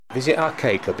Visit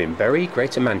Arcade Club in Bury,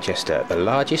 Greater Manchester, the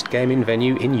largest gaming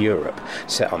venue in Europe.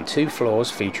 Set on 2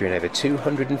 floors featuring over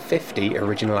 250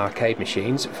 original arcade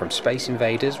machines from Space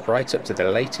Invaders right up to the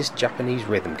latest Japanese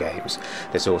rhythm games.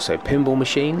 There's also pinball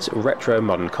machines, retro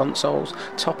modern consoles,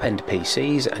 top-end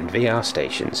PCs and VR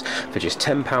stations. For just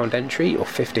 £10 entry or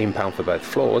 £15 for both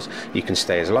floors, you can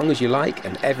stay as long as you like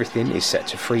and everything is set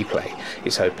to free play.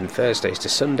 It's open Thursdays to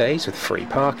Sundays with free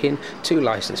parking, 2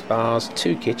 licensed bars,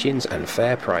 2 kitchens and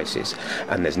fair prices.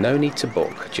 And there's no need to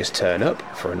book, just turn up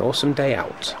for an awesome day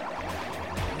out.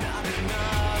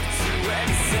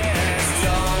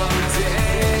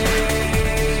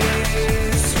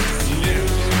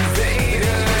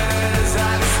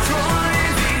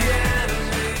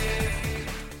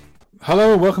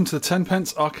 Hello and welcome to the 10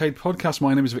 Pence Arcade Podcast.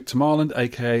 My name is Victor Marland,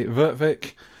 aka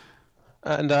Vertvic.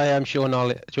 And I am Sean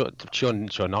Hollister.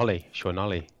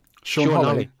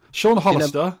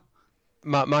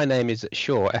 My name is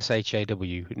Shaw,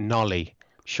 S-H-A-W, Nolly.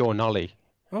 Shaw Nolly.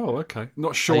 Oh, okay.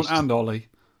 Not Sean and Ollie.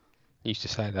 Used to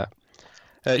say that.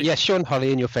 Yes, Sean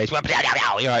Holly in your face. You're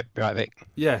right, Vic.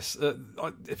 Yes.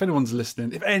 If anyone's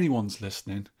listening,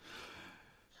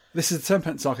 this is the 10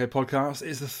 Pence Arcade Podcast.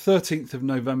 It's the 13th of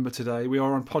November today. We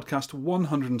are on podcast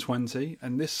 120,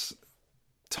 and this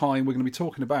time we're going to be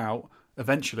talking about,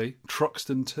 eventually,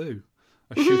 Truxton 2,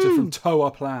 a shooter from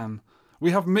Toa Plan. We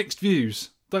have mixed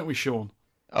views. Don't we, Sean?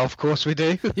 Of course we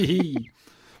do.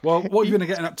 Well, what have you been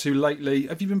getting up to lately?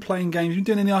 Have you been playing games? Have you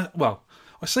been doing any... Well,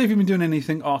 I say if you've been doing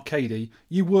anything arcadey,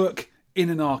 you work in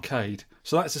an arcade.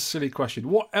 So that's a silly question.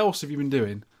 What else have you been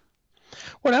doing?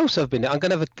 What else I've been doing? I'm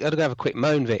going to have a quick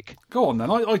moan, Vic. Go on,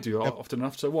 then. I do often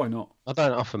enough, so why not? I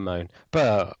don't often moan.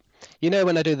 But, you know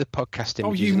when I do the podcasting...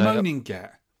 Oh, you moaning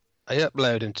get? I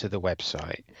upload them to the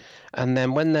website. And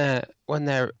then when they're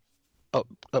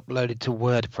uploaded to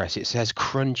WordPress, it says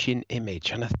crunching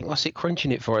image, and I think, what's it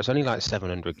crunching it for? It's only like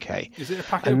 700k. Is it a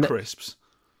packet of crisps?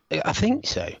 I think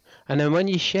so. And then when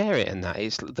you share it and that,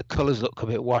 the colours look a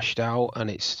bit washed out, and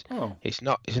it's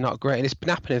not great. And it's been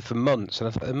happening for months, and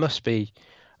I thought there must be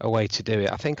a way to do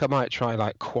it. I think I might try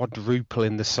like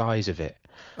quadrupling the size of it.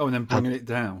 Oh, and then bringing it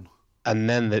down. And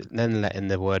then letting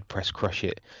the WordPress crush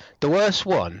it. The worst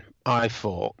one, I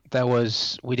thought,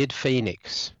 we did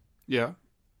Phoenix. Yeah.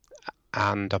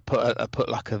 And I put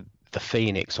like the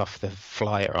Phoenix off the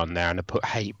flyer on there, and I put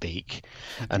Hatebeak,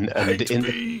 and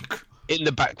in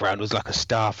the background was like a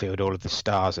star field, all of the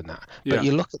stars and that. Yeah. But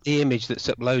you look at the image that's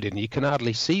uploaded, and you can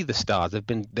hardly see the stars.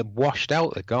 They're washed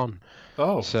out. They're gone.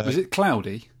 Oh, so is it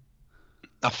cloudy?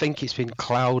 I think it's been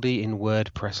cloudy in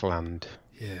WordPress land.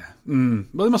 Yeah. Well,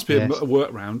 there must be a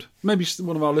workaround. Maybe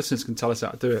one of our listeners can tell us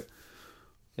how to do it.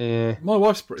 Yeah. My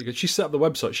wife's pretty good. She set up the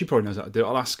website. She probably knows how to do it.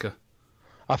 I'll ask her.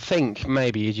 I think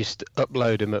maybe you just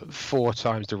upload them at 4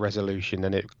 times the resolution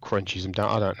and it crunches them down.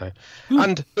 I don't know.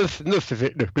 And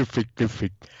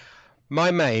nothing.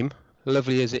 My MAME,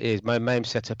 lovely as it is, my MAME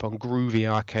set up on Groovy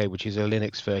Arcade, which is a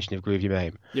Linux version of Groovy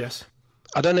MAME. Yes.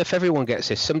 I don't know if everyone gets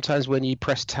this. Sometimes when you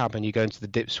press tab and you go into the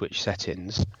dip switch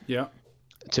settings,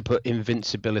 to put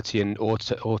invincibility and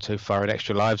auto fire and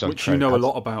extra lives on, which you know a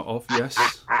lot about yes.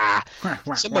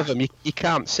 Some of them you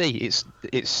can't see.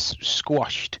 It's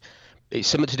squashed. It's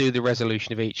something to do with the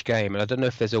resolution of each game, and I don't know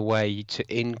if there's a way to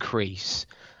increase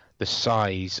the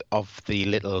size of the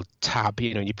little tab.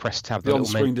 You know, you press tab. The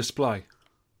on-screen display.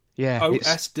 Yeah.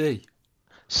 OSD.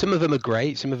 Some of them are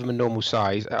great. Some of them are normal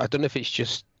size. I don't know if it's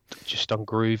just on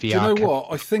Groovy. Do you know what?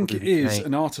 I think it is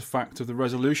an artifact of the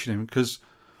resolution, because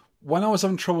when I was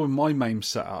having trouble with my MAME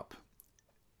setup,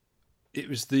 it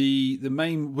was the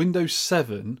main Windows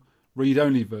 7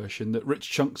 read-only version that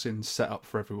Rich Truxton set up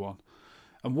for everyone.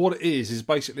 And what it is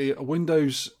basically a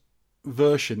Windows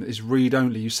version that is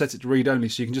read-only. You set it to read-only,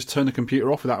 so you can just turn the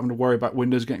computer off without having to worry about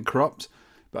Windows getting corrupt.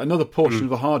 But another portion of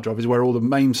the hard drive is where all the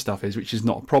MAME stuff is, which is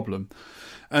not a problem.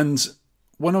 And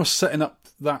when I was setting up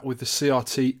that with the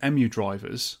CRT EMU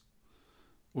drivers,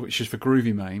 which is for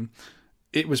Groovy MAME,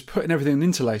 it was putting everything in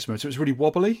interlace mode, so it was really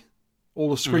wobbly.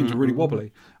 All the screens were really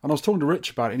wobbly. And I was talking to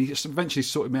Rich about it, and he just eventually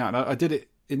sorted me out. And I did it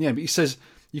in the end, but he says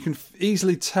you can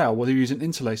easily tell whether you're using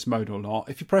interlace mode or not.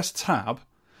 If you press tab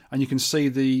and you can see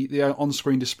the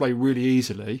on-screen display really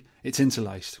easily, it's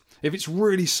interlaced. If it's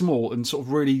really small and sort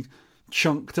of really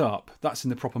chunked up, that's in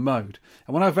the proper mode.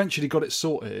 And when I eventually got it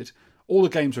sorted, all the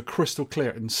games were crystal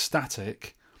clear and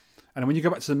static. And when you go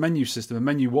back to the menu system, the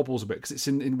menu wobbles a bit because it's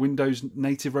in Windows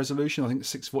native resolution. I think it's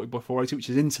 640 by 480, which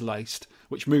is interlaced,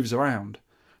 which moves around.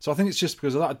 So I think it's just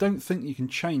because of that. I don't think you can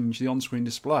change the on-screen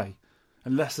display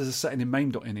unless there's a setting in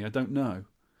MAME.ini. I don't know.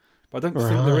 But I don't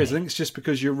think there is. I think it's just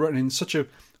because you're running such a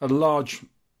large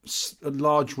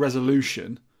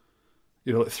resolution.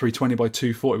 like 320 by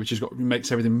 240, which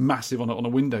makes everything massive on a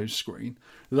Windows screen.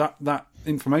 That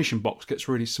information box gets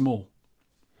really small.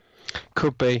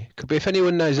 Could be. If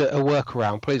anyone knows a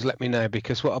workaround, please let me know,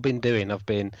 because what I've been doing, I've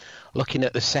been looking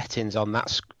at the settings on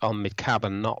my cab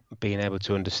and not being able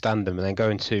to understand them, and then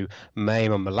going to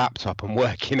MAME on my laptop and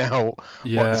working out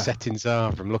what the settings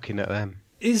are from looking at them.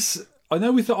 I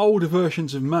know with the older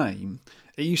versions of MAME,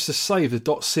 it used to save the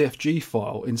 .cfg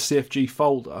file in CFG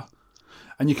folder,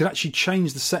 and you could actually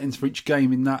change the settings for each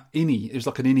game in that INI. It was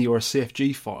like an INI or a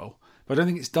CFG file, but I don't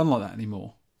think it's done like that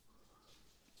anymore.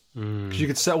 Because you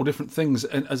could set all different things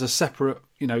as a separate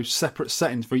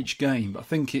settings for each game. But I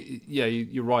think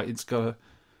you're right. It's got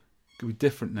to be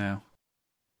different now.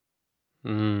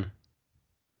 Could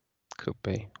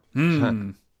be.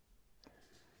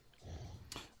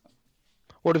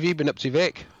 What have you been up to,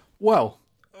 Vic? Well,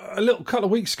 a couple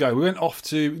of weeks ago, we went off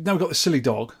to. Now we've got the silly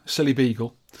dog, silly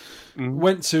beagle.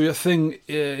 Went to a thing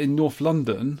in North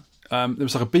London. There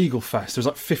was like a beagle fest. There was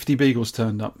like 50 beagles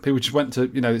turned up. People just went to,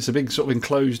 it's a big sort of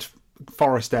enclosed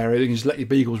forest area. You can just let your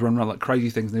beagles run around like crazy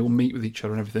things, and they all meet with each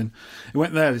other and everything. We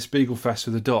went there, this beagle fest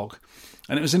with a dog,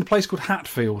 and it was in a place called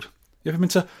Hatfield. You ever been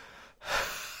to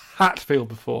Hatfield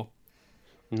before?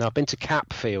 No, I've been to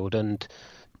Capfield and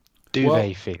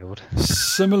Duvet Field.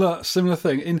 Similar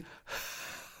thing. In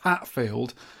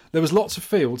Hatfield, there was lots of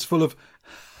fields full of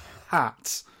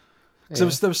hats. So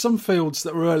there was some fields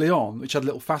that were early on, which had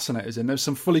little fascinators in. There was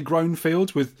some fully grown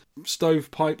fields with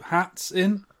stovepipe hats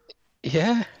in.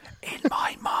 Yeah. In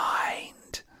my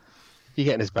mind. You're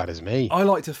getting as bad as me. I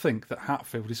like to think that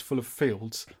Hatfield is full of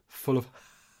fields full of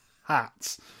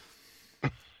hats.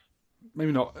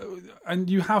 Maybe not. And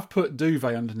you have put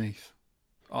duvet underneath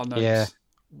our notes. Yeah.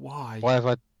 Why?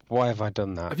 Why have I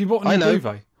done that? Have you bought a new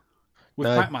duvet? With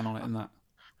Pac-Man on it and that?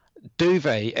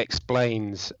 Duvet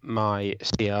explains my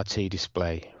CRT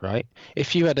display, right?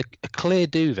 If you had a clear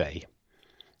duvet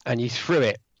and you threw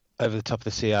it over the top of the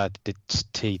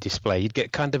CRT display, you'd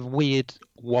get kind of weird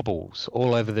wobbles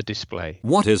all over the display.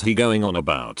 What is he going on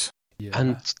about? Yeah.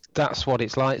 And that's what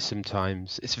it's like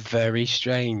sometimes. It's very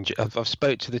strange. I've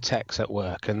spoke to the techs at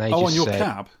work, and they just on your say,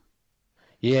 cab?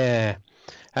 Yeah,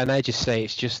 and they just say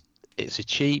it's a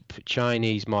cheap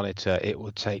Chinese monitor. It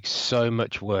will take so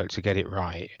much work to get it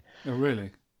right. Oh, really?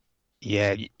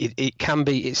 Yeah, it can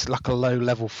be. It's like a low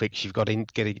level fix. You've got to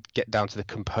get down to the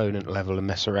component level and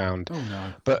mess around. Oh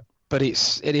no! But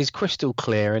it is crystal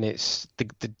clear, and it's the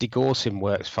degaussing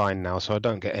works fine now, so I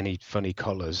don't get any funny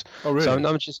colours. Oh really? So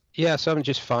I'm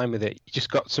just fine with it. You just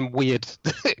got some weird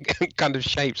kind of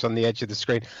shapes on the edge of the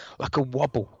screen, like a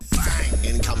wobble. Bang!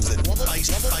 In comes the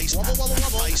bass, wobble.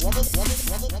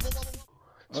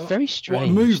 It's very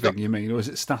strange. What, moving? You mean, or is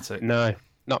it static? No.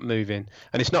 Not moving,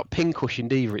 and it's not pin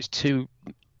cushioned either. It's too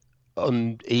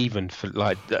uneven for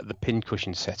like the pin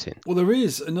cushion setting. Well, there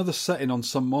is another setting on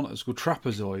some monitors called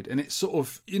trapezoid, and it's sort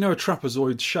of a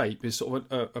trapezoid shape is sort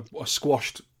of a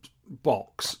squashed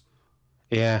box.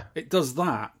 Yeah, it does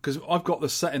that because I've got the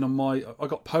setting on I've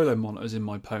got Polo monitors in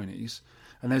my ponies,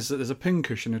 and there's a pin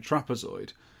cushion, a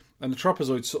trapezoid, and the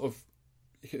trapezoid sort of,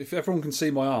 if everyone can see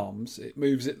my arms, it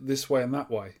moves it this way and that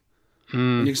way.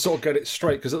 And you can sort of get it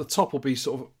straight because at the top will be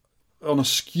sort of on a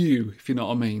skew, if you know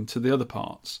what I mean, to the other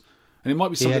parts. And it might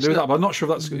be something to do with that, but I'm not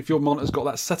sure if your monitor's got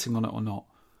that setting on it or not.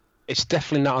 It's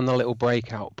definitely not on the little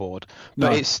breakout board,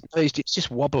 but it's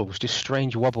just wobbles, just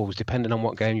strange wobbles, depending on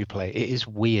what game you play. It is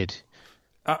weird.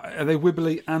 Are they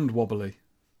wibbly and wobbly?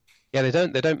 Yeah,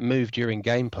 they don't move during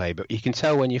gameplay, but you can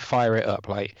tell when you fire it up.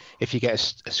 Like if you get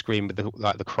a screen with the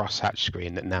crosshatch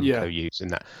screen that Namco use, and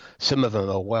that some of them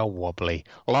are well wobbly,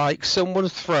 like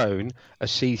someone's thrown a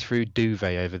see-through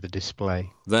duvet over the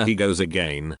display. There he goes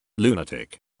again,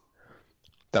 lunatic.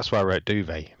 That's why I wrote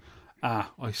duvet.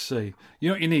 Ah, I see. You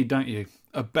know what you need, don't you?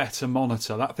 A better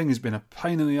monitor. That thing has been a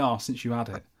pain in the arse since you had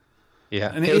it.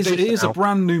 Yeah, and it is a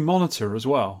brand new monitor as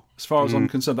well. As far as I'm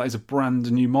concerned, that is a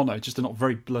brand new monitor, just a not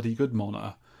very bloody good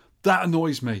monitor. That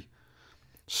annoys me.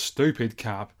 Stupid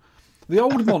cab. The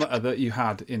old monitor that you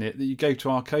had in it, that you gave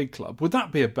to Arcade Club, would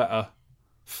that be a better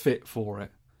fit for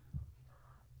it?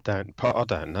 I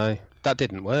don't know. That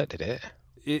didn't work, did it?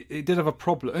 It did have a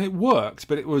problem. It worked,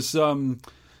 but it wasn't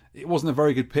a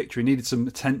very good picture. It needed some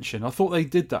attention. I thought they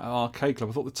did that at Arcade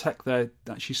Club. I thought the tech there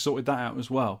actually sorted that out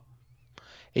as well.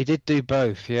 He did do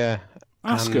both, yeah.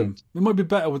 Ask him. It might be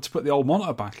better to put the old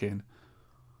monitor back in.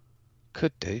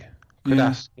 Could do. Could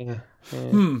ask, yeah.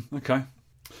 Okay.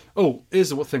 Oh, here's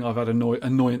the thing I've had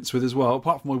annoyance with as well,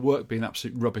 apart from my work being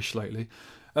absolute rubbish lately.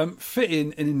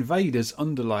 Fitting an Invaders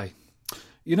underlay.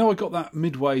 You know, I got that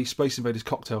Midway Space Invaders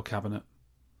cocktail cabinet.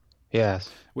 Yes.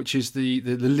 Which is the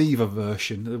lever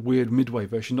version, the weird midway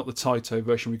version, not the Taito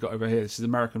version we got over here. This is the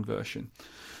American version.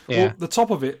 Yeah. Well, the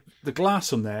top of it, the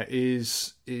glass on there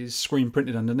is screen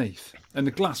printed underneath, and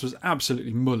the glass was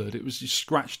absolutely mullered. It was just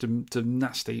scratched to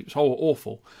nasty. It was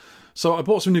awful. So I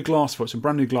bought some new glass for it, some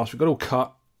brand new glass. We got all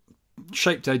cut,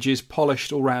 shaped edges,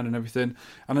 polished all round and everything.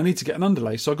 And I need to get an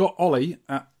underlay, so I got Ollie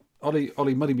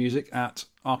Muddy Music at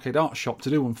Arcade Art Shop to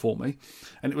do one for me,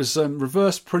 and it was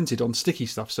reverse printed on sticky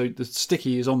stuff. So the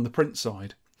sticky is on the print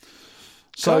side.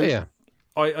 So yeah.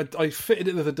 I fitted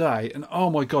it the other day, and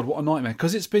oh my god, what a nightmare!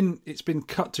 Because it's been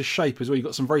cut to shape as well. You've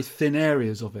got some very thin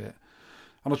areas of it,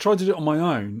 and I tried to do it on my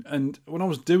own. And when I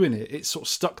was doing it, it sort of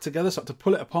stuck together. So I had to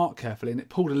pull it apart carefully, and it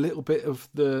pulled a little bit of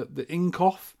the ink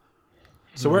off.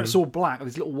 So where it's all black,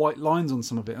 there's little white lines on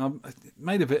some of it, and I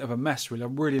made a bit of a mess. Really,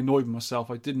 I'm really annoyed with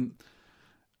myself. I didn't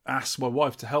ask my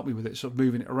wife to help me with it, sort of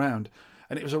moving it around.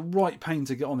 And it was a right pain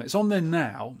to get on there. It's on there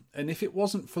now, and if it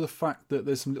wasn't for the fact that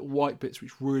there's some little white bits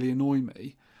which really annoy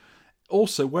me,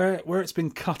 also where it's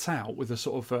been cut out with a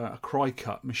sort of a cry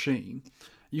cut machine,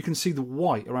 you can see the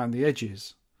white around the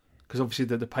edges, because obviously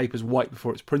the paper's white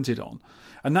before it's printed on,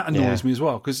 and that annoys me as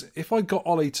well. Because if I got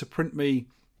Ollie to print me,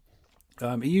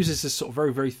 he uses this sort of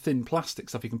very, very thin plastic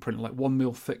stuff. He can print like 1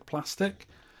 mil thick plastic.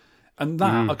 And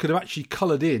that I could have actually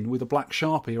coloured in with a black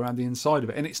Sharpie around the inside of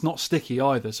it. And it's not sticky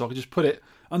either. So I could just put it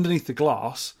underneath the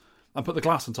glass and put the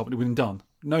glass on top and it would have been done.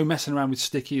 No messing around with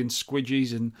sticky and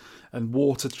squidgies and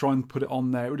water to try and put it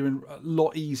on there. It would have been a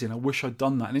lot easier, and I wish I'd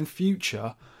done that. And in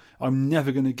future, I'm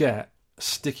never going to get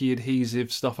sticky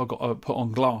adhesive stuff I've got to put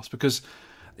on glass because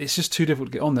it's just too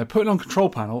difficult to get on there. Putting it on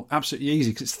control panel, absolutely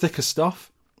easy because it's thicker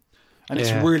stuff. And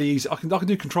it's really easy. I can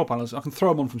do control panels. I can throw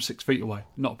them on from 6 feet away,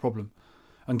 not a problem,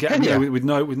 and get them with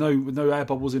no air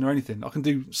bubbles in or anything. I can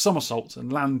do somersaults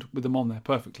and land with them on there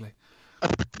perfectly.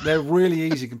 They're really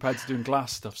easy compared to doing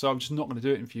glass stuff, so I'm just not going to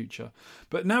do it in future.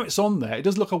 But now it's on there, it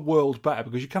does look a world better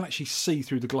because you can actually see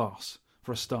through the glass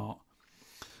for a start.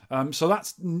 So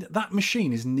that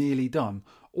machine is nearly done.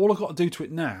 All I've got to do to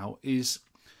it now is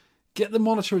get the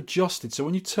monitor adjusted so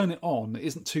when you turn it on, it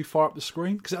isn't too far up the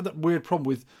screen. Because it had that weird problem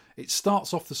with it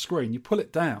starts off the screen, you pull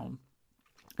it down,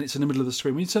 and it's in the middle of the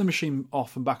screen. When you turn the machine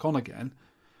off and back on again,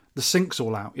 the sync's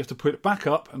all out. You have to put it back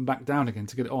up and back down again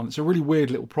to get it on. It's a really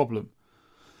weird little problem.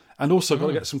 And also got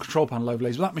to get some control panel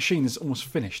overlays. But that machine is almost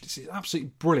finished. It's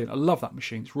absolutely brilliant. I love that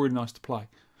machine. It's really nice to play.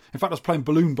 In fact, I was playing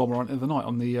Balloon Bomber on it the other night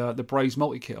on the Braze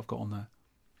multi-kit I've got on there.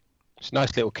 It's a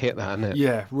nice little kit, that, isn't it?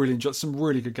 Yeah, really enjoyed some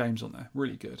really good games on there.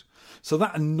 Really good. So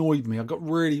that annoyed me. I got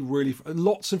really, really...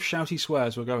 Lots of shouty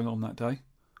swears were going on that day.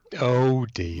 Oh,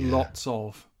 dear. Lots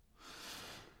of.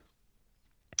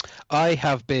 I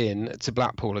have been to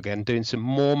Blackpool again doing some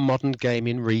more modern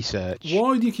gaming research.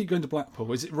 Why do you keep going to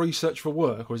Blackpool? Is it research for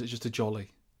work or is it just a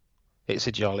jolly? It's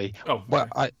a jolly. Oh, well,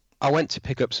 I went to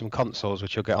pick up some consoles,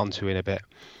 which I'll get onto in a bit.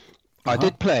 I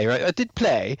did play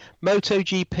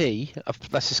MotoGP.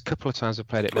 That's just a couple of times I've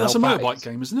played it. That's a motorbike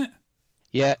game, isn't it?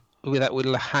 Yeah, with that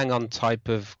little hang-on type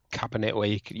of cabinet where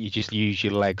you just use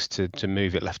your legs to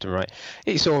move it left and right.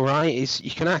 It's all right. You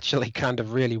can actually kind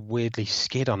of really weirdly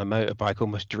skid on a motorbike,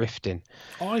 almost drifting.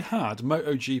 I had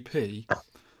MotoGP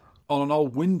on an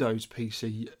old Windows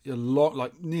PC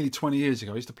nearly 20 years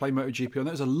ago. I used to play MotoGP on it.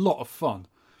 It was a lot of fun.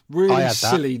 Really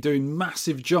silly, doing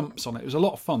massive jumps on it. It was a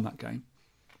lot of fun, that game.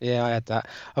 Yeah, I had that.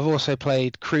 I've also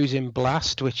played Cruising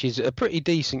Blast, which is a pretty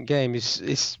decent game.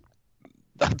 It's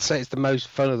I'd say it's the most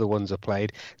fun of the ones I've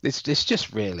played. It's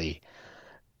just really...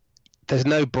 There's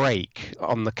no brake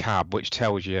on the cab, which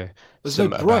tells you... There's no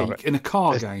brake in a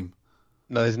car game?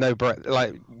 No, there's no brake.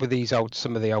 Like, with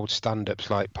some of the old stand-ups,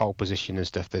 like Pole Position and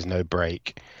stuff, there's no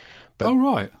brake. Oh,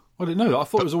 right. I didn't know that. I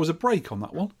thought there was always a brake on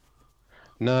that one.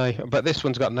 No, but this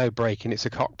one's got no brake and it's a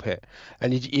cockpit.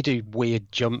 And you do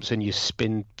weird jumps and you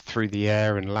spin through the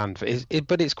air and land.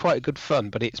 But it's quite good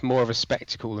fun, but it's more of a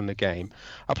spectacle than a game.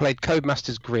 I played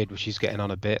Codemasters Grid, which is getting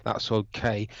on a bit. That's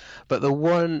okay. But the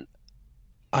one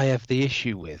I have the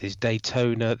issue with is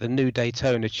Daytona, the new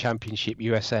Daytona Championship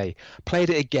USA.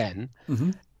 Played it again.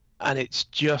 Mm-hmm. And it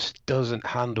just doesn't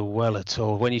handle well at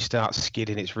all. When you start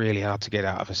skidding, it's really hard to get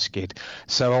out of a skid.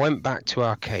 So I went back to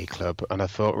Arcade Club and I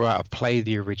thought, right, I'll play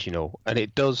the original. And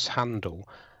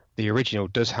the original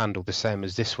does handle the same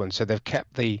as this one. So they've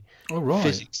kept the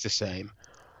physics the same.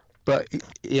 But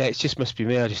yeah, it just must be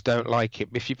me. I just don't like it.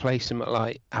 If you play something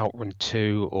like Outrun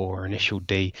 2 or Initial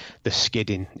D, the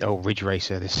skidding, or Ridge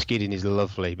Racer, the skidding is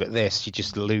lovely. But this, you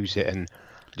just lose it and...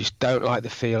 I just don't like the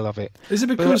feel of it. Is it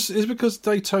because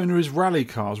Daytona is rally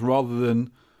cars rather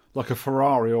than like a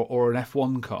Ferrari or an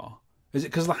F1 car? Is it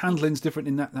because the handling's different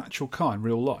in that actual car in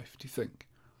real life, do you think?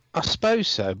 I suppose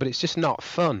so, but it's just not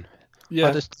fun. Yeah.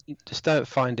 I just don't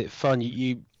find it fun.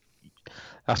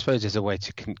 I suppose there's a way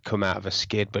to come out of a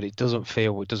skid, but it doesn't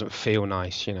feel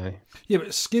nice, you know. Yeah,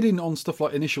 but skidding on stuff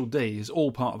like Initial D is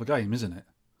all part of the game, isn't it?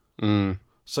 Mm.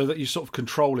 So that you're sort of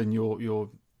controlling your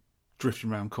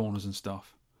drifting around corners and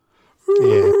stuff.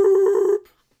 Yeah.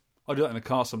 I do that in a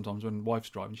car sometimes when wife's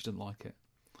driving. She doesn't like it.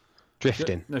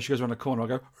 Drifting. No, she goes around a corner. I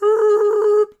go.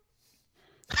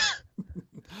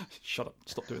 Shut up!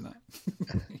 Stop doing that.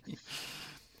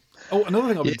 Oh, another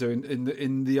thing I've been doing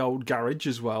in the old garage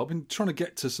as well. I've been trying to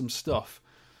get to some stuff.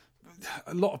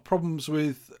 A lot of problems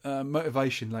with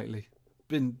motivation lately.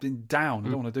 Been down. I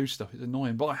don't want to do stuff. It's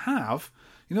annoying. But I have.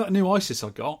 You know that new ISIS I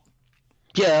got?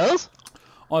 Yes.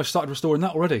 I've started restoring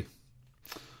that already.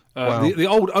 Wow. The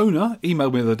old owner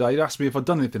emailed me the other day to ask me if I'd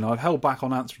done anything. I've held back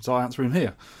on answering, so I'll answer him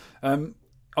here. I'm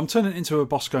turning it into a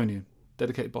Bosconian,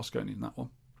 dedicated Bosconian, that one.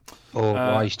 Oh,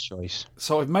 wise choice.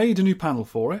 So I've made a new panel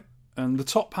for it, and the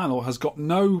top panel has got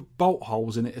no bolt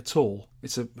holes in it at all.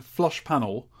 It's a flush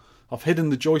panel. I've hidden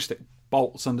the joystick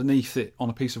bolts underneath it on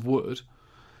a piece of wood,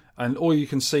 and all you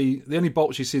can see, the only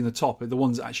bolts you see in the top are the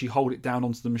ones that actually hold it down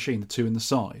onto the machine, the two in the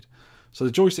side. So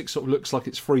the joystick sort of looks like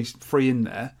it's free in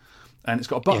there, and it's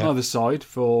got a button on either side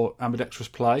for ambidextrous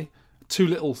play, two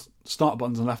little start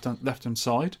buttons on the left-hand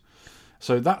side.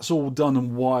 So that's all done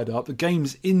and wired up. The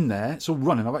game's in there. It's all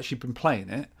running. I've actually been playing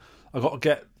it. I've got to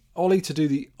get Ollie to do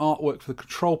the artwork for the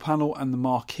control panel and the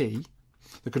marquee.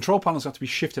 The control panels have to be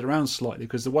shifted around slightly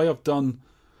because the way I've done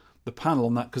the panel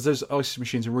on that, because those ISIS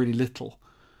machines are really little,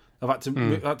 I've had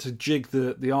to jig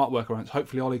the artwork around.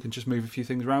 Hopefully Ollie can just move a few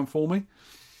things around for me.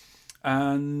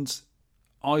 And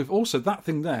I've also, that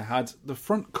thing there had, the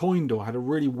front coin door had a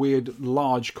really weird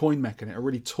large coin mech in it, a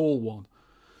really tall one.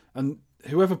 And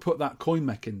whoever put that coin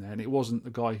mech in there, and it wasn't the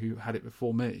guy who had it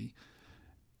before me,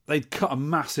 they'd cut a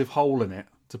massive hole in it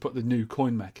to put the new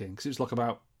coin mech in, because it was like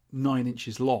about 9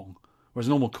 inches long, whereas a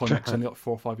normal coin mech's only like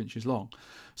 4 or 5 inches long.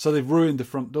 So they've ruined the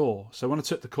front door. So when I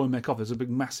took the coin mech off, there's a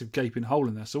big massive gaping hole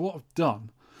in there. So what I've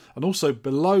done, and also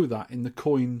below that in the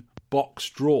coin box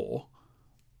drawer,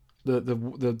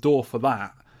 the door for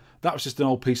that was just an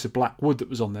old piece of black wood that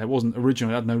was on there. It wasn't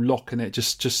original, it had no lock in it,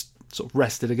 just sort of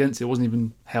rested against it. It wasn't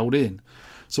even held in.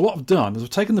 So what I've done is I've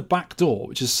taken the back door,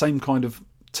 which is the same kind of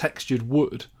textured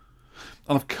wood,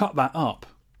 and I've cut that up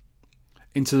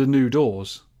into the new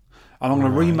doors. And I'm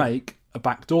going to remake a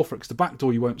back door for it, because the back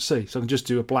door you won't see. So I can just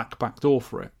do a black back door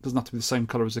for it. It doesn't have to be the same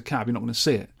colour as the cab. You're not going to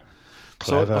see it.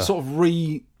 Clever. So I sort of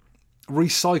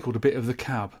recycled a bit of the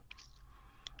cab.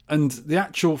 And the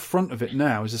actual front of it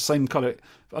now is the same colour.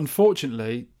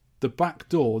 Unfortunately, the back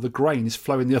door, the grain is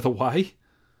flowing the other way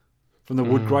from the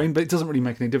wood grain, but it doesn't really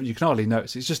make any difference. You can hardly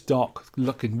notice. It's just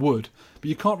dark-looking wood. But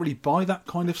you can't really buy that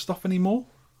kind of stuff anymore.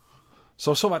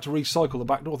 So I sort of had to recycle the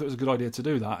back door. I thought it was a good idea to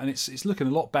do that. And it's looking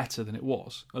a lot better than it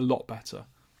was. A lot better.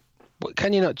 Well,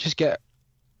 can you not just get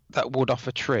that wood off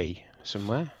a tree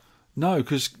somewhere? No,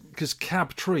 because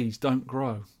cab trees don't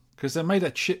grow. Because they're made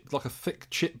of chip, like a thick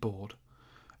chipboard.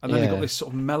 And then they've got this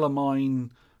sort of melamine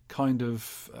kind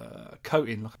of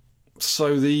coating.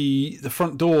 So the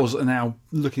front doors are now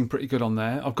looking pretty good on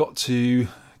there. I've got to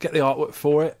get the artwork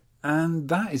for it. And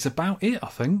that is about it, I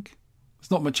think.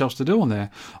 There's not much else to do on there.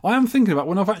 I am thinking about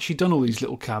when I've actually done all these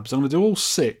little cabs, I'm going to do all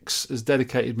 6 as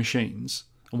dedicated machines.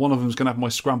 And one of them is going to have my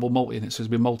scramble multi in it, so it's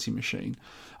going to be a multi-machine.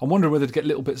 I'm wondering whether to get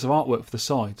little bits of artwork for the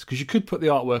sides. Because you could put the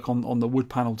artwork on the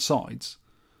wood-panelled sides.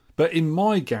 But in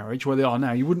my garage, where they are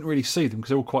now, you wouldn't really see them because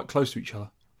they're all quite close to each other.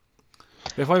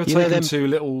 If I ever take them to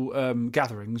little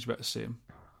gatherings, you better see them.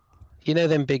 You know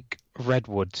them big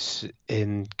redwoods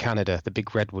in Canada, the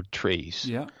big redwood trees?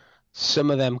 Yeah.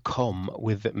 Some of them come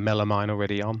with melamine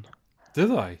already on. Do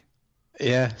they?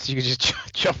 Yeah, so you can just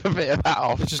chop a bit of that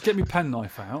off. Just get me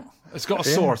penknife out. It's got a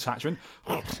saw attachment.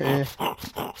 For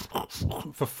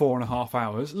 4.5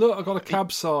 hours. Look, I've got a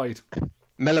cab side.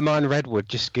 Melamine redwood,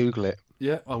 just Google it.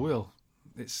 Yeah, I will.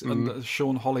 It's under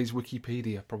Sean Holly's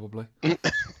Wikipedia, probably.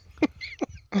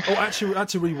 Actually, I had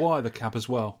to rewire the cab as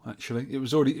well. Actually, it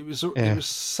was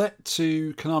set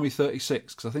to Konami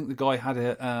 36 because I think the guy had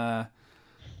it.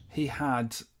 He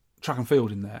had track and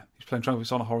field in there. He's playing track and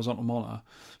field on a horizontal monitor.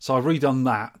 So I've redone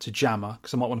that to Jammer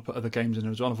because I might want to put other games in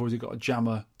there as well. I've already got a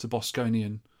Jammer to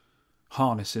Bosconian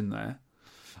harness in there.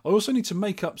 I also need to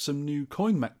make up some new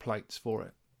coin mech plates for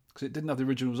it because it didn't have the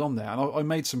originals on there. And I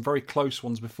made some very close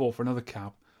ones before for another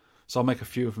cab. So I'll make a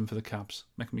few of them for the cabs,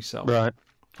 make them myself. Right.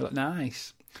 They look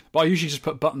nice. But I usually just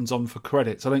put buttons on for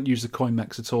credits. I don't use the coin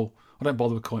mechs at all. I don't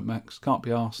bother with coin mechs. Can't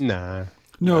be arsed.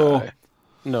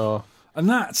 No. And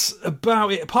that's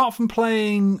about it. Apart from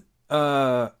playing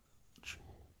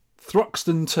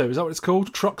Truxton 2, is that what it's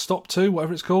called? Truckstop 2,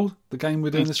 whatever it's called, the game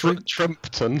we're doing this week.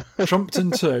 Trumpton.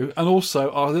 Trumpton 2, and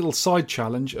also our little side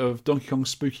challenge of Donkey Kong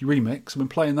Spooky Remix. I've been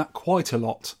playing that quite a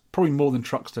lot, probably more than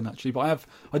Truxton actually, but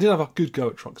I did have a good go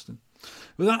at Truxton.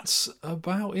 But that's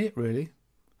about it, really.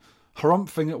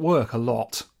 Harumphing at work a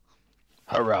lot.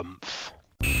 Harumph.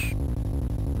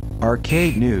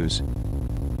 Arcade news.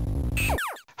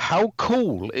 How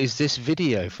cool is this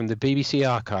video from the BBC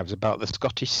archives about the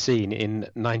Scottish scene in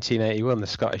 1981, the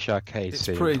Scottish arcade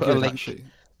scene? It's pretty good, actually.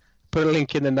 Put a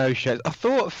link in the no shows. I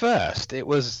thought at first it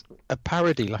was a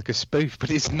parody, like a spoof, but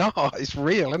it's not. It's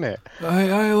real, isn't it?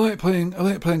 I like playing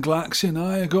Glaxon.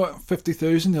 I got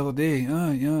 50,000 the other day.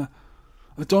 Yeah.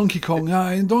 A Donkey Kong.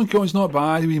 Donkey Kong's not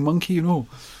bad. He's a monkey, you know.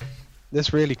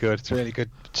 That's really good. It's a really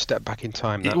good step back in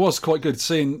time. It was quite good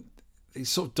seeing these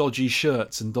sort of dodgy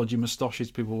shirts and dodgy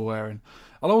moustaches people were wearing.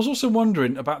 And I was also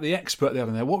wondering about the expert they had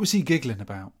in there. What was he giggling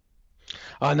about?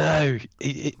 I know.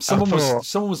 Someone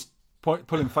was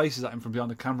pulling faces at him from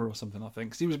behind the camera or something, I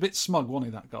think. 'Cause he was a bit smug, wasn't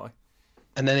he, that guy?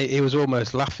 And then he was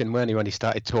almost laughing, weren't he, when he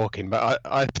started talking? But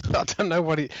I don't know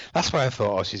what he... That's why I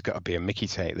thought, oh, she's got to be a Mickey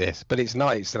take this. But it's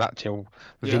not. It's an actual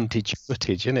vintage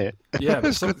footage, isn't it? Yeah,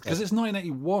 because it's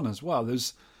 1981 as well.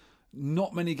 There's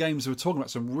not many games we're talking about.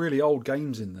 Some really old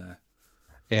games in there.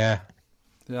 Yeah.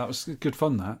 Yeah, it was good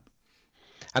fun, that.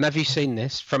 And have you seen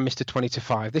this from Mr. 20 to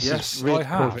 5? Yes, is really I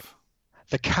have. Cool.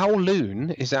 The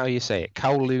Kowloon, is that how you say it?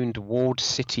 Kowloon Ward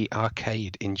City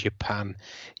Arcade in Japan.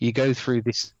 You go through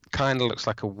this, kind of looks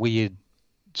like a weird,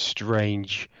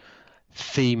 strange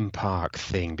theme park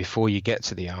thing before you get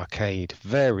to the arcade.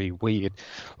 Very weird.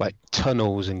 Like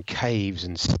tunnels and caves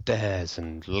and stairs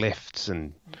and lifts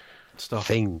and stuff.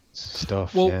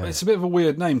 Well, it's a bit of a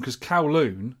weird name because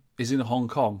Kowloon is in Hong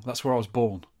Kong. That's where I was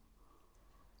born.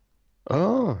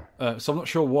 Oh. So I'm not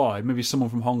sure why. Maybe someone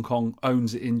from Hong Kong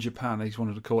owns it in Japan. They just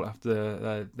wanted to call it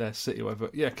after their city or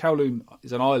whatever. Yeah, Kowloon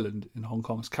is an island in Hong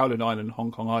Kong. It's Kowloon Island,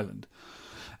 Hong Kong Island.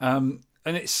 And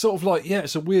it's sort of like,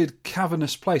 it's a weird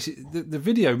cavernous place. The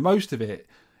video, most of it,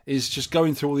 is just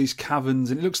going through all these caverns,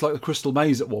 and it looks like the Crystal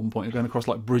Maze at one point. You're going across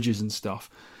like bridges and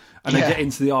stuff. And they get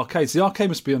into the arcades. The arcade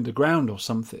must be underground or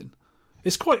something.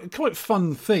 It's quite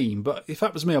fun theme, but if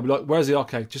that was me, I'd be like, where's the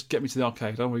arcade? Just get me to the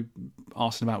arcade. I don't want to be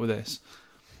arsing about with this.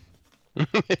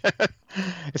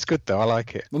 It's good, though. I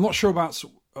like it. I'm not sure about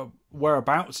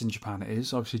whereabouts in Japan it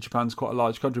is. Obviously, Japan's quite a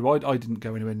large country, but I didn't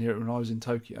go anywhere near it when I was in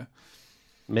Tokyo.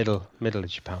 Middle of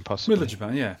Japan, possibly. Middle of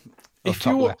Japan, yeah.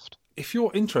 If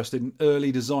you're interested in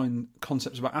early design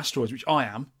concepts about asteroids, which I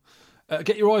am,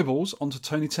 get your eyeballs onto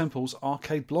Tony Temple's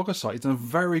arcade blogger site. He's done a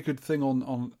very good thing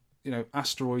on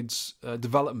asteroids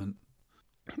development,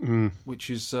 which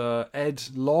is Ed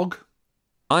Log.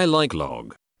 I like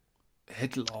Log.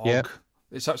 Ed Log. Yep.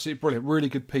 It's absolutely brilliant. Really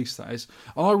good piece, that is.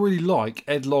 And I really like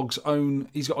Ed Log's own...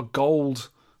 He's got a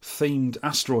gold-themed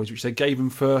asteroids, which they gave him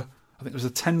for, I think it was a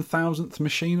 10,000th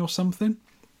machine or something.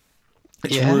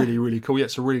 It's really, really cool. Yeah,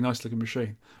 it's a really nice-looking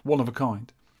machine. One of a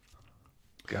kind.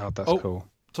 God, that's cool.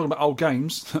 Talking about old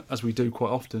games, as we do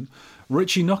quite often,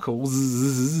 Richie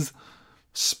Knuckles'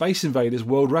 Space Invaders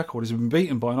world record has been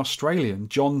beaten by an Australian,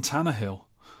 John Tannehill.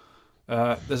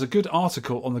 There's a good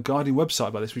article on the Guardian website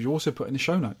about this, which you also put in the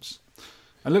show notes.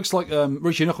 It looks like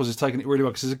Richie Knuckles has taken it really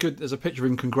well, because there's a picture of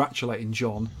him congratulating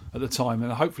John at the time,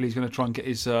 and hopefully he's going to try and get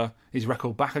his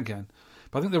record back again.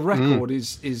 But I think the record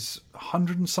is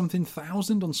 100 and something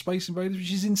thousand on Space Invaders,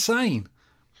 which is insane.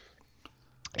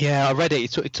 Yeah, I read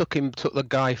it. It took the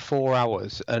guy 4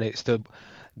 hours, and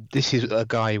this is a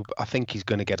guy, I think he's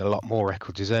going to get a lot more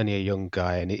records. He's only a young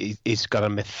guy, and he's got a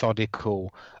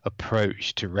methodical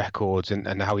approach to records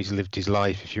and how he's lived his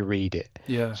life, if you read it.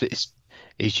 Yeah. So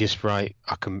he's just right.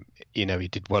 I can, he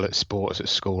did well at sports at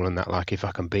school and that, like, if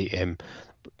I can beat him,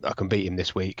 I can beat him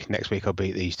this week. Next week I'll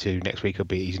beat these two. Next week I'll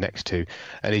beat these next two.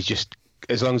 And he's just,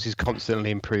 as long as he's constantly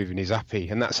improving, he's happy.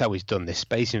 And that's how he's done this.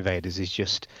 Space Invaders is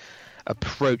just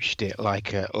approached it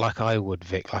like I would,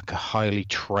 Vic, like a highly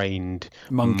trained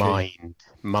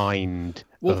mind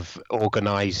of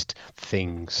organised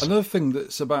things. Another thing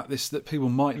that's about this that people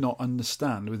might not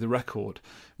understand with the record,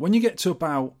 when you get to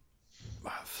about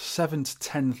 7,000 to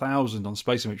 10,000 on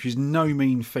Space Invaders, which is no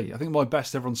mean feat. I think my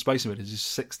best ever on Space Invaders is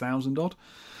 6,000 odd.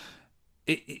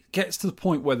 It gets to the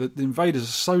point where the invaders are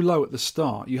so low at the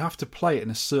start, you have to play it in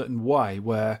a certain way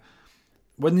where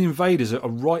when the invaders are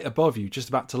right above you, just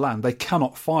about to land, they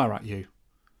cannot fire at you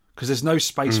because there's no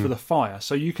space for the fire.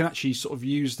 So you can actually sort of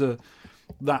use that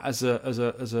as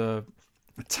a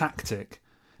tactic.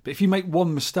 But if you make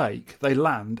one mistake, they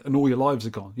land and all your lives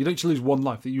are gone. You don't just lose one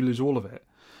life; you lose all of it.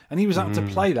 And he was having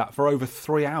to play that for over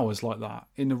 3 hours like that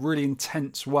in a really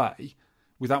intense way,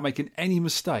 without making any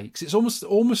mistakes. It's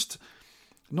almost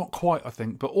not quite, I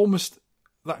think, but almost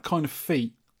that kind of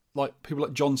feat like people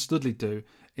like John Studley do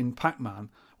in Pac-Man,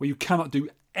 where you cannot do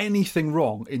anything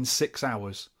wrong in 6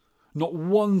 hours. Not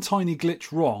one tiny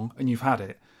glitch wrong and you've had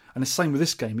it. And the same with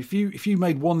this game. If you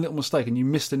made one little mistake and you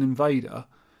missed an invader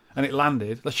and it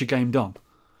landed, that's your game done.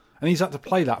 And he's had to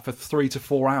play that for 3 to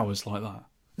 4 hours like that.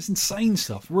 It's insane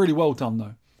stuff. Really well done,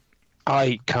 though.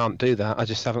 I can't do that. I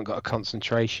just haven't got a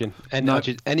concentration. And no.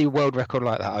 Any world record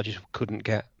like that, I just couldn't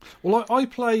get. Well, I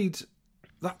played...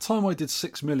 That time I did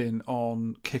 6 million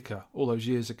on Kicker all those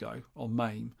years ago on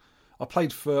MAME, I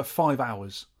played for 5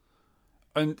 hours.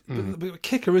 And but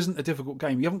Kicker isn't a difficult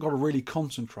game. You haven't got to really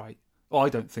concentrate. Well, I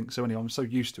don't think so anyway. I'm so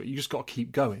used to it. You just got to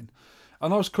keep going.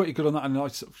 And I was pretty good on that. And I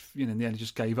sort of, in the end, I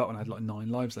just gave up and I had like 9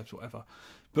 lives left or whatever.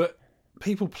 But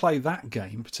people play that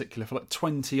game in particular for like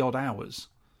 20 odd hours.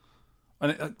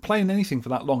 And playing anything for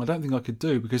that long, I don't think I could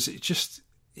do because it just...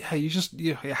 Yeah,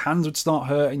 your hands would start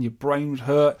hurting, your brain would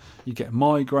hurt, you get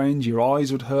migraines, your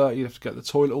eyes would hurt, you'd have to go to the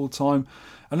toilet all the time.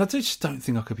 And I just don't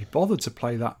think I could be bothered to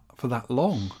play that for that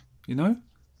long, you know?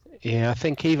 Yeah, I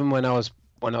think even when I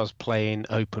was playing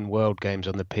open world games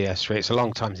on the PS3, it's a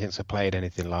long time since I played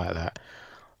anything like that,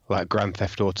 like Grand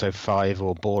Theft Auto 5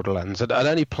 or Borderlands. I'd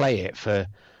only play it for,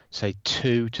 say,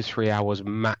 2 to 3 hours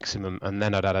maximum, and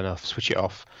then I'd had enough, switch it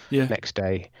off next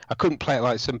day. I couldn't play it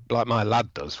like my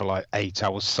lad does for like 8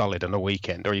 hours solid on a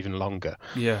weekend or even longer.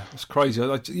 Yeah, it's crazy.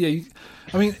 I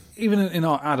mean, even in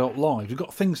our adult lives, we've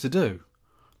got things to do.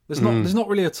 There's not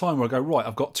really a time where I go, right,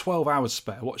 I've got 12 hours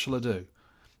spare, what shall I do?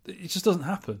 It just doesn't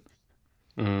happen.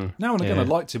 Now and again I'd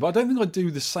like to, but I don't think I'd do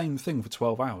the same thing for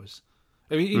 12 hours.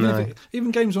 I mean,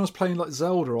 even games when I was playing like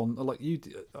Zelda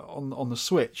on the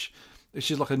Switch, it's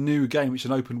just like a new game. It's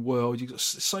an open world. You've got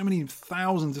so many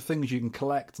thousands of things you can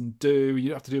collect and do. You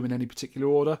don't have to do them in any particular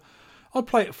order. I'd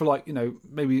play it for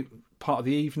maybe part of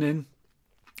the evening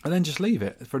and then just leave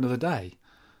it for another day.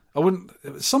 I wouldn't.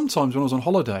 Sometimes when I was on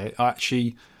holiday, I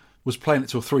actually was playing it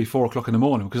till 3-4 o'clock in the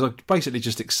morning because I'm basically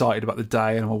just excited about the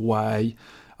day and I'm away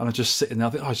and I'm just sitting there. I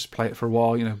think I'll just play it for a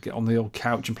while, get on the old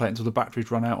couch and play it until the batteries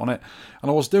run out on it.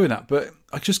 And I was doing that, but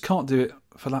I just can't do it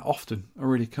for that often. I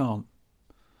really can't.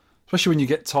 Especially when you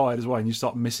get tired as well and you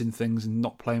start missing things and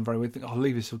not playing very well. You think, I'll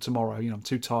leave this till tomorrow. I'm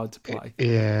too tired to play.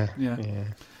 Yeah.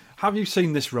 Have you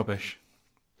seen this rubbish?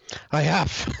 I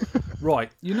have.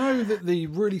 Right. You know that the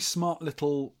really smart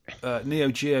little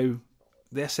Neo Geo,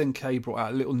 the SNK brought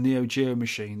out a little Neo Geo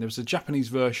machine. There was a Japanese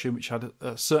version which had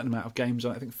a certain amount of games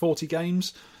on it, I think 40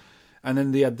 games. And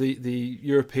then they had the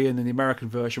European and the American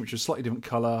version, which was slightly different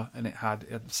colour, and it had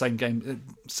the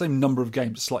same number of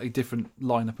games, slightly different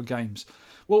lineup of games.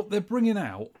 Well, they're bringing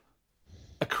out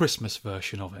a Christmas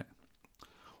version of it.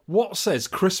 What says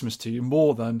Christmas to you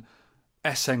more than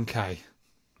SNK?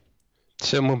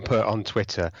 Someone put on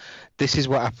Twitter, this is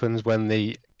what happens when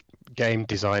the game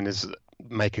designers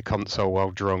make a console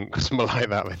while drunk. Something like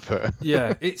that they put.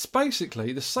 Yeah, it's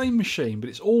basically the same machine, but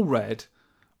it's all red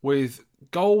with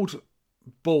gold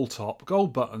ball top,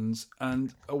 gold buttons,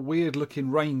 and a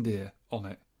weird-looking reindeer on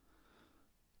it.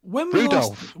 When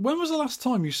was the last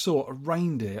time you saw a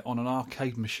reindeer on an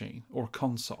arcade machine or a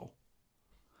console?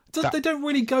 They don't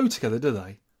really go together, do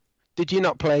they? Did you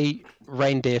not play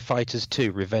Reindeer Fighters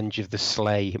 2, Revenge of the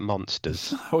Sleigh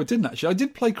Monsters? No, I didn't actually. I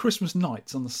did play Christmas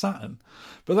Nights on the Saturn,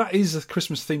 but that is a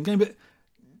Christmas-themed game. But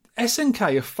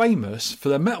SNK are famous for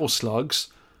their Metal Slugs,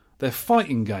 their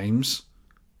fighting games,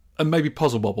 and maybe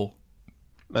Puzzle Bobble.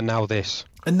 And now this.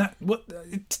 And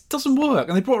it doesn't work.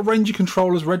 And they brought Ranger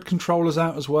controllers, red controllers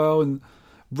out as well, and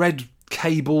red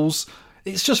cables.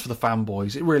 It's just for the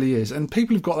fanboys. It really is. And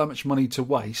people who've got that much money to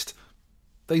waste,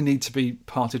 they need to be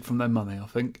parted from their money, I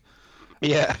think.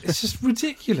 Yeah. It's just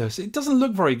ridiculous. It doesn't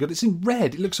look very good. It's in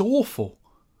red. It looks awful.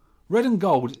 Red and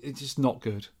gold, it's just not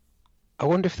good. I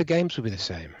wonder if the games will be the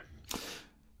same.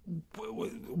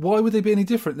 Why would they be any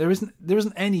different? There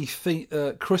isn't any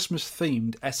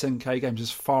Christmas-themed SNK games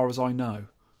as far as I know.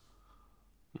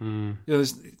 I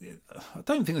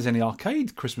don't think there's any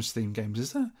arcade Christmas-themed games,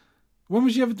 is there? When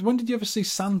did you ever see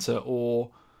Santa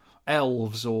or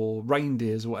elves or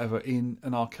reindeers or whatever in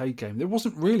an arcade game? There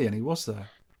wasn't really any, was there?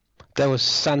 There was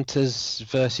Santa's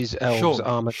versus Elves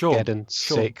Armageddon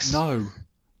 6.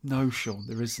 No, Sean,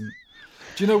 there isn't.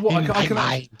 Do you know what?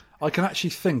 I can actually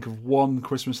think of one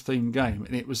Christmas-themed game,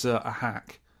 and it was a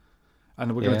hack.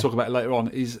 And we're going to talk about it later on,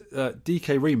 is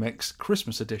DK Remix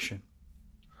Christmas Edition.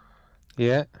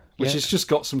 Yeah. Which has just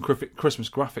got some Christmas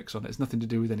graphics on it. It's nothing to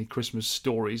do with any Christmas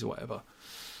stories or whatever.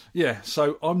 Yeah,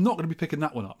 so I'm not going to be picking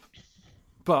that one up.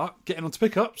 But getting on to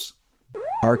pickups.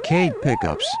 Arcade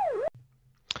pickups.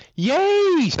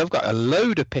 Yes, I've got a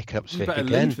load of pickups, You Vic, better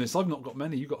again. leave this. I've not got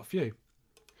many. You've got a few.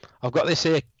 I've got this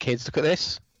here, kids. Look at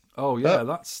this. Oh yeah,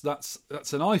 that's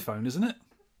an iPhone, isn't it?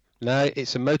 No,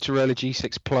 it's a Motorola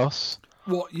G6 Plus.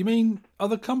 What, you mean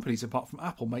other companies apart from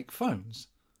Apple make phones?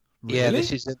 Really? Yeah,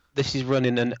 this is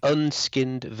running an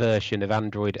unskinned version of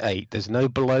Android 8. There's no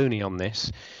baloney on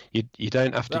this. You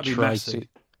don't have to That'd be try messy. to.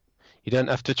 You don't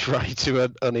have to try to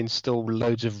uninstall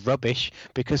loads of rubbish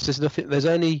because there's nothing. There's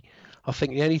only, I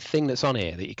think, the only thing that's on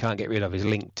here that you can't get rid of is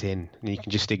LinkedIn, and you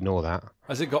can just ignore that.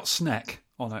 Has it got Snack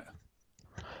on it?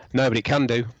 No, but it can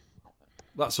do.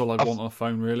 That's all I want on a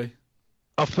phone, really.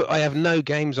 I have no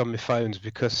games on my phones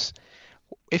because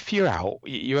if you're out,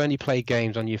 you only play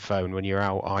games on your phone when you're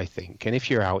out, I think. And if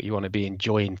you're out, you want to be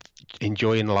enjoying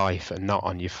life and not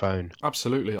on your phone.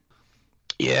 Absolutely.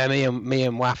 Yeah, me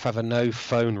and Waf have a no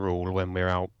phone rule when we're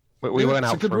out. We went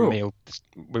out for a meal.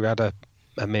 We had a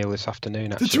meal this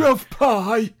afternoon, actually. Did you have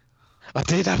pie? I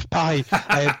did have pie.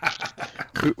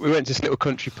 We went to this little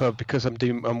country pub because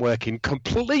I'm working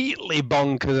completely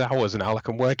bonkers hours now. Like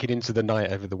I'm working into the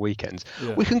night over the weekends.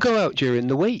 Yeah. We can go out during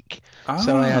the week.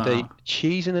 So I had a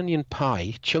cheese and onion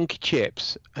pie, chunky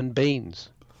chips, and beans.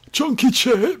 Chunky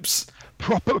chips?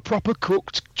 Proper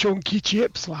cooked chunky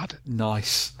chips, lad.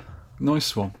 Nice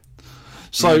one.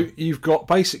 So you've got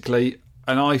basically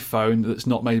an iPhone that's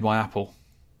not made by Apple.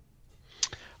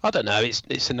 I don't know.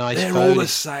 It's a nice phone. They're all the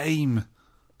same.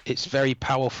 It's very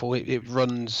powerful. It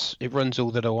runs all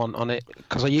that I want on it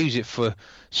because I use it for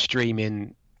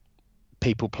streaming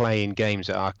people playing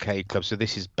games at arcade clubs. So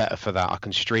this is better for that. I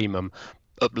can stream them,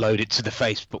 upload it to the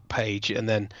Facebook page, and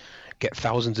then get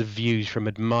thousands of views from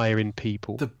admiring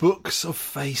people. The books of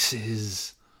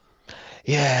faces.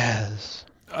 Yes.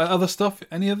 Other stuff?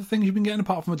 Any other things you've been getting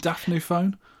apart from a daft new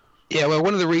phone? Yeah, well,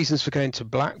 one of the reasons for going to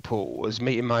Blackpool was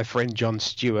meeting my friend John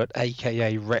Stewart,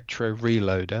 a.k.a. Retro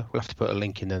Reloader. We'll have to put a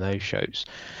link in the no-shows.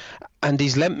 And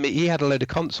he had a load of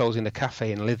consoles in a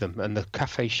cafe in Lytham, and the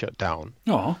cafe shut down.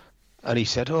 Oh. And he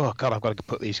said, oh, God, I've got to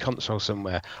put these consoles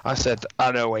somewhere. I said,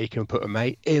 I know where you can put them,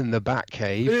 mate, in the back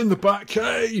cave. In the back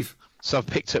cave! So I've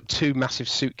picked up 2 massive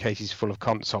suitcases full of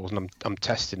consoles, and I'm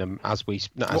testing them as we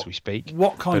speak.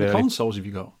 What kind of consoles have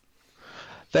you got?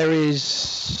 There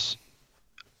is...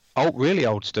 really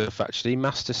old stuff, actually.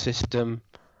 Master System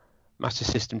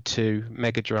 2,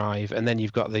 Mega Drive, and then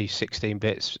you've got the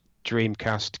 16-bits,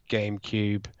 Dreamcast,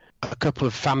 GameCube, a couple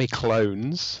of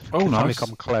Famiclones. Oh, nice.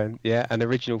 Famicom clone, yeah, an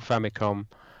original Famicom,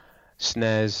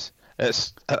 SNES.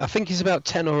 I think it's about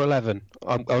 10 or 11.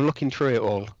 I'm looking through it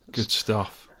all. Good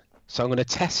stuff. So I'm going to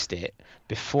test it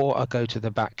before I go to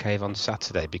the Batcave on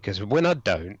Saturday, because when I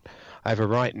don't, I have a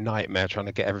right nightmare trying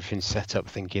to get everything set up,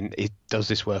 thinking, does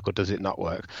this work or does it not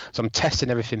work? So I'm testing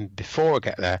everything before I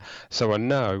get there, so I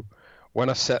know when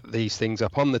I set these things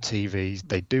up on the TVs,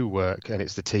 they do work, and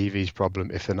it's the TV's problem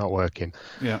if they're not working.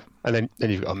 Yeah. And then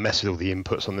you've got to mess with all the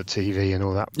inputs on the TV and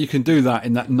all that. You can do that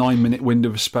in that 9-minute window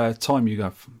of spare time you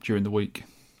have during the week.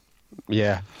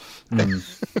 Yeah.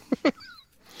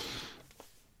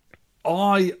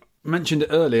 I mentioned it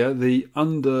earlier, the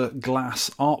under glass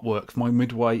artwork for my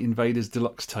Midway Invaders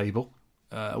Deluxe table,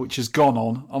 which has gone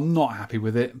on. I'm not happy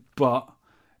with it, but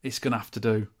it's going to have to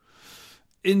do.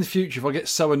 In the future, if I get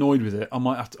so annoyed with it, I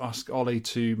might have to ask Ollie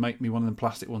to make me one of them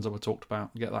plastic ones that I talked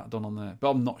about and get that done on there.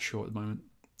 But I'm not sure at the moment.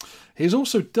 He's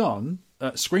also done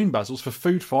screen bezels for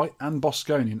Food Fight and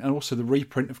Bosconian, and also the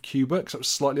reprint of Cuba, because that was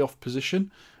slightly off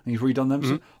position, and he's redone them.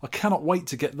 So I cannot wait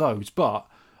to get those, but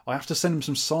I have to send him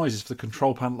some sizes for the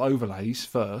control panel overlays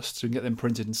first, so we can get them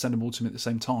printed and send them all to me at the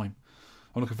same time.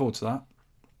 I'm looking forward to that.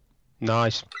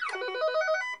 Nice.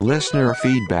 Listener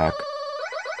feedback.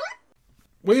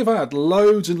 We have had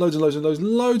loads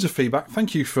of feedback.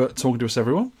 Thank you for talking to us,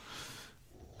 everyone.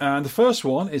 And the first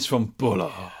one is from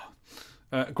Buller.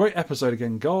 Great episode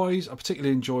again, guys. I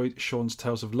particularly enjoyed Sean's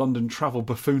tales of London travel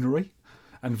buffoonery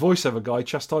and voiceover guy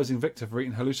chastising Victor for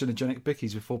eating hallucinogenic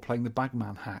bickies before playing the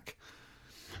Bagman hack.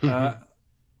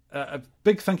 A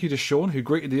big thank you to Sean, who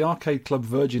greeted the Arcade Club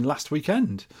Virgin last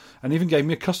weekend and even gave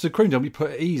me a custard cream to help me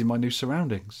put at ease in my new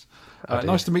surroundings.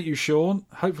 Nice to meet you, Sean.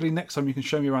 Hopefully next time you can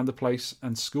show me around the place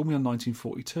and school me on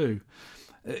 1942.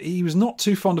 He was not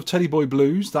too fond of Teddy Boy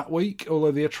Blues that week,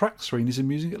 although the attract screen is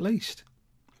amusing at least.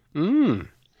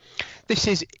 This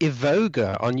is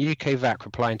Evoga on UK VAC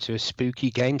replying to a spooky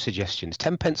game suggestions.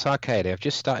 10pence Arcade. I've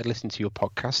just started listening to your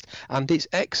podcast and it's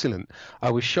excellent.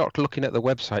 I was shocked looking at the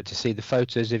website to see the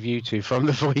photos of you two from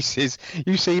the voices.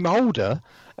 You seem older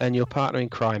and your partner in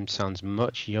crime sounds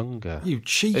much younger. You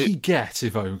cheeky get,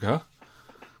 Evoga.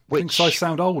 Thinks I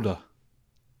sound older.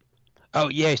 Oh,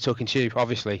 yeah, he's talking to you,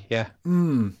 obviously, yeah.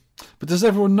 But does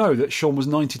everyone know that Sean was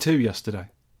 92 yesterday?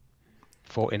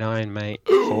 49, mate.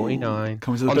 49.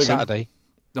 Coming to the on big Saturday.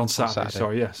 On Saturday,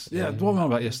 sorry, yes. Yeah, what am I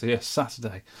about yesterday? Yes,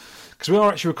 Saturday. Because we are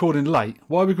actually recording late.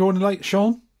 Why are we recording late,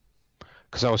 Sean?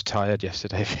 Because I was tired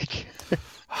yesterday, Vic.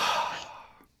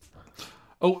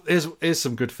 Oh, here's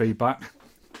some good feedback.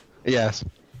 Yes.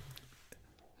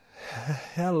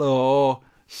 Hello,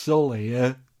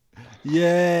 Sully.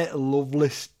 Yeah, lovely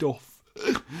stuff.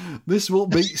 This will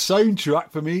be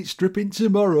soundtrack for me stripping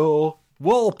tomorrow.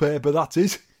 Wallpaper, that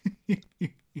is.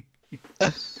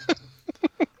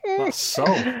 That's so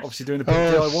obviously doing a big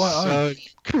DIY. So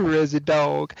crazy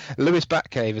dog. Lewis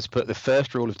Batcave has put the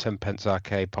first rule of 10 Pence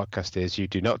Arcade podcast is you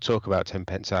do not talk about 10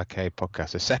 Pence Arcade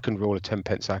podcast. The second rule of 10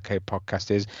 Pence Arcade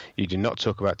podcast is you do not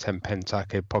talk about 10 Pence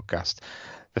Arcade podcast.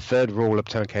 The third rule of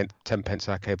 10 Pence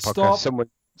Arcade podcast. Stop.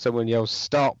 Someone yells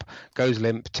stop, goes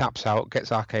limp, taps out,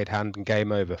 gets arcade hand, and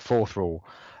game over. Fourth rule.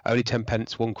 Only 10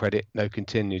 pence, 1 credit, no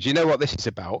continue. Do you know what this is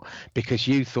about? Because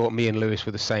you thought me and Lewis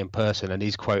were the same person, and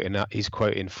he's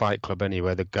quoting Fight Club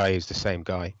anyway. The guy is the same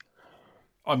guy.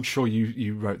 I'm sure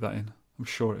you wrote that in. I'm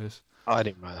sure it is. I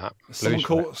didn't write that.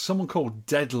 Someone called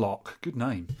Deadlock. Good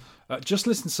name. Just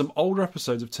listen to some older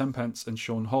episodes of 10 Pence and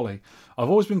Sean Holly. I've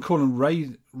always been calling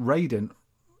Raiden,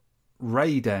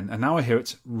 and now I hear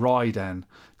it's Raiden.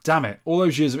 Damn it! All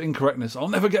those years of incorrectness, I'll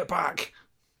never get back.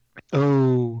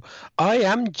 Oh, I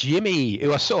am Jimmy,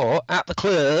 who I saw at the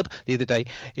club the other day.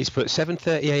 He's put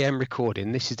 7:30 a.m.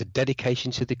 recording. This is a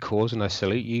dedication to the cause, and I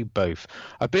salute you both.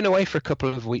 I've been away for a couple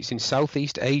of weeks in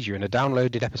Southeast Asia, and I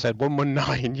downloaded episode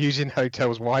 119 using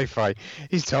Hotel's Wi-Fi.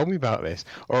 He's told me about this,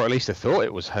 or at least I thought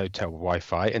it was Hotel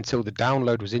Wi-Fi, until the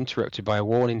download was interrupted by a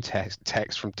warning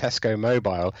text from Tesco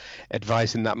Mobile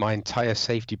advising that my entire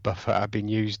safety buffer had been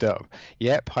used up.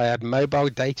 Yep, I had mobile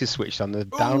data switched on the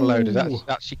download. That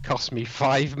actually cost me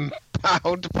 £5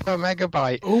 per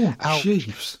megabyte. Oh,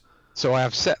 jeez. So I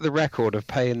have set the record of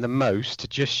paying the most to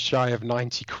just shy of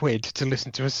 90 quid to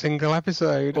listen to a single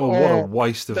episode. Oh, what a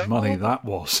waste of money that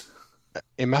was.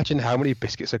 Imagine how many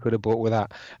biscuits I could have bought with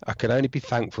that. I could only be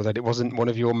thankful that it wasn't one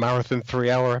of your marathon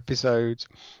 3-hour episodes.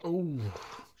 Oh.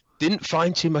 Didn't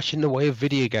find too much in the way of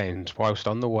video games whilst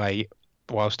away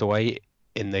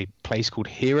in the place called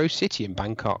Hero City in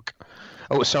Bangkok.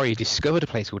 Oh, sorry, he discovered a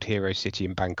place called Hero City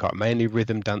in Bangkok, mainly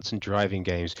rhythm, dance and driving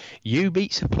games.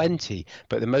 U-beats are plenty,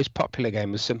 but the most popular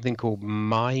game was something called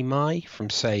Mai Mai from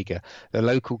Sega. The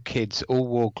local kids all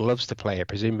wore gloves to play it,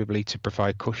 presumably to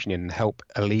provide cushioning and help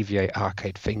alleviate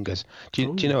arcade fingers. Do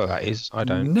you know what that is? I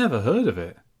don't. Never heard of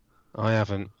it. I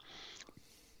haven't.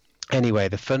 Anyway,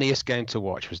 the funniest game to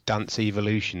watch was Dance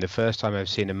Evolution, the first time I've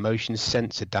seen a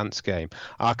motion-sensor dance game.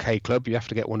 Arcade Club, you have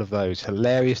to get one of those.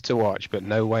 Hilarious to watch, but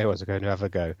no way was I going to ever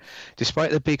go.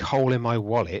 Despite the big hole in my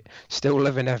wallet, still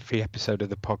loving every episode of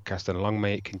the podcast, and long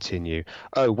may it continue.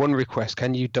 Oh, one request,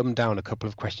 can you dumb down a couple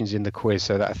of questions in the quiz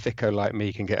so that a thicko like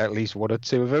me can get at least one or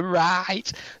two of them right?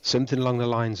 Something along the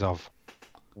lines of,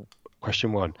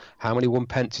 question 1, how many 1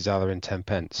 pences are there in 10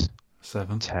 pence?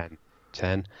 7.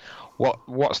 10.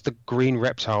 What's the green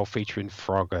reptile featuring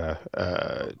Frogger?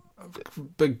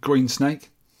 Big green snake.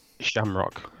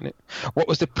 Shamrock. Isn't it? What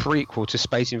was the prequel to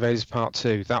Space Invaders Part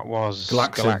 2? That was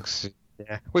Galaxy.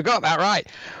 Yeah, we got that right.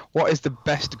 What is the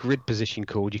best grid position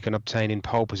called you can obtain in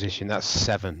pole position? That's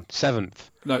 7th.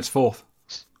 No, it's 4th.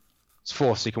 It's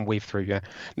 4th, so you can weave through. Yeah.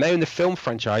 Name the film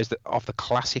franchise that of the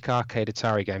classic arcade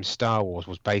Atari game Star Wars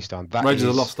was based on. That Raiders of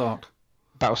the Lost Ark.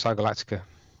 Battlestar Galactica.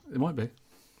 It might be.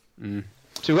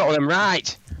 So we got all them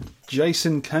right.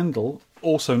 Jason Kendall,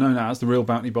 also known as the Real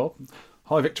Bounty Bob.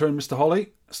 Hi, Victor and Mr.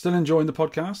 Holly. Still enjoying the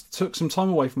podcast. Took some time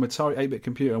away from Atari 8-bit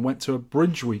computer and went to a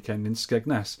bridge weekend in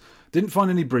Skegness. Didn't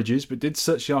find any bridges, but did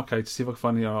search the arcade to see if I could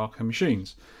find any arcade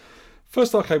machines.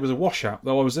 First arcade was a washout,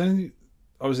 though I was the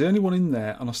only one in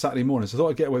there on a Saturday morning, so I thought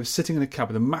I'd get away with sitting in a cab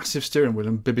with a massive steering wheel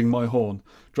and bibbing my horn,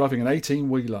 driving an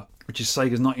 18-wheeler, which is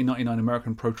Sega's 1999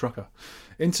 American Pro Trucker,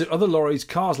 into other lorries,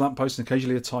 cars, lampposts, and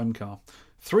occasionally a time car.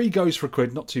 3 goes for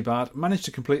 £1, not too bad. Managed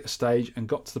to complete a stage and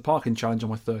got to the parking challenge on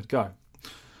my 3rd go.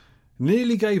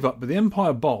 Nearly gave up, but the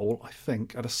Empire Bowl, I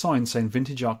think, had a sign saying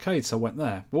Vintage Arcade, so I went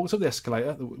there. Walked up the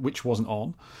escalator, which wasn't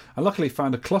on, and luckily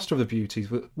found a cluster of the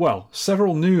beauties with, well,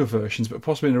 several newer versions, but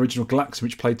possibly an original Galaxy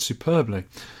which played superbly.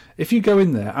 If you go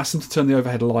in there, ask them to turn the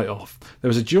overhead light off. There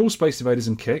was a dual Space Invaders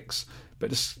and Kicks, but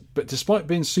despite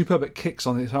being superb at Kicks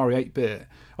on the Atari 8-bit,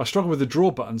 I struggled with the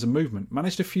draw buttons and movement.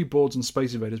 Managed a few boards on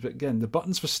Space Invaders, but again, the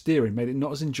buttons for steering made it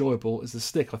not as enjoyable as the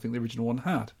stick I think the original one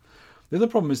had. The other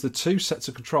problem is the 2 sets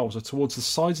of controls are towards the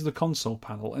sides of the console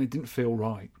panel and it didn't feel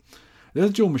right. The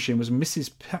other dual machine was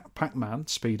Mrs. Pac-Man,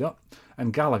 Speed Up,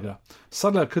 and Gallagher.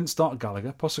 Sadly, I couldn't start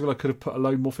Gallagher. Possibly I could have put a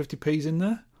load more 50p's in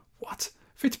there. What?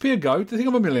 50p a go? Do you think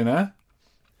I'm a millionaire?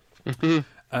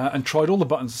 and tried all the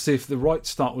buttons to see if the right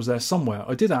start was there somewhere.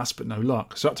 I did ask, but no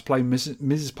luck, so I had to play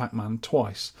Mrs. Pac-Man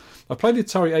twice. I played the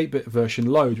Atari 8-bit version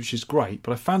loads, which is great,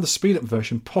 but I found the speed-up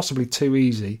version possibly too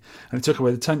easy, and it took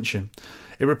away the tension.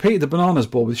 It repeated the bananas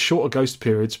ball with shorter ghost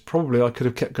periods. Probably I could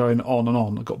have kept going on and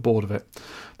on. I got bored of it.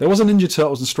 There was a Ninja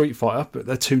Turtles and Street Fighter, but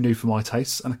they're too new for my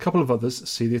tastes, and a couple of others.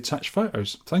 See the attached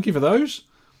photos. Thank you for those.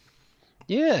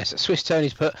 Yes, Swiss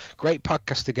Tony's put, great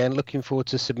podcast again. Looking forward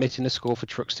to submitting a score for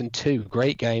Truxton 2.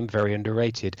 Great game, very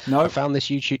underrated. No. I found this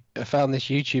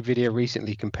YouTube video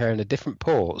recently comparing the different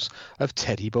ports of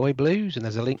Teddy Boy Blues, and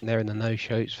there's a link there in the no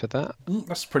shows for that.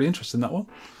 That's pretty interesting, that one.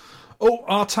 Oh,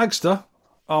 our tagster,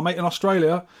 our mate in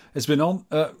Australia, has been on.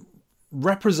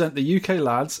 Represent the UK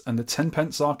lads and the 10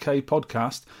 Pence Arcade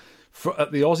podcast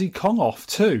at the Aussie Kong Off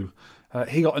too.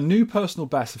 He got a new personal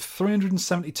best of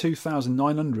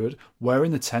 372,900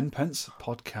 wearing the 10 Pence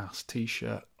podcast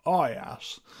t-shirt. Oh,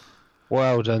 yes.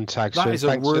 Well done, Tagster. That is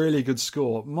a really good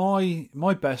score. My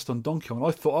best on Donkey Kong,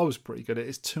 I thought I was pretty good at it,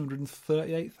 is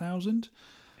 238,000.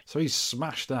 So he's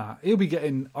smashed that. I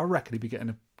reckon he'll be getting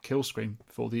a kill screen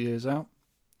before the year's out.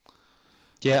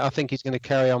 Yeah, I think he's going to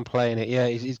carry on playing it. Yeah,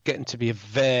 he's getting to be a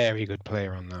very good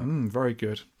player on that. Very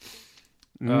good.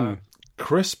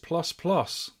 Chris++.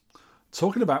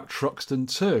 Talking about Truxton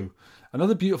 2.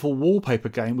 Another beautiful wallpaper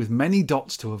game with many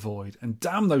dots to avoid. And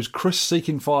damn those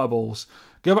Chris-seeking fireballs.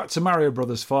 Go back to Mario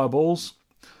Brothers fireballs.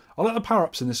 I like the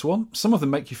power-ups in this one. Some of them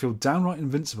make you feel downright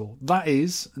invincible. That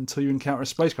is, until you encounter a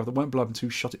spacecraft that won't blow up until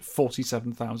you shot it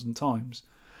 47,000 times.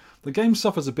 The game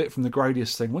suffers a bit from the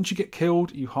Gradius thing. Once you get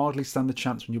killed, you hardly stand a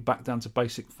chance when you're back down to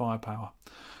basic firepower.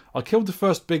 I killed the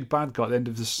first big bad guy at the end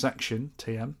of this section,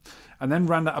 TM, and then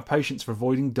ran out of patience for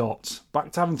avoiding dots.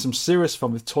 Back to having some serious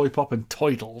fun with Toy Pop and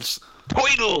Toidles.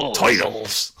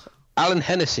 Toidles! Alan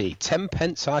Hennessy, 10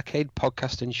 Pence Arcade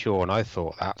Podcast and Sean. I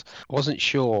thought that. Wasn't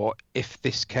sure if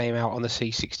this came out on the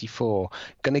C64.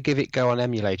 Gonna give it go on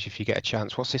emulator if you get a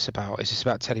chance. What's this about? Is this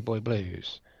about Teddy Boy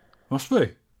Blues? Must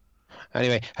be.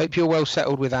 Anyway, hope you're well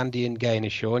settled with Andy and Gaynor,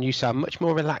 Sean. You sound much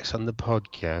more relaxed on the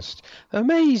podcast.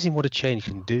 Amazing what a change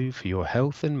can do for your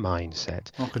health and mindset.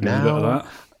 I could do with a bit of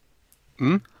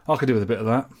that. I could do with a bit of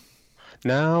that.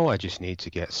 Now I just need to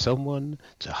get someone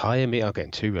to hire me. I'm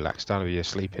getting too relaxed. I'll be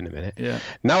asleep in a minute. Yeah.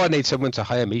 Now I need someone to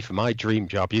hire me for my dream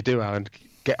job. You do, Alan.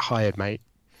 Get hired, mate.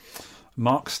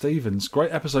 Mark Stevens.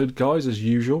 Great episode, guys, as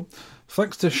usual.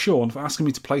 Thanks to Sean for asking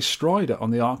me to play Strider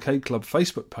on the Arcade Club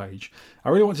Facebook page. I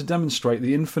really want to demonstrate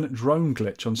the infinite drone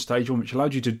glitch on stage 1, which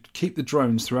allowed you to keep the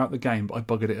drones throughout the game, but I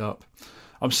buggered it up.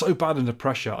 I'm so bad under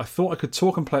pressure. I thought I could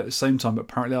talk and play at the same time, but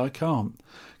apparently I can't.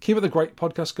 Keep It the Great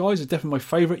Podcast, guys. It's definitely my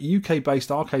favourite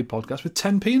UK-based arcade podcast with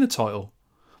 10p in the title.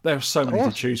 There are so many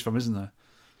to choose from, isn't there?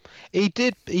 He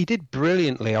did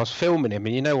brilliantly. I was filming him,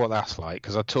 and you know what that's like,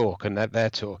 because I talk and they're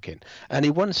talking. And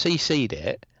he 1cc'd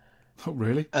it. Oh,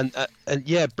 really? And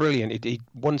yeah, brilliant. He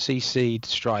 1cc'd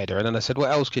Strider, and then I said,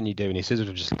 "What else can you do?" And he says,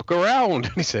 "Just look around."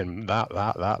 And he said,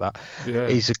 "That."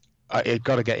 Yeah. I've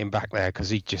got to get him back there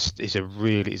because he's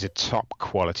a top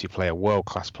quality player, world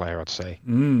class player, I'd say.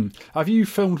 Have you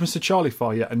filmed Mr. Charlie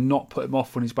Fire yet and not put him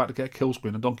off when he's about to get a kill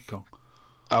screen on Donkey Kong?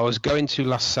 I was going to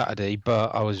last Saturday,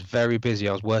 but I was very busy.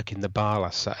 I was working the bar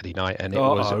last Saturday night, and it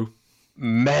was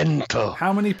mental.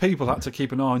 How many people had to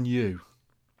keep an eye on you?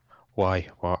 Why?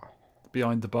 What?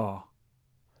 Behind the bar.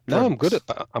 No, I'm good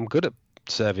at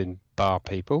serving bar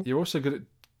people. You're also good at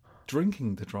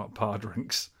drinking the bar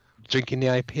drinks. Drinking the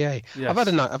IPA. Yes.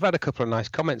 I've had a couple of nice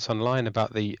comments online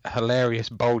about the hilarious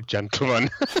bold gentleman.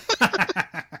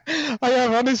 I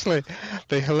have, honestly.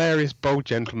 The hilarious bold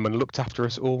gentleman looked after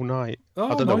us all night.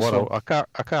 Oh, I don't know nice what one.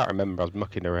 I can't remember. I was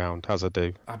mucking around as I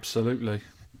do. Absolutely.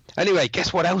 Anyway,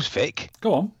 guess what else, Vic?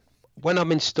 Go on. When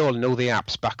I'm installing all the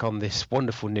apps back on this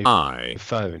wonderful new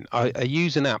phone, I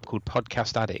use an app called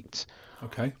Podcast Addict.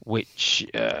 Okay. Which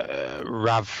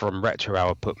Rav from Retro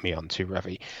Hour put me onto,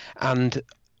 Ravi. And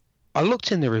I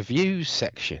looked in the reviews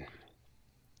section,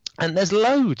 and there's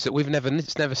loads that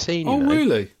it's never seen. Oh,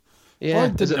 really? Yeah. Well, I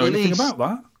didn't know anything about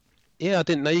that. Yeah, I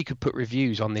didn't know you could put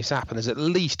reviews on this app, and there's at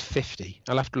least 50.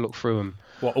 I'll have to look through them.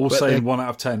 What, all saying 1 out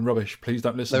of 10 rubbish? Please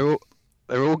don't listen.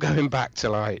 They're all going back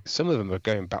to, some of them are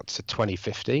going back to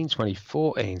 2015,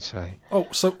 2014, so... Oh,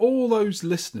 so all those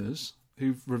listeners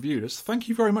who've reviewed us, thank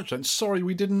you very much, then. Sorry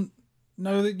we didn't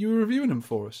know that you were reviewing them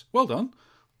for us. Well done.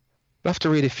 I'll have to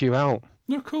read a few out.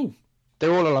 No, cool.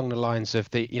 They're all along the lines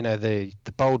of the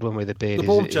bold one with the beard. The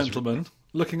bald gentleman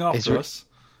looking after us.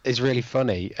 Is really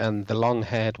funny, and the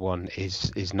long-haired one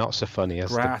is not so funny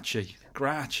as Gratchy.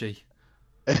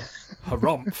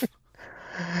 Harumph.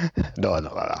 No,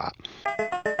 not like that.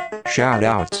 Shout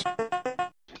outs.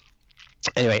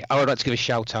 Anyway, I would like to give a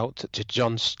shout out to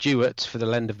John Stewart for the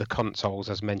lend of the consoles,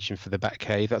 as mentioned, for the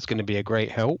Batcave. That's going to be a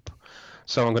great help.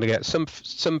 So I'm going to get some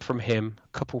from him,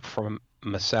 a couple from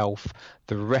myself.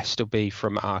 The rest will be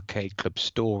from Arcade Club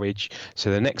Storage.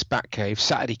 So the next Batcave,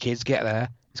 Saturday, kids, get there.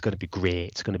 It's going to be great.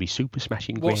 It's going to be super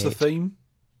smashing great. What's the theme?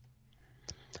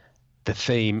 The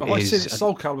theme I is... said it's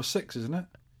Soul Calibur 6, isn't it?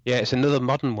 Yeah, it's another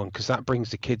modern one because that brings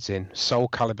the kids in. Soul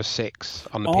Calibur 6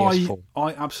 on the PS4.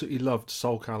 I absolutely loved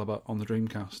Soul Calibur on the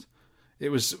Dreamcast. It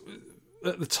was,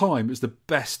 at the time, it was the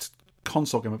best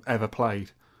console game I've ever played.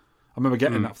 I remember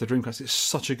getting that for the Dreamcast. It's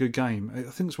such a good game. I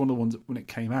think it's one of the ones that, when it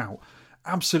came out,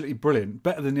 absolutely brilliant.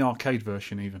 Better than the arcade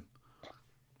version, even.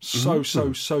 So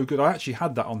good. I actually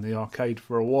had that on the arcade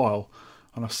for a while,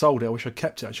 and I sold it. I wish I'd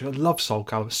kept it, actually. I love Soul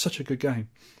Calibur. It's such a good game.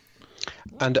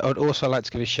 And I'd also like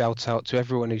to give a shout out to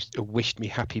everyone who wished me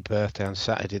happy birthday on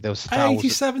Saturday. There was thousands,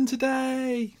 87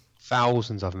 today.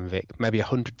 Thousands of them, Vic. Maybe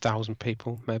 100,000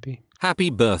 people, maybe.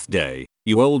 Happy birthday,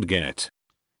 you old get.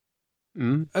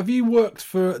 Have you worked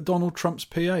for Donald Trump's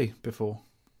PA before?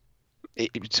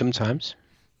 Sometimes.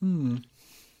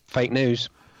 Fake news.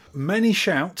 Many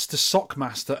shouts to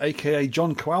Sockmaster, aka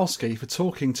John Kowalski, for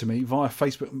talking to me via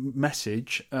Facebook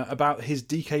message about his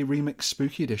DK Remix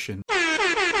Spooky Edition.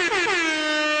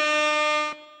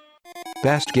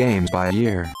 Best games by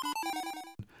year.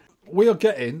 We are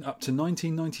getting up to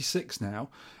 1996 now.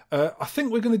 I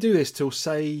think we're going to do this till,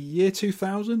 say, year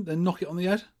 2000, then knock it on the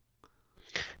head.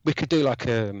 We could do like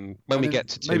when we get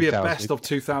to 2000. Maybe a best of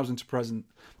 2000 to present,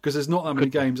 because there's not that many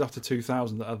games after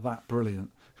 2000 that are that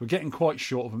brilliant. We're getting quite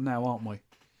short of them now, aren't we?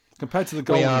 Compared to the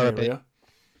golden area.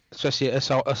 Especially us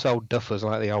old duffers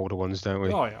like the older ones, don't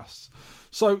we? Oh, yes.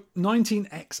 So,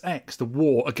 19XX, the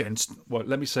war against... Well,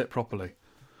 let me say it properly.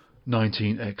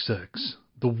 19XX,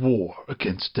 the war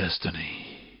against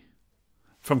destiny.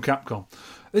 From Capcom.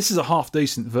 This is a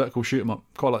half-decent vertical shoot-'em-up.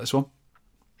 Quite like this one.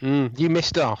 You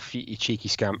missed off, you cheeky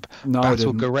scamp. No, I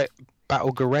didn't.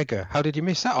 Battle Garega. How did you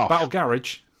miss that off? Battle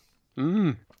Garage.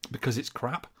 Because it's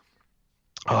crap.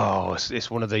 Oh, it's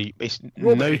one of the... It's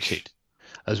Rubbish. Noted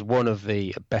as one of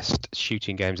the best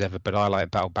shooting games ever, but I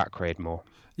like Battle Backrade more.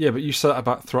 Yeah, but you said that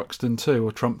about Truxton 2,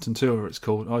 or Trumpton 2, or it's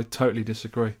called. I totally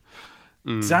disagree.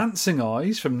 Dancing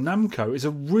Eyes from Namco is a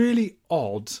really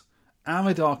odd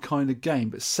Amidar kind of game,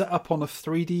 but set up on a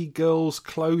 3D girl's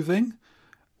clothing,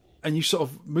 and you sort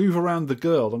of move around the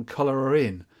girl and colour her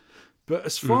in. But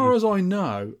as far as I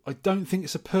know, I don't think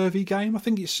it's a pervy game. I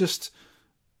think it's just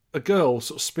a girl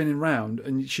sort of spinning round,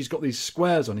 and she's got these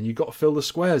squares on, and you've got to fill the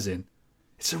squares in.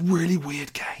 It's a really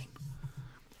weird game.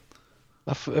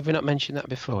 Have we not mentioned that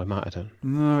before? I might have done.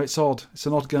 No, it's odd. It's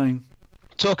an odd game.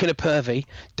 Talking of pervy,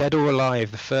 Dead or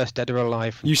Alive, the first Dead or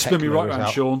Alive from You spin me Tecmo right was round,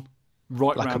 out. Sean.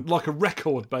 Right Like round. Like a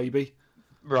record, baby.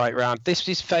 Right round. This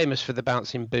is famous for the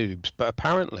bouncing boobs, but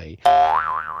apparently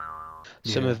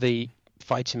some of the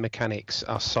fighting mechanics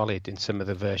are solid in some of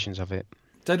the versions of it.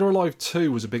 Dead or Alive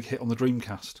 2 was a big hit on the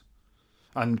Dreamcast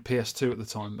and PS2 at the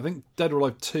time. I think Dead or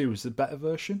Alive 2 is the better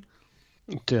version.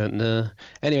 Don't know.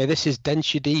 Anyway, this is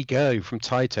Density Go from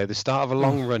Taito, the start of a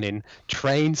long-running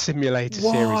train simulator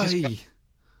series.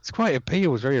 It's quite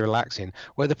appeal, it's very relaxing,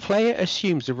 where the player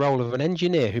assumes the role of an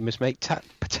engineer who must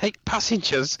take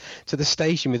passengers to the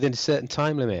station within a certain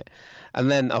time limit.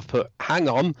 And then I've put, hang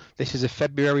on, this is a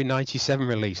February 97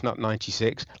 release, not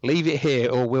 96. Leave it here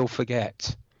or we'll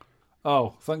forget.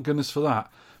 Oh, thank goodness for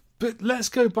that. But let's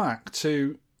go back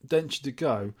to Density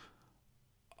Go.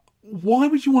 Why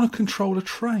would you want to control a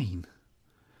train?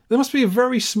 There must be a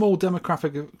very small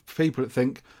demographic of people that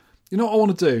think, you know what I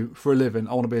want to do for a living?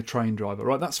 I want to be a train driver,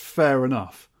 right? That's fair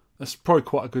enough. That's probably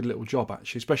quite a good little job,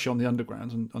 actually, especially on the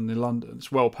underground and in London. It's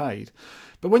well paid.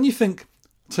 But when you think,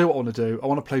 tell you what I want to do, I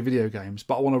want to play video games,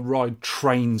 but I want to ride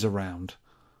trains around.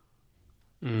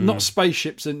 Not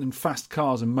spaceships and fast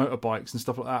cars and motorbikes and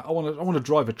stuff like that. I want to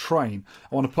drive a train.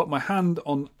 I want to put my hand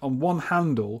on one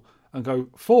handle and go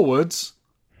forwards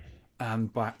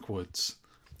and backwards.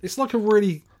 It's like a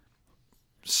really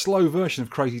slow version of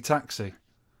Crazy Taxi.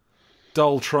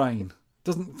 Dull train.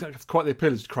 Doesn't have quite the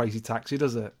appeal of Crazy Taxi,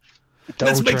 does it?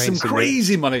 Let's make some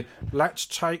crazy money. Let's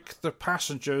take the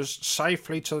passengers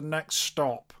safely to the next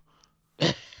stop.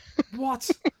 What?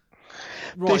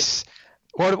 Right.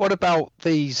 What about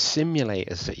these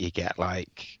simulators that you get,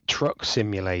 like Truck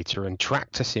Simulator and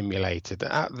Tractor Simulator?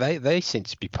 They seem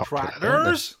to be popular.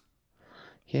 Tractors?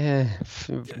 Yeah,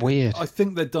 weird. I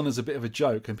think they're done as a bit of a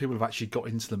joke, and people have actually got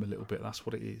into them a little bit. That's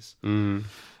what it is.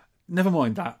 Never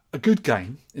mind that. A good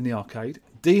game in the arcade.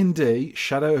 D&D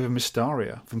Shadow of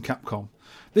Mysteria from Capcom.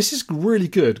 This is really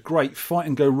good. Great fight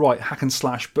and go right, hack and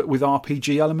slash, but with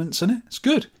RPG elements in it. It's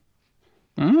good.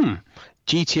 Do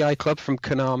GTI Club from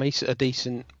Konami, a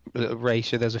decent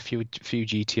racer. There's a few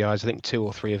GTIs. I think 2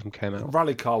 or 3 of them came out.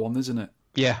 Rally car one, isn't it?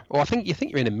 Yeah. Well, I think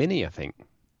you're in a Mini. I think.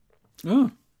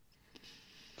 Oh.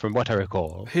 From what I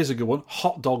recall. Here's a good one.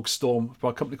 Hot Dog Storm by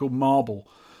a company called Marble.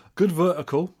 Good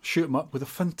vertical, shoot 'em up with a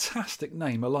fantastic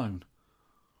name alone.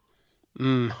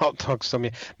 Hot Dog Storm.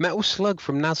 Yeah. Metal Slug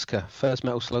from NASCAR. First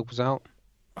Metal Slug was out.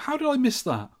 How did I miss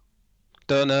that?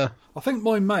 Don't know. I think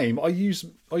my MAME, I use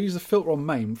the filter on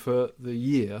MAME for the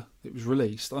year it was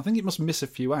released. I think it must miss a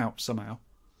few out somehow.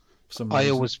 For some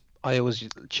reason. I always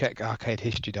check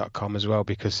arcadehistory.com as well,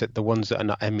 because the ones that are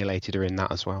not emulated are in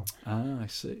that as well. Ah, I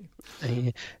see.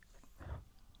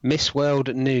 Miss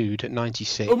World Nude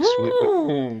 96.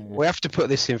 We have to put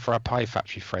this in for our Pie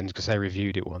Factory friends because they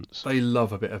reviewed it once. They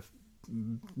love a bit of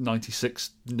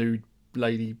 96 nude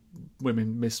lady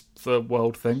women Miss Third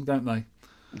World thing, don't they?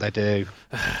 They do.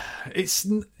 Is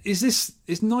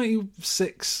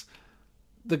 96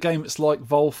 the game that's like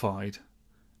Volfied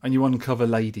and you uncover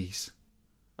ladies?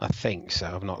 I think so.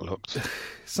 I've not looked.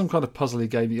 Some kind of puzzly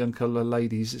game you uncover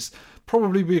ladies. It's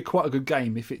probably be quite a good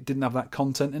game if it didn't have that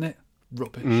content in it.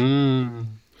 Rubbish.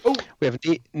 Oh, we have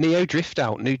Neo Drift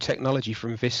Out, new technology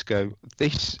from Visco.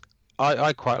 This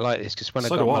I quite like this because when I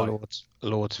got my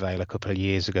Lord's Vale a couple of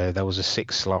years ago, there was a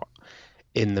 6-slot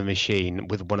in the machine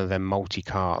with one of them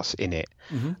multi-carts in it,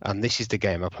 and this is the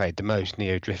game I played the most.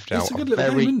 Neo Drift Out. It's a good little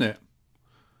game, isn't it?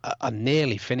 I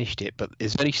nearly finished it, but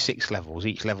there's only 6 levels.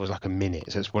 Each level is like a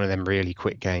minute, so it's one of them really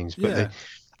quick games. But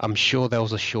I'm sure there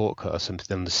was a shortcut or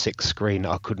something on the 6th screen that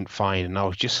I couldn't find, and I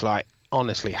was just like,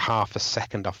 honestly, half a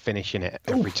second off finishing it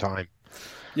every time.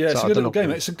 Yeah, it's a good little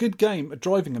game. It's a good game at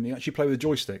driving them. You actually play with a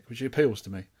joystick, which appeals to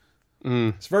me.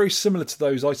 It's very similar to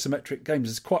those isometric games.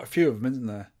 There's quite a few of them, isn't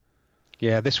there?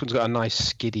 Yeah, this one's got a nice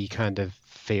skiddy kind of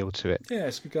feel to it. Yeah,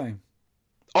 it's a good game.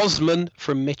 Osman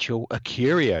from Mitchell, a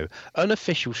Curio,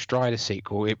 unofficial Strider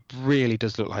sequel. It really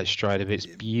does look like Strider, but it's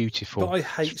beautiful. But I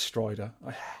hate Strider.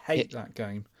 I hate that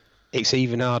game. It's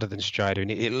even harder than Strider,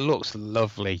 and it looks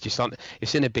lovely.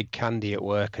 It's in a big candy at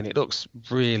work, and it looks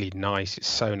really nice. It's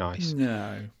so nice.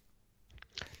 No.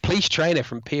 Police Trainer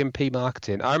from P&P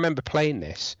Marketing. I remember playing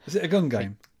this. Is it a gun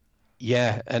game?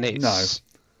 Yeah, and it's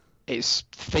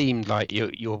themed like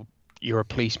you're a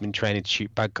policeman training to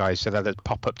shoot bad guys, so there's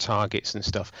pop-up targets and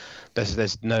stuff.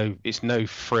 It's no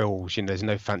frills, there's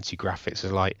no fancy graphics.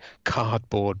 There's like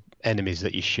cardboard enemies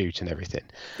that you shoot and everything.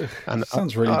 And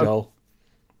sounds really dull.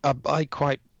 I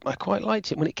quite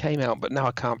liked it when it came out, but now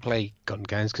I can't play gun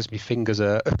games because my fingers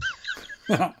hurt.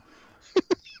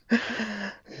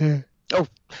 Oh,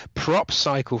 Prop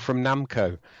Cycle from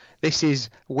Namco. This is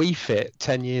Wii Fit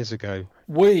 10 years ago.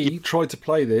 We tried to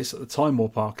play this at the Time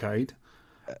Warp Arcade,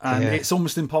 and it's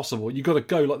almost impossible. You've got to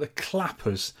go like the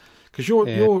clappers, because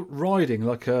you're riding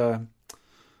like a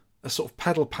sort of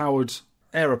pedal-powered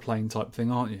aeroplane type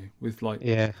thing, aren't you?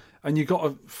 And you've got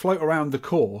to float around the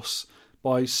course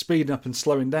by speeding up and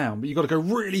slowing down, but you've got to go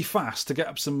really fast to get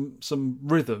up some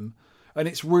rhythm, and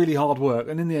it's really hard work.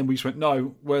 And in the end, we just went,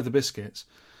 no, where are the biscuits?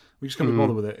 We just can't be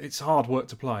bothered with it. It's hard work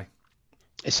to play.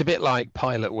 It's a bit like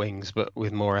Pilot Wings, but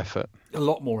with more effort. A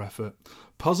lot more effort.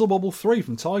 Puzzle Bobble 3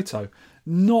 from Taito.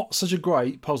 Not such a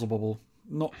great Puzzle Bobble,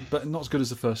 but not as good as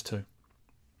the first two.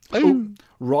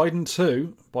 Raiden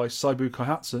 2 by Saibu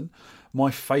Kaihatsun, my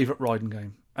favourite Raiden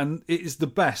game. And it is the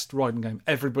best Raiden game.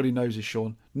 Everybody knows it,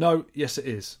 Sean. No, yes it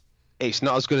is. It's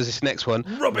not as good as this next one.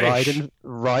 Rubbish!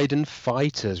 Raiden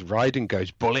Fighters. Raiden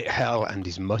goes bullet hell and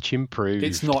is much improved.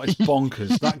 It's not, it's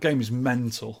bonkers. That game is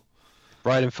mental.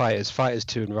 Raiden Fighters, Fighters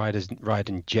 2 and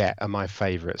Raiden Jet are my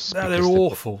favourites. No, they're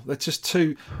awful. They're just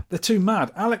too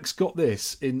mad. Alex got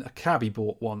this in a cab he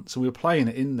bought once, and we were playing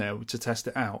it in there to test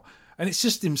it out. And it's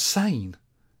just insane.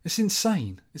 It's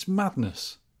insane. It's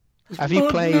madness. Have you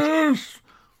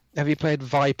played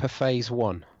Viper Phase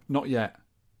 1? Not yet.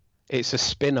 It's a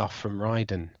spin-off from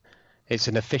Raiden. It's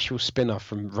an official spin-off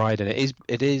from Raiden.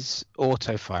 It is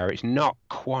auto fire. It's not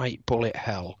quite bullet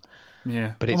hell.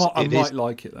 Yeah, but I might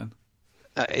like it then.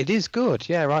 It is good.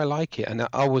 Yeah, I like it. And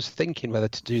I was thinking whether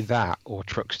to do that or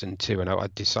Truxton 2, and I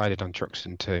decided on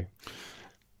Truxton 2.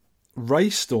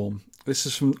 Raystorm. This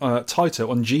is from Taito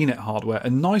on GNet hardware. A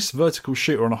nice vertical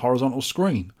shooter on a horizontal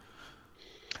screen.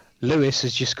 Lewis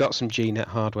has just got some GNet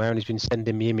hardware and he's been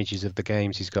sending me images of the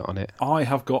games he's got on it. I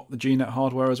have got the GNet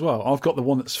hardware as well. I've got the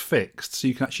one that's fixed, so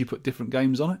you can actually put different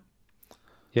games on it.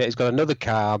 Yeah, he's got another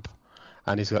cab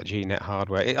and he's got GNet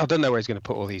hardware. I don't know where he's going to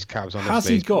put all these cabs on. Has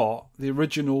he got the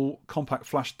original compact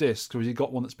flash disc, or has he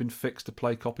got one that's been fixed to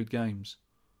play copied games?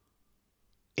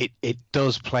 It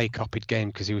does play copied game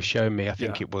because he was showing me, I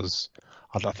think it was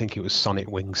I think it was Sonic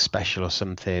Wings Special or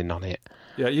something on it.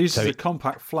 Yeah, it uses a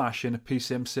compact flash in a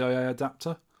PCMCIA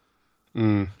adapter.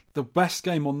 The best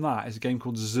game on that is a game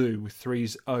called Zoo with 3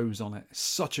 O's on it. It's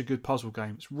such a good puzzle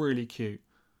game. It's really cute.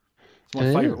 It's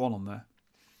my favourite one on there.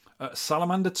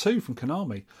 Salamander 2 from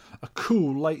Konami. A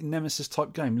cool late Nemesis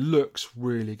type game. Looks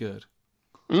really good.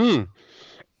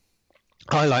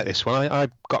 I like this one. I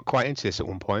got quite into this at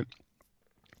one point.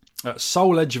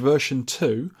 Soul Edge version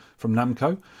 2 from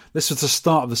Namco. This was the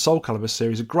start of the Soul Calibur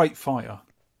series. A great fighter.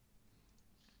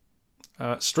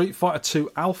 Street Fighter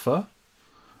 2 Alpha.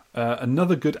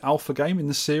 Another good Alpha game in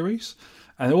the series.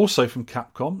 And also from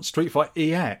Capcom, Street Fighter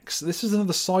EX. This is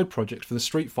another side project for the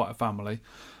Street Fighter family.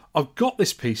 I've got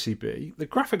this PCB. The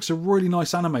graphics are really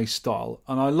nice anime style,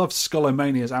 and I love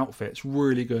Skullomania's outfit. It's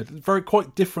really good. Very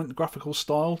quite different graphical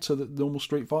style to the normal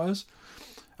Street Fighters.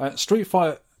 Street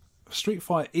Fighter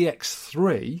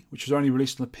EX3, which was only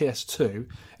released on the PS2,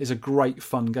 is a great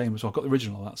fun game as well. I've got the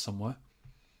original of that somewhere.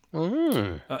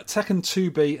 Tekken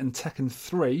 2B and Tekken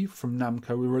 3 from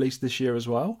Namco were released this year as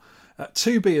well.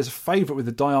 2B is a favourite with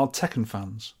the diehard Tekken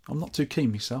fans. I'm not too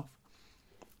keen myself.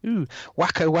 Ooh,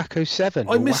 Wacko Wacko 7.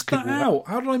 I missed that out.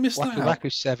 How did I miss that out?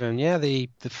 Wacko 7, yeah, the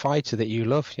fighter that you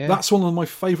love, yeah. That's one of my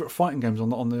favourite fighting games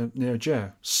on the Neo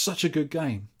Geo. Such a good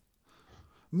game.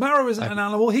 Maro isn't an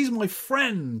animal, he's my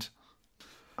friend.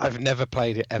 I've never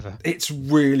played it ever. It's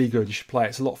really good. You should play it.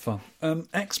 It's a lot of fun.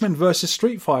 X-Men vs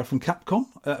Street Fighter from Capcom.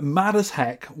 Mad as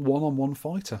heck, one-on-one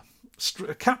fighter.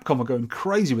 Capcom are going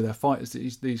crazy with their fighters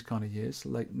these kind of years,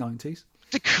 late 90s.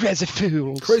 The Crazy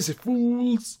Fools. Crazy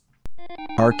Fools.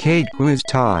 Arcade quiz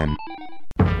time.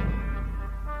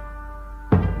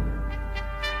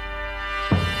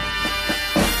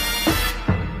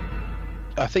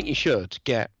 I think you should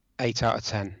get 8 out of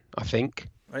 10, I think.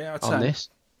 8 out of 10? On this.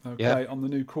 Okay, yeah. On the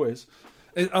new quiz.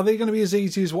 Are they going to be as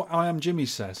easy as what I Am Jimmy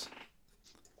says?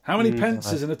 How many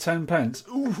pence is in a 10 pence?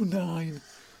 Ooh, 9.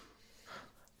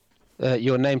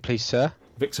 Your name, please, sir.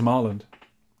 Victor Marland.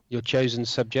 Your chosen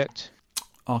subject?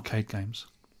 Arcade games.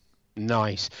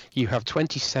 Nice. You have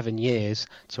 27 years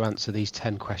to answer these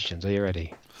 10 questions. Are you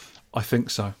ready? I think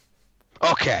so.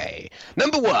 Okay.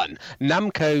 Number 1.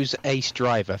 Namco's Ace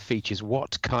Driver features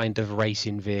what kind of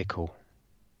racing vehicle?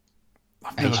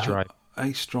 Ace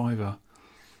Driver.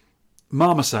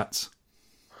 Marmosets.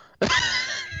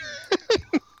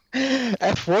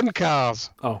 F1 cars.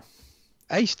 Oh.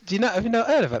 Ace. Have you not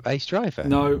heard of Ace Driver?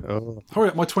 No. Oh. Hurry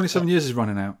up, my 27 years is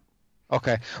running out.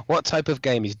 Okay. What type of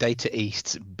game is Data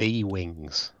East's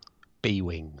B-Wings?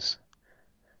 B-Wings.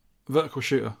 Vertical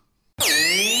shooter.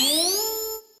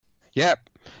 Yep.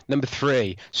 Number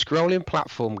 3. Scrolling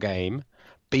platform game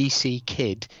BC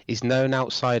Kid is known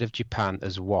outside of Japan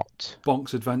as what?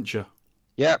 Bonk's Adventure.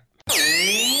 Yep.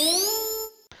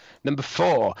 Number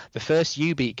 4. The first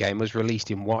U-Beat game was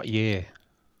released in what year?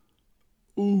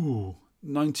 Ooh,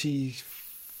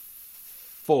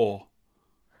 94.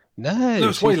 No,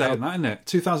 it's way later than that, isn't it?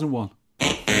 2001.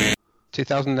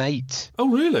 2008. Oh,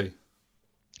 really?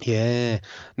 Yeah.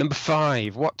 Number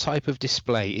 5. What type of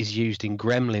display is used in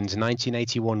Gremlin's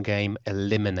 1981 game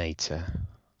Eliminator?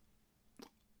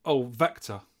 Oh,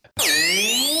 Vector.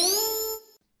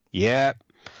 Yeah.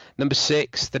 Number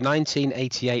 6. The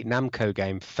 1988 Namco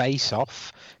game Face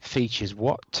Off features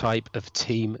what type of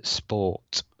team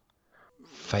sport?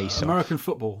 Face Off. American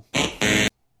football.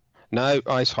 No,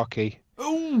 ice hockey.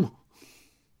 Ooh.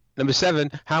 Number 7.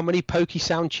 How many Pokey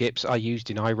sound chips are used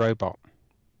in iRobot?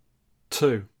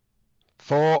 2.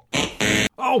 4.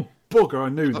 Oh, bugger, I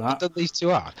knew I've that. done these too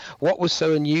hard. What was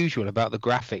so unusual about the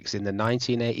graphics in the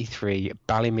 1983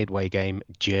 Bally Midway game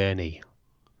Journey?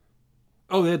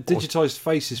 Oh, they had digitised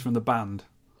faces from the band.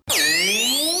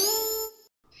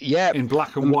 Yeah. In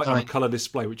black and white on a colour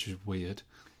display, which is weird.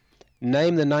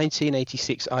 Name the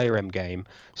 1986 IRM game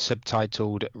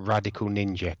subtitled Radical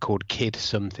Ninja called Kid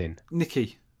something.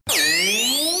 Nicky.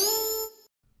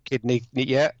 Kid Nick.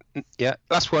 Yeah.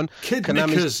 Last one. Kid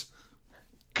Knickers.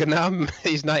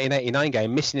 Konami's 1989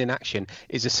 game Missing in Action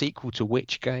is a sequel to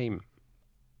which game?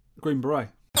 Green Beret.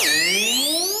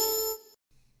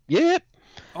 Yep.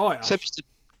 Oh, yeah. So,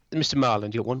 Mr.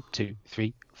 Marland, you're 1, 2,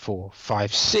 3, 4,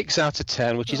 5, 6 out of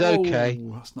 10, which is okay.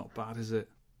 That's not bad, is it?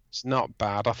 It's not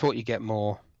bad. I thought you'd get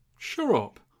more. Shut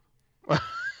up.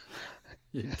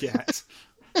 You get.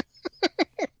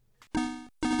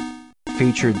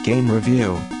 Featured game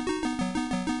review.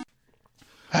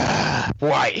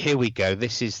 Right, here we go.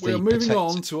 This is We're moving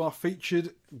on to our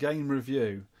featured game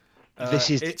review.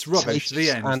 It's rubbish. The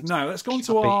end. No, let's go on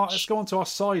to our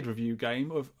side review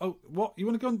game of. Oh, what you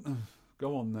want to go on?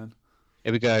 Go on then.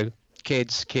 Here we go.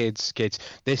 Kids.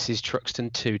 This is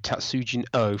Truxton 2, Tatsujin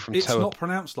O from It's Toa. not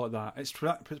pronounced like that. It's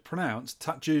pronounced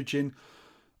Tatsujin.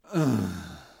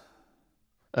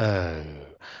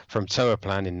 From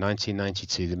Toaplan in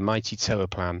 1992, the mighty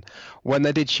Toaplan. When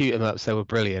they did shoot 'em ups, they were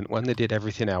brilliant. When they did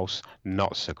everything else,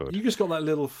 not so good. You just got that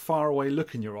little faraway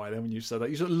look in your eye then when you said that.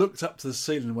 You sort of looked up to the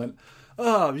ceiling and went,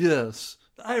 "Oh yes,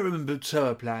 I remember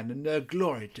Toaplan and their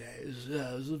glory days.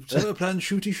 Yes, Toaplan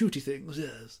shooty things.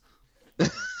 Yes."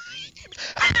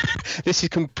 This is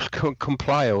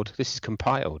compiled. This is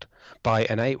compiled by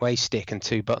an 8-way stick and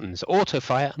 2 buttons, auto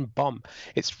fire and bomb.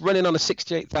 It's running on a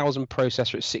 68,000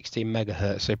 processor at 16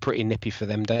 megahertz, so pretty nippy for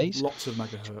them days. Lots of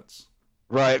megahertz.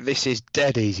 Right, this is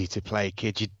dead easy to play,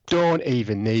 kids. You don't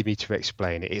even need me to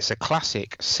explain it. It's a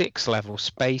classic 6-level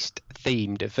spaced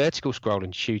themed vertical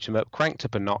scrolling shoot 'em up, cranked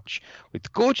up a notch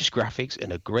with gorgeous graphics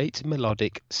and a great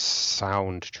melodic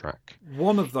soundtrack.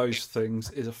 One of those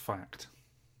things is a fact.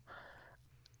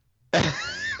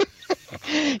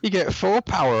 You get 4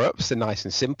 power-ups, they're nice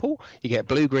and simple. You get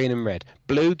blue, green and red.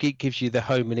 Blue gives you the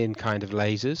homing in kind of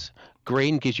lasers.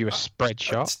 Green gives you a spread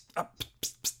shot.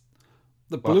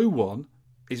 The blue one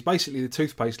is basically the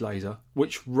toothpaste laser,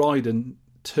 which Raiden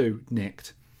 2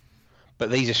 nicked. But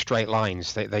these are straight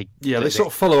lines. They sort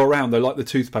of follow around, though, like the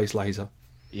toothpaste laser.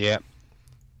 Yeah.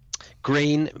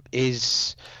 Green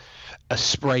is a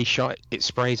spray shot. It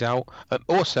sprays out.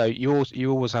 Also, you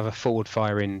always have a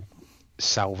forward-firing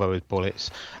salvo of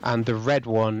bullets, and the red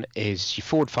one is your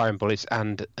forward firing bullets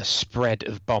and a spread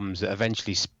of bombs that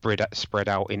eventually spread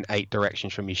out in 8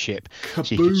 directions from your ship.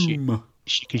 Kaboom!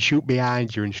 So you can shoot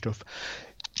behind you and stuff.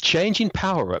 Changing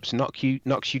power-ups knocks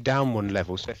you down 1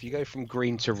 level. So if you go from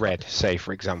green to red, say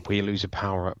for example, you lose a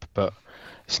power-up, but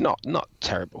it's not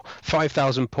terrible.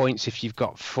 5,000 points if you've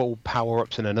got full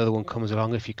power-ups, and another one comes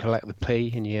along if you collect the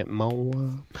P and you get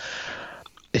more.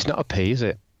 It's not a P, is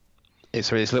it? It's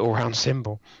its little round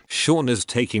symbol. Sean is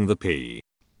taking the P.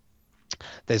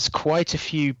 There's quite a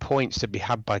few points to be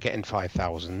had by getting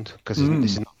 5,000, because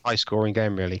this is not a high-scoring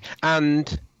game, really.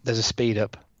 And there's a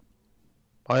speed-up.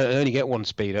 I only get 1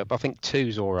 speed-up. I think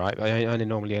 2's all right. I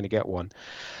normally only get 1.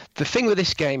 The thing with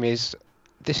this game is,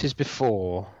 this is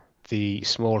before the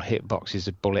small hitboxes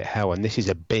of bullet hell, and this is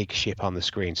a big ship on the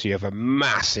screen, so you have a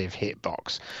massive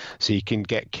hitbox, so you can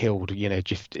get killed.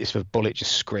 Just if a bullet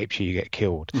just scrapes you, you get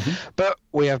killed. But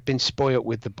we have been spoilt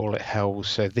with the bullet hell,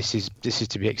 so this is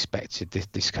to be expected.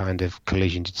 This kind of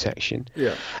collision detection.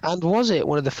 Yeah. And was it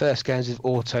one of the first games with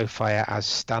auto fire as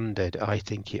standard? I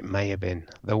think it may have been.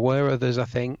 There were others, I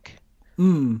think.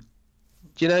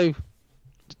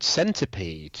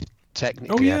 Centipede.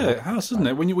 Technically, it has, doesn't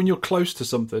it? When you're close to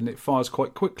something, it fires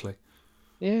quite quickly.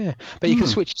 Yeah, but you can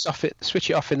switch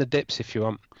it off in the dips if you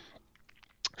want.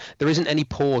 There isn't any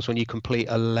pause when you complete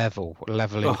a level.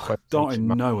 Don't I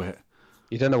know it?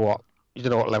 You don't know what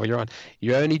level you're on.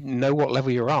 You only know what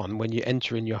level you're on when you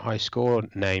enter in your high score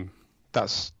name.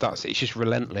 That's it's just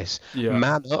relentless. Yeah.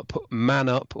 Man up,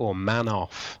 or man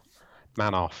off.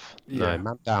 Man off. Yeah. No,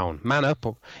 man down. Man up.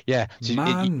 So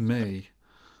me.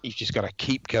 You've just got to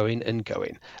keep going and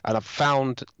going. And I've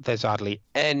found there's hardly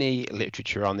any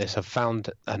literature on this. I've found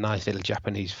a nice little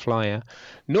Japanese flyer.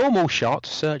 Normal shot,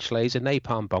 search laser,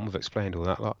 napalm bomb. We've explained all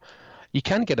that lot. You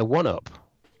can get a one-up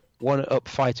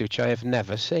fighter, which I have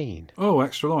never seen. Oh,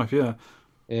 extra life, yeah.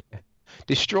 Yeah.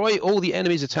 Destroy all the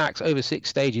enemy's attacks over 6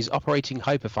 stages, operating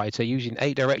hyperfighter using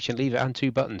 8 direction lever and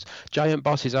 2 buttons. Giant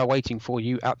bosses are waiting for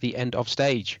you at the end of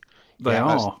stage. They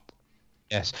are.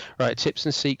 Yes. Right, tips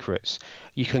and secrets.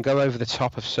 You can go over the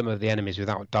top of some of the enemies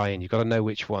without dying. You've got to know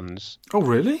which ones. Oh,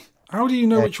 really? How do you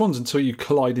know which ones until you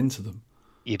collide into them?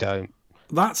 You don't.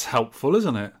 That's helpful,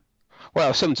 isn't it?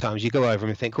 Well, sometimes you go over them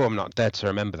and think, I'm not dead, so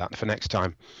remember that for next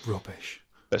time. Rubbish.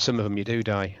 But some of them you do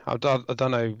die. I don't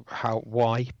know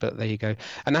why, but there you go.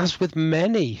 And as with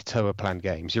many Toaplan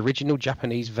games, the original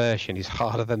Japanese version is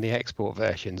harder than the export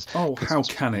versions. Oh, how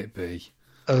can it be?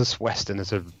 Us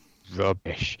Westerners are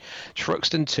rubbish.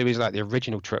 Truxton 2 is like the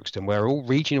original Truxton, where all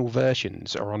regional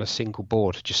versions are on a single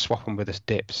board. Just swap them with us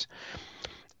dips.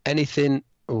 Anything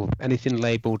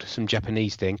labelled some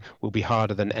Japanese thing will be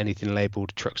harder than anything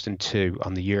labelled Truxton 2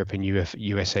 on the Europe and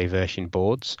USA version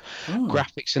boards.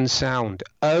 Graphics and sound,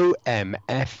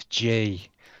 OMFG.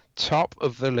 Top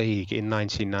of the league in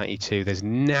 1992. There's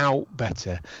now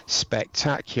better.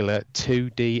 Spectacular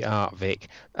 2D art, Vic.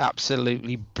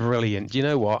 Absolutely brilliant. Do you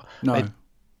know what? No.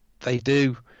 They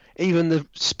do. Even the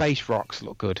space rocks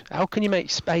look good. How can you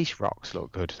make space rocks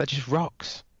look good? They're just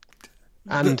rocks.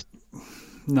 And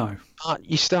no.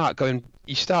 You start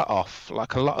off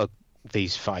like a lot of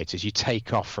these fighters. You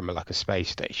take off from like a space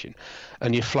station,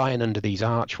 and you're flying under these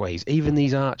archways. Even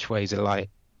these archways are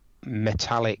like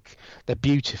metallic. They're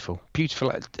beautiful.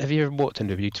 Beautiful. Have you ever walked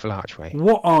under a beautiful archway?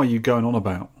 What are you going on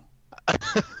about?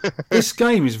 This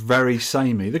game is very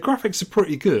samey. The graphics are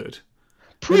pretty good.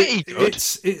 Pretty good?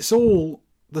 It's all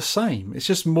the same. It's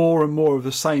just more and more of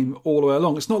the same all the way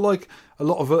along. It's not like a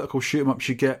lot of vertical shoot-em-ups.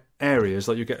 You get areas,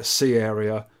 like you get a sea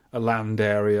area, a land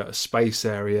area, a space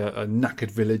area, a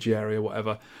knackered village area,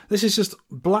 whatever. This is just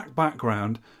black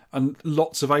background and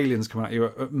lots of aliens coming at you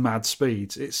at mad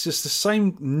speeds. It's just the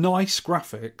same nice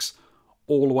graphics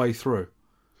all the way through.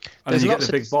 And There's then you get lots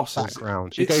the big of bosses.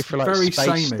 backgrounds. You go for like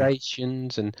space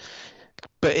stations,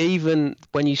 but even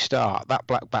when you start that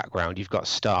black background, you've got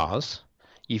stars.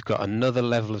 You've got another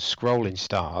level of scrolling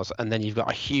stars, and then you've got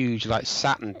a huge like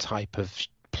Saturn type of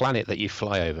planet that you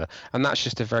fly over, and that's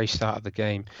just the very start of the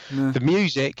game. The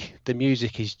music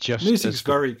is just music's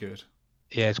very good.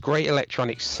 Yeah, it's great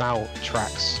electronic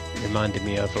soundtracks, reminding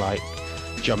me of like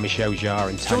Jean-Michel Jarre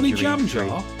and Tangerine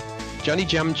Dream. Johnny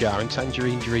Jam Jar and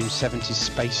Tangerine Dream 70s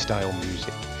space style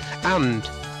music. And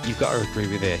you've got to agree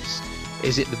with this.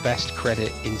 Is it the best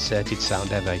credit inserted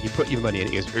sound ever? You put your money in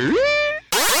it, it goes.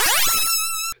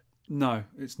 No,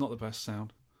 it's not the best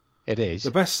sound. It is.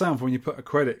 The best sound for when you put a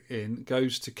credit in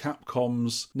goes to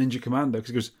Capcom's Ninja Commando,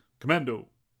 because it goes Commando,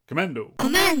 Commando,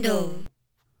 Commando.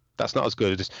 That's not as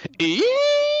good as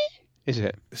is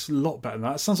it? It's a lot better than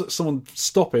that. It sounds like someone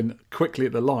stopping quickly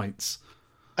at the lights.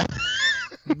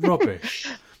 Rubbish.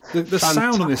 The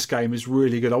sound on this game is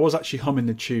really good. I was actually humming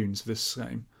the tunes for this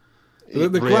game. The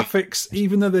graphics,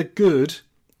 even though they're good,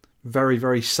 very,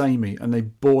 very samey, and they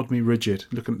bored me rigid,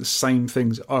 looking at the same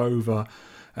things over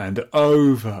and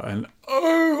over and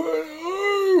over and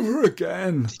over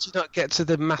again. Did you not get to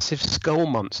the massive skull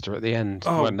monster at the end?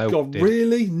 Oh, God,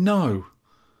 really? No.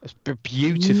 It's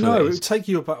beautiful. No, it would take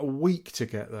you about a week to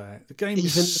get there. The game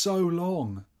is so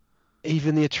long.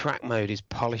 Even the attract mode is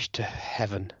polished to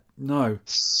heaven. No.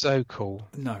 So cool.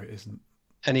 No, it isn't.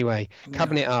 Anyway,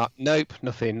 cabinet art. Nope,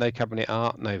 nothing. No cabinet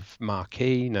art, no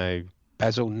marquee, no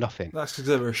bezel, nothing. That's because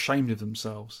they were ashamed of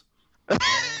themselves.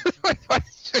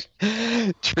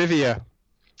 Trivia.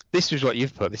 This was what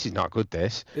you've put. This is not good,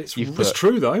 this. It's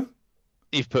true, though.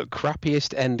 You've put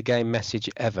crappiest endgame message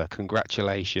ever.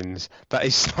 Congratulations. That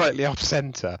is slightly off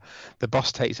centre. The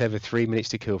boss takes over 3 minutes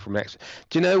to kill from X.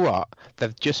 Do you know what?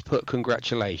 They've just put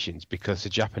congratulations because the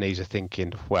Japanese are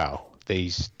thinking, well,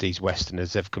 these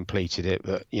Westerners have completed it,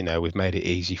 but, you know, we've made it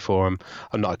easy for them.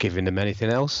 I'm not giving them anything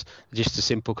else. Just a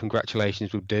simple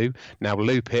congratulations will do. Now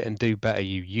loop it and do better,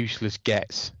 you useless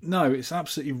gets. No, it's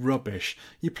absolutely rubbish.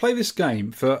 You play this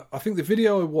game for, I think the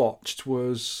video I watched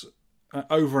was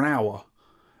over an hour.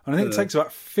 And I think it takes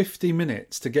about 50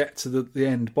 minutes to get to the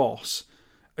end boss.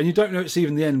 And you don't know it's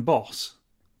even the end boss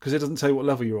because it doesn't tell you what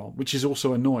level you're on, which is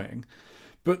also annoying.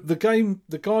 But the guy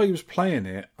who was playing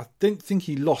it, I didn't think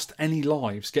he lost any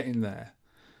lives getting there.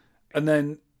 And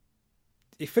then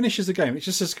he finishes the game. It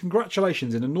just says,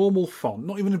 congratulations in a normal font,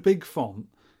 not even a big font,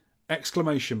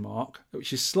 exclamation mark,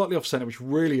 which is slightly off centre, which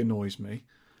really annoys me.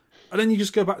 And then you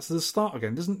just go back to the start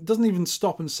again. Doesn't even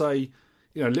stop and say,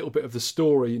 you know, a little bit of the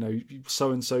story, you know,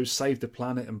 so-and-so saved the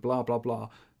planet and blah, blah, blah.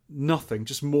 Nothing,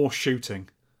 just more shooting.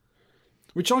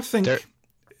 Which I think...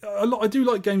 I do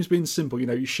like games being simple. You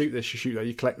know, you shoot this, you shoot that,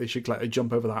 you collect this, you collect, you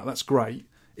jump over that. That's great,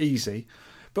 easy.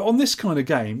 But on this kind of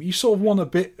game, you sort of want a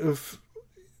bit of,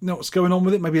 you know, what's going on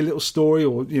with it. Maybe a little story,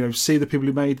 or, you know, see the people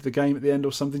who made the game at the end,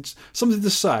 or something. Something to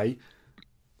say.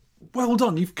 Well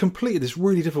done, you've completed this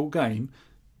really difficult game.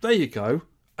 There you go,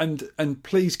 and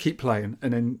please keep playing,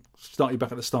 and then start you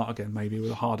back at the start again, maybe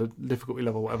with a harder difficulty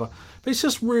level, or whatever. But it's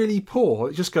just really poor.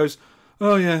 It just goes,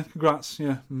 oh yeah, congrats,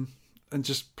 yeah, and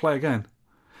just play again.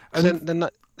 And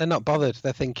they're not bothered.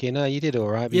 They're thinking, oh, you did all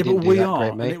right. But yeah, you didn't but we do that are.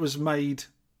 great, mate. And it was made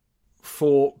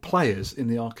for players in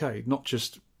the arcade, not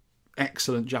just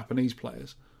excellent Japanese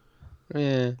players.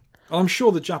 Yeah. I'm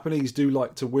sure the Japanese do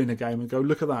like to win a game and go,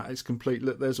 look at that, it's complete.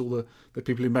 Look, there's all the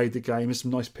people who made the game. There's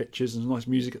some nice pictures and some nice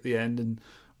music at the end, and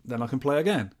then I can play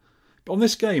again. But on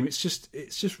this game, it's just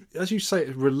as you say,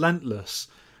 it's relentless,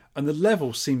 and the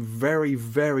levels seem very,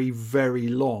 very, very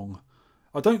long.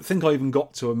 I don't think I even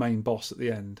got to a main boss at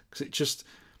the end because it just,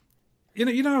 you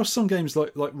know how some games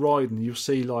like Raiden, you'll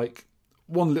see like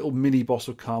one little mini boss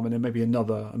will come and then maybe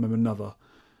another and then another.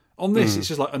 On this, it's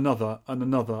just like another and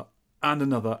another and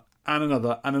another and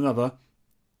another and another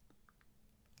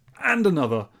and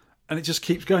another, and it just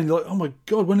keeps going. You're like, oh my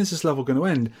god, when is this level going to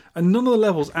end? And none of the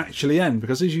levels actually end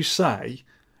because, as you say,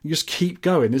 you just keep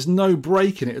going. There's no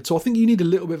break in it at all. I think you need a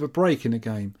little bit of a break in a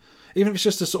game. Even if it's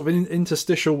just a sort of an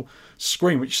interstitial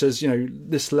screen which says, you know,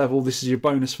 this level, this is your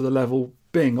bonus for the level,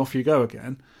 bing, off you go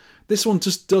again. This one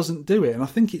just doesn't do it, and I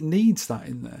think it needs that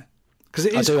in there. Because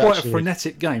it is quite a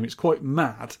frenetic game. It's quite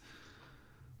mad.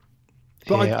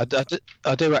 But yeah,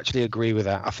 I do actually agree with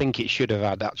that. I think it should have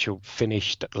had actual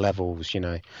finished levels,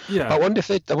 Yeah. But I wonder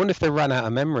if they ran out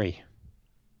of memory.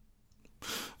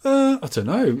 I don't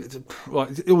know.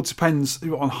 It all depends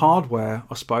on hardware,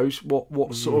 I suppose.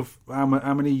 What sort of how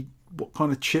many what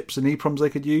kind of chips and EPROMs they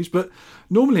could use. But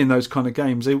normally in those kind of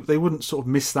games, they wouldn't sort of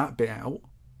miss that bit out.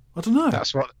 I don't know.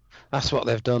 That's what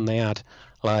they've done. They had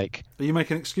Are you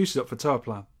making excuses up for Tower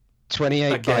Plan?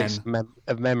 28 bytes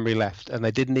of memory left, and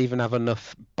they didn't even have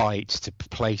enough bytes to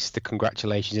place the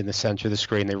congratulations in the centre of the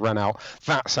screen. They ran out.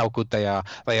 That's how good they are.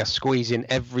 They are squeezing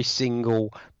every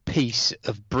single piece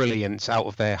of brilliance out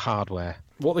of their hardware.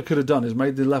 What they could have done is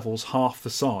made the levels half the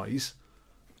size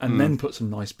and then put some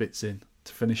nice bits in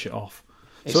to finish it off.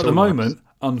 So at the moment,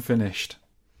 unfinished.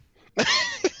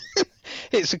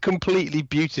 It's a completely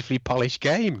beautifully polished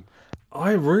game.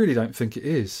 I really don't think it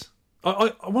is. When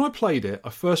I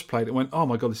first played it and went, oh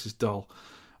my God, this is dull.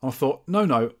 And I thought,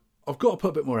 no, I've got to put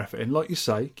a bit more effort in. Like you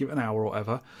say, give it an hour or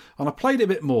whatever. And I played it a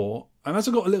bit more. And as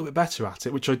I got a little bit better at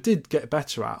it, which I did get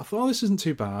better at, I thought, this isn't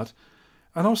too bad.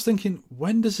 And I was thinking,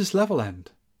 when does this level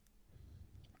end?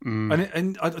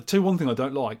 And I tell you one thing I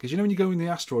don't like is, when you go in the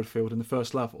asteroid field in the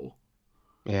first level,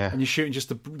 and you're shooting just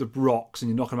the rocks and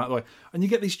you're knocking them out of the way, and you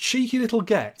get these cheeky little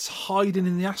gets hiding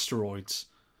in the asteroids.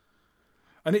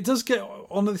 And it does get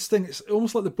on this thing, it's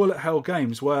almost like the bullet hell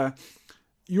games where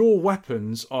your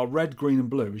weapons are red, green and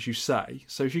blue, as you say.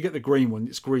 So if you get the green one,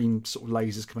 it's green sort of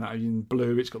lasers coming out of you, and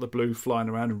blue, it's got the blue flying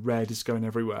around, and red is going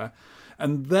everywhere.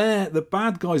 And the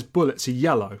bad guys' bullets are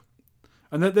yellow.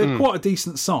 And they're quite a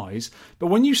decent size, but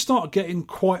when you start getting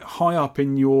quite high up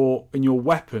in your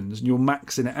weapons and you're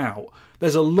maxing it out,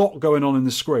 there's a lot going on in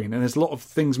the screen, and there's a lot of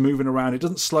things moving around. It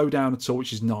doesn't slow down at all,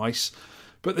 which is nice,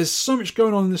 but there's so much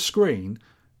going on in the screen.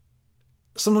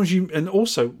 Sometimes and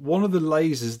also one of the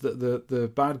lasers that the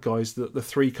bad guys, the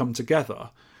three come together,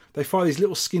 they fire these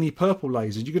little skinny purple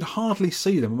lasers. You could hardly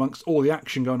see them amongst all the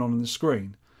action going on in the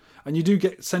screen, and you do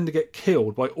tend to get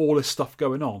killed by all this stuff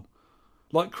going on.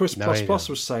 Like Chris Plus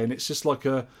was saying, it's just like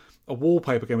a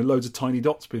wallpaper game with loads of tiny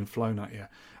dots being flown at you.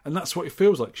 And that's what it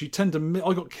feels like. 'Cause you tend to...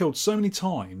 I got killed so many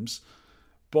times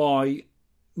by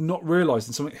not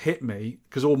realising something hit me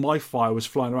because all my fire was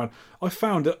flying around. I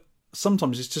found that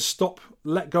sometimes it's to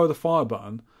let go of the fire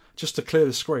button just to clear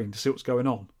the screen to see what's going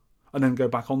on and then go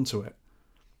back onto it.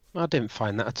 I didn't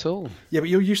find that at all. Yeah, but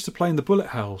you're used to playing the bullet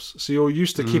hells. So you're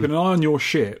used to keeping an eye on your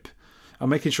ship and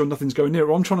making sure nothing's going near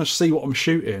it. I'm trying to see what I'm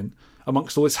shooting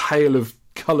amongst all this hail of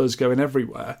colours going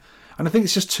everywhere. And I think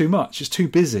it's just too much. It's too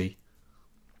busy.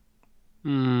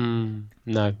 No.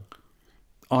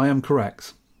 I am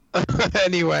correct.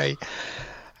 Anyway,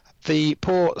 the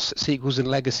ports, sequels and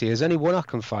legacy, there's only one I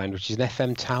can find, which is an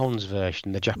FM Towns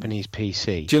version, the Japanese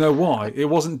PC. Do you know why? It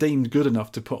wasn't deemed good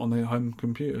enough to put on the home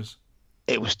computers.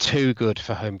 It was too good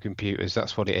for home computers,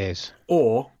 that's what it is.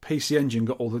 Or PC Engine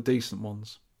got all the decent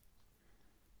ones.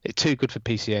 It's too good for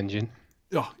PC Engine.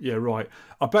 Oh, yeah, right.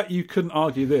 I bet you couldn't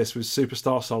argue this with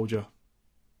Superstar Soldier.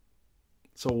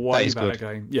 It's a way better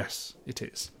game. Yes, it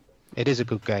is. It is a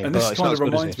good game. And this kind of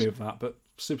reminds me of that, but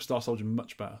Superstar Soldier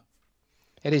much better.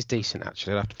 It is decent,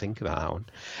 actually. I'd have to think about that one.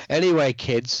 Anyway,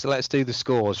 kids, let's do the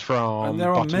scores from and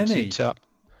there are bottom many. to top.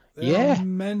 There are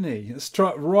many. Let's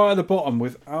start right at the bottom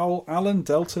with Alan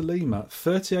Delta Lima,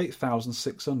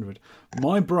 38,600.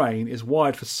 My brain is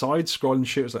wired for side-scrolling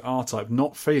shooters like R-Type.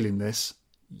 Not feeling this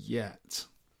yet.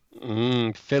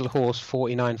 Phil Horse,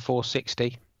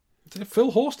 49,460.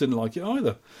 Phil Horse didn't like it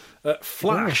either.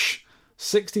 Flash,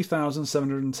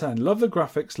 60,710. Love the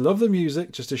graphics, love the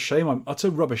music. Just a shame I'm utter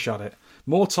rubbish at it.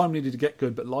 More time needed to get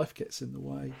good, but life gets in the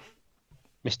way.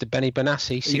 Mr. Benny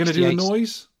Benassi, 68. Are you going to do the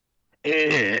noise?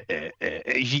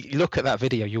 You look at that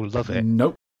video, you'll love it.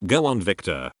 Nope. Go on,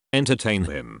 Victor. Entertain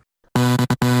him.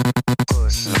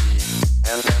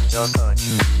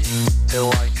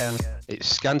 It's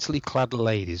scantily clad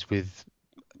ladies with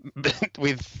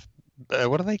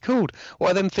what are they called?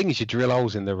 What are them things you drill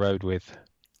holes in the road with?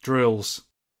 Drills.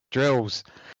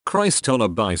 Christ on a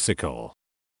bicycle.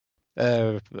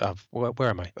 Where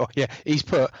am I? Oh yeah, he's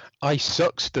put I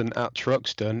Suxton at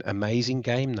Truxton. Amazing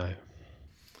game though.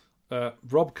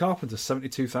 Rob Carpenter,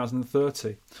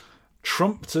 72,030.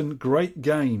 Trumpton, great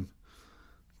game.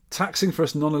 Taxing for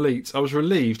us non-elites. I was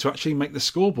relieved to actually make the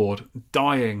scoreboard.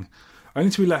 Dying.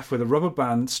 Only to be left with a rubber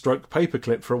band stroke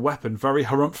paperclip for a weapon. Very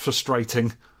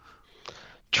frustrating.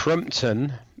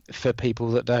 Trumpton, for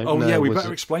people that don't know... Oh yeah, we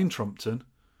better explain Trumpton.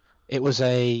 It was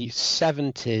a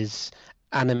 70s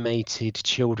animated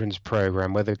children's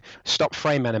programme with a stop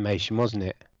frame animation, wasn't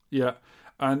it? Yeah,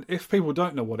 and if people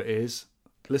don't know what it is,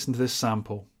 listen to this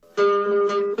sample.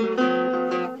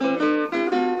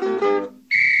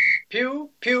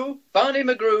 Barney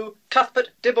McGrew, Cuthbert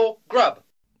Dibble Grub.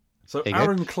 So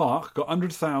Aaron Clark got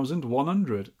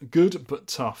 100,100. Good but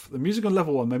tough. The music on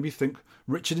level 1 made me think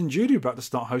Richard and Judy are about to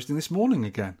start hosting This Morning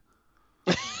again.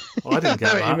 I didn't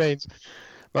get that. What he means.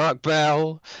 Mark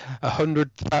Bell,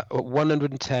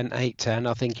 110, 810.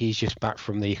 I think he's just back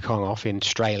from the Kong off in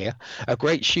Australia. A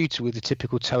great shooter with the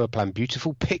typical tower plan.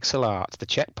 Beautiful pixel art. The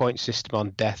checkpoint system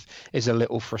on death is a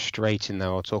little frustrating,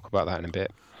 though. I'll talk about that in a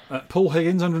bit. Paul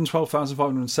Higgins,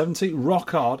 112,570.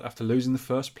 Rock hard after losing the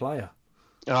first player.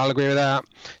 I'll agree with that.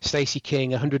 Stacey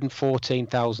King,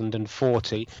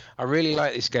 114,040. I really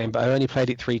like this game, but I only played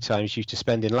it 3 times due to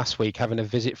spending last week having a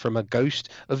visit from a ghost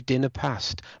of dinner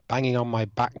past, banging on my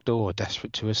back door,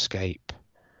 desperate to escape.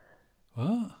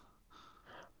 What?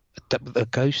 The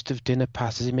ghost of dinner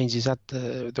past. Does it mean he's had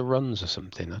the runs or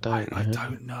something? I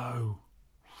don't know.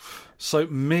 So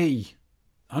me,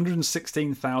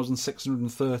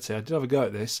 116,630. I did have a go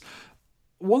at this.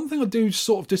 One thing I do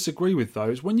sort of disagree with,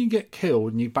 though, is when you get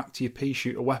killed and you back to your pea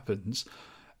shooter weapons,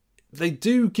 they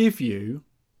do give you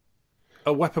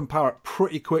a weapon power up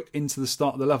pretty quick into the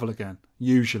start of the level again,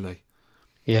 usually.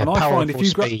 Yeah, and I find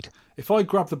if I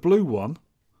grab the blue one,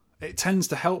 it tends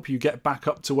to help you get back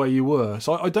up to where you were.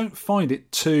 So I don't find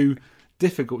it too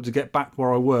difficult to get back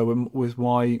where I were with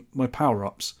my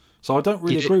power-ups. So I don't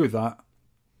really agree with that.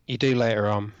 You do later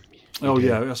on.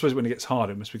 Yeah, I suppose when it gets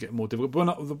harder, it must be getting more difficult.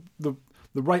 But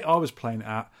the rate I was playing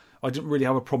at, I didn't really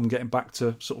have a problem getting back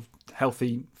to sort of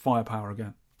healthy firepower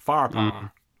again.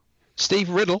 Firepower. Steve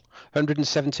Riddle,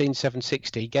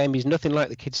 117,760. Game is nothing like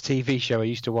the kids' TV show I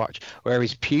used to watch, where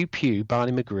he's Pew Pew,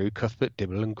 Barney McGrew, Cuthbert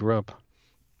Dibble and Grub.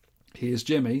 Here's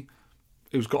Jimmy,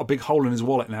 who's got a big hole in his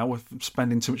wallet now with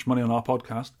spending too much money on our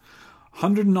podcast.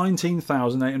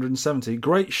 119,870.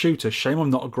 Great shooter. Shame I'm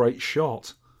not a great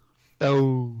shot.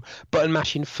 Oh, button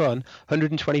mashing fun,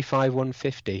 125,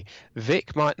 150.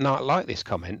 Vic might not like this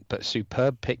comment, but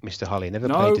superb pick, Mr. Holly. Never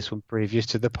played this one previous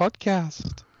to the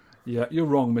podcast. Yeah, you're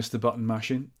wrong, Mr. Button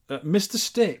Mashing. Mr.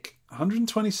 Stick,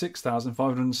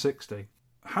 126,560.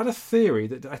 Had a theory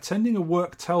that attending a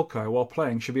work telco while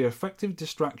playing should be an effective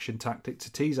distraction tactic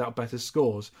to tease out better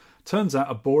scores. Turns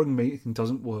out a boring meeting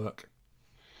doesn't work.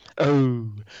 Oh,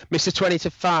 Mr. 20 to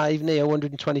 5, Neo,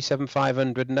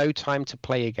 127,500. No time to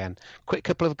play again. Quick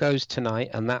couple of goes tonight,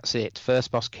 and that's it.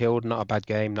 First boss killed. Not a bad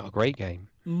game. Not a great game.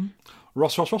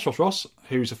 Ross,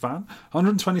 who's a fan,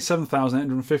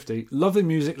 127,850. Love the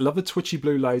music. Love the twitchy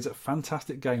blue laser.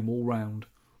 Fantastic game all round.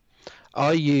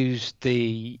 I used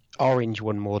the orange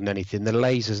one more than anything. The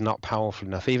laser's not powerful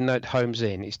enough. Even though it homes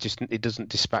in, it doesn't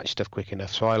dispatch stuff quick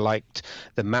enough. So I liked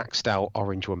the maxed out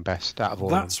orange one best out of all.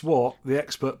 That's what the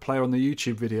expert player on the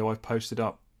YouTube video I've posted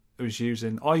up was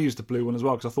using. I used the blue one as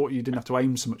well because I thought you didn't have to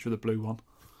aim so much with the blue one.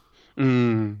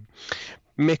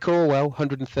 Mick Orwell,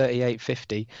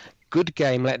 138.50. Good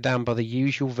game let down by the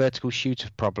usual vertical shooter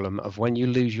problem of when you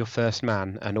lose your first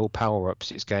man and all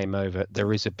power-ups, it's game over.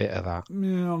 There is a bit of that.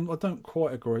 Yeah, I don't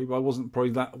quite agree, but I wasn't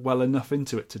probably that well enough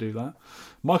into it to do that.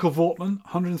 Michael Vortman,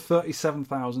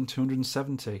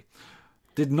 137,270.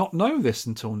 Did not know this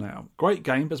until now. Great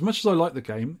game, but as much as I like the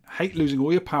game, hate losing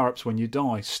all your power-ups when you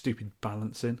die. Stupid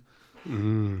balancing.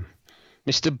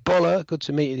 Mr. Buller, good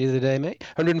to meet you the other day, mate.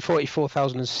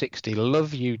 144,060.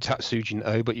 Love you, Tatsujin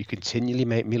O, but you continually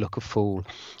make me look a fool.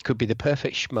 Could be the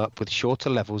perfect shmup with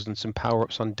shorter levels and some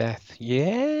power-ups on death.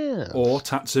 Yeah. Or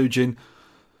Tatsujin.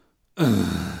 Paul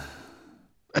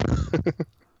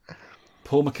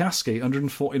McCaskey,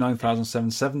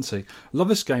 149,770. Love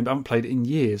this game, but haven't played it in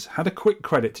years. Had a quick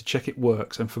credit to check it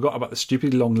works and forgot about the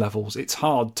stupidly long levels. It's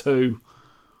hard too.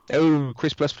 Oh,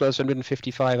 Chris Plus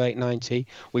 155,890.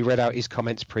 We read out his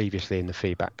comments previously in the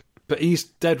feedback. But he's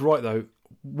dead right, though.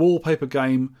 Wallpaper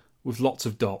game with lots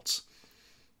of dots.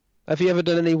 Have you ever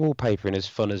done any wallpapering as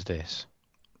fun as this?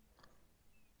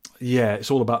 Yeah, it's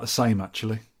all about the same,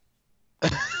 actually.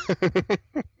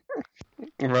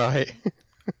 Right.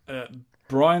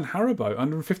 Brian Haribo,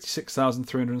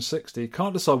 156,360.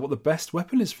 Can't decide what the best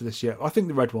weapon is for this yet. I think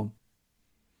the red one.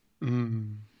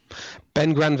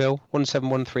 Ben Granville,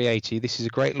 171,380. This is a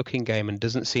great looking game and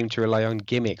doesn't seem to rely on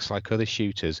gimmicks like other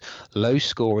shooters. Low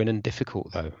scoring and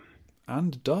difficult though.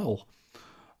 And dull.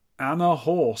 Anna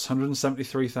Horse,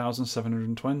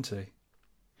 173,720.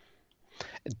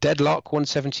 Deadlock,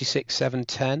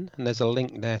 176,710. And there's a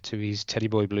link there to his Teddy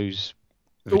Boy Blues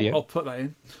video. I'll put that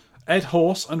in. Ed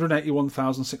Horse,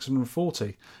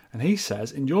 181,640. And he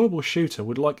says, enjoyable shooter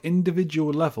would like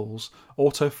individual levels.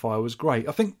 Auto fire was great.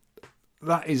 I think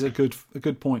that is a good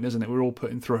point, isn't it? We're all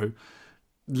putting through.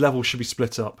 Levels should be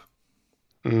split up.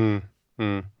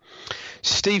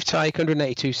 Steve Tyke,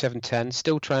 182,710.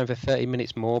 Still trying for 30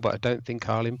 minutes more, but I don't think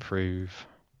I'll improve.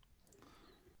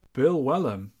 Bill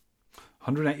Wellham,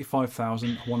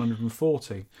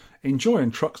 185,140.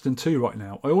 Enjoying Truxton 2 right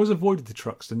now. I always avoided the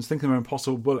Truxtons, thinking they were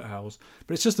impossible bullet hells,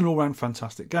 but it's just an all-round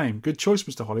fantastic game. Good choice,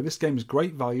 Mr. Holly. This game is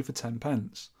great value for 10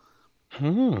 pence.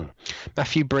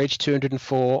 Matthew Bridge,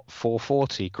 204,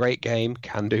 440. Great game,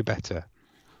 can do better.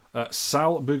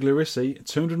 Sal Buglierisi,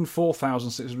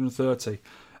 204,630.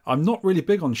 I'm not really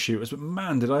big on shooters, but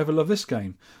man, did I ever love this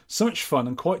game. So much fun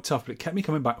and quite tough, but it kept me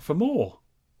coming back for more.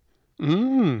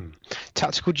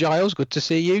 Tactical Giles, good to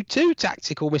see you too.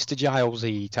 Tactical Mr.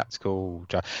 Gilesy, Tactical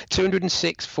Giles.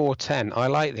 206, 410. I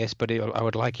like this, but I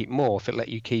would like it more if it let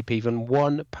you keep even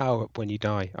one power up when you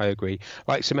die. I agree.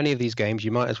 Like so many of these games, you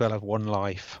might as well have one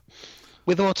life.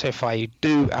 With Autofire, you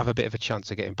do have a bit of a chance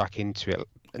of getting back into it.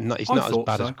 It's not as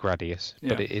bad as Gradius,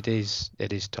 but it is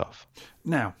tough.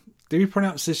 Now, do you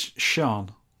pronounce this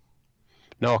Sean?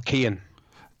 No, Kian.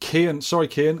 Sorry,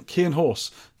 Kian. Kian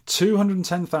Horse.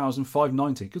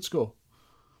 210,590. Good score.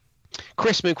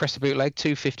 Chris Moon Cresta Bootleg,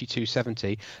 250,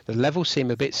 270. The levels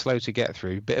seem a bit slow to get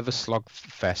through, bit of a slog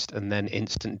fest, and then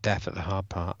instant death at the hard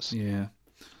parts. Yeah.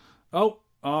 Oh,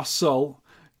 our soul.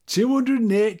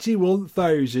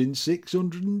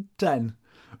 281,610.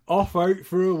 Off out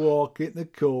for a walk in the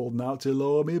cold now to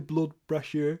lower my blood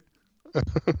pressure.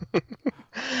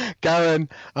 Garen,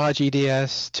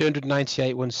 RGDS,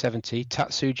 298, 170.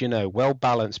 Tatsujino, well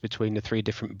balanced between the three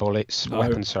different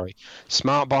weapons.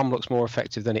 Smart Bomb looks more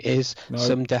effective than it is. No.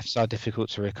 Some deaths are difficult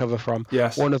to recover from.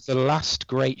 Yes. One of the last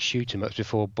great shoot 'em ups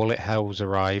before bullet hells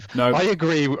arrive. No. I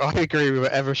agree with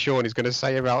whatever Sean is going to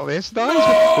say about this.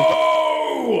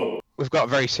 No! We've got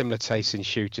very similar tastes in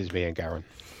shooters, me and Garen.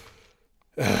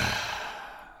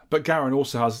 But Garen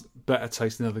also has better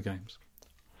taste in other games.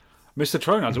 Mr.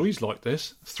 Tronad's always like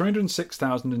this.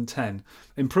 306,010.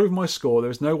 Improve my score.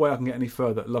 There is no way I can get any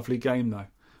further. Lovely game, though.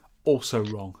 Also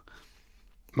wrong.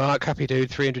 Mark Happy Dude,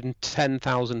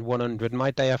 310,100.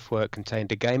 My day off work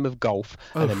contained a game of golf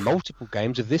and then multiple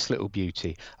games of this little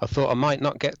beauty. I thought I might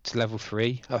get to level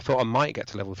 3,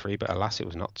 but alas, it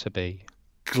was not to be.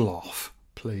 Gloff,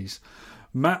 please.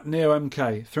 Matt Neo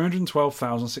MK,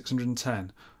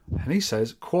 312,610. And he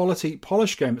says, quality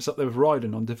polish game that's up there with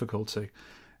Raiden on difficulty.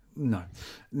 No.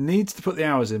 Needs to put the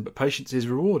hours in, but patience is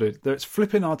rewarded, though it's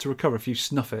flipping hard to recover if you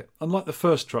snuff it. Unlike the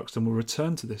first Truxton, we'll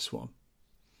return to this one.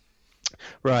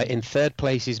 Right, in third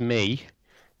place is me,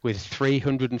 with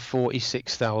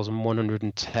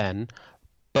 346,110,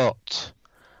 but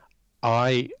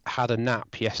I had a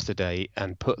nap yesterday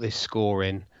and put this score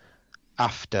in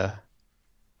after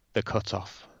the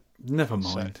cut-off. Never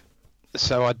mind.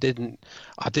 So I didn't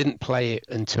play it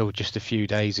until just a few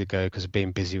days ago because of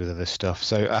being busy with other stuff.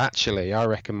 So actually, I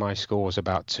reckon my score was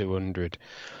about 200.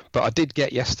 But I did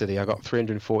get yesterday. I got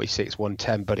 346,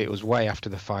 110, but it was way after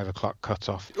the 5 o'clock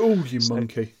cut-off. Oh, you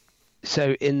monkey!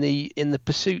 So in the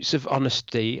pursuits of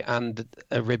honesty and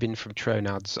a ribbon from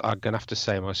Tronads, I'm gonna have to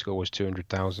say my score was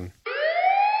 200,000.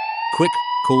 Quick,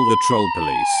 call the troll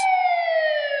police.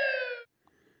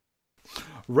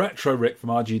 Retro Rick from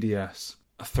RGDS.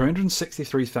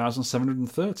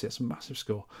 363,730. That's a massive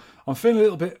score. I'm feeling a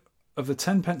little bit of the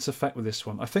 10 pence effect with this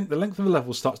one. I think the length of the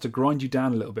level starts to grind you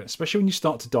down a little bit, especially when you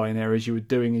start to die in areas you were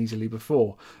doing easily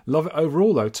before. Love it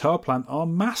overall, though. Tower Plant are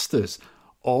masters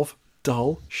of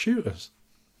dull shooters.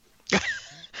 You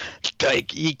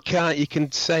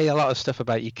can say a lot of stuff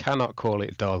about it. You cannot call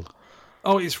it dull.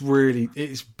 Oh, it's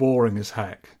boring as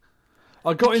heck.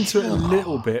 I got into it a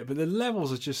little bit, but the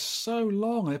levels are just so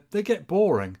long. They get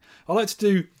boring. I like to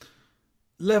do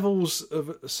levels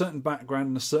of a certain background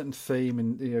and a certain theme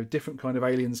and different kind of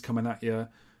aliens coming at you.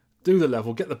 Do the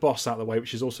level, get the boss out of the way,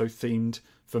 which is also themed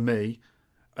for me,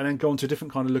 and then go on to a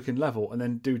different kind of looking level and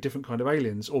then do different kind of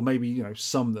aliens, or maybe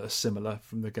some that are similar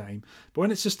from the game. But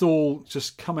when it's just all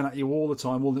just coming at you all the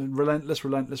time, all the relentless,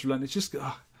 it's just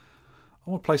I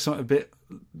want to play something a bit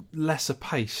lesser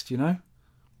paced, You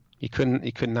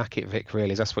couldn't knack it, Vic,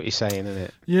 really. That's what you're saying, isn't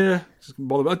it? Yeah.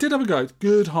 I did have a go.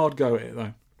 Good hard go at it,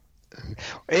 though.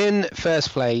 In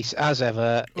first place, as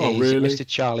ever, is really? Mr.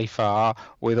 Charlie Farr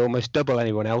with almost double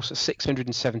anyone else,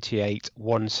 678,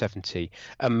 170.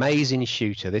 Amazing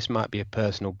shooter. This might be a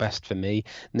personal best for me.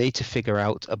 Need to figure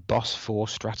out a boss 4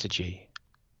 strategy.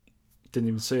 Didn't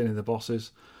even see any of the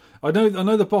bosses. I know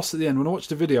the boss at the end. When I watched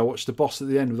the video, I watched the boss at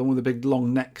the end with the one with the big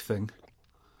long neck thing.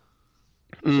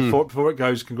 Before it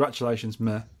goes, congratulations,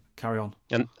 meh. Carry on.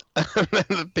 And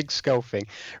the big skull thing.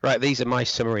 Right, these are my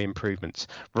summary improvements.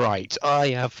 Right, I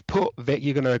have put... Vic,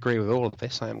 you're going to agree with all of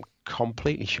this, I am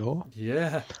completely sure.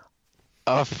 Yeah.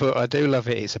 I do love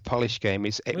it. It's a polished game.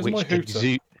 Which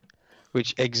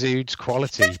exudes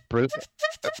quality.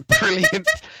 Brilliant.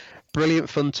 Brilliant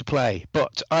fun to play,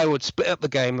 but I would split up the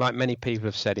game, like many people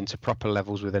have said, into proper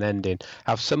levels with an ending.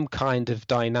 Have some kind of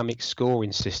dynamic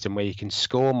scoring system where you can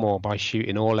score more by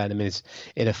shooting all enemies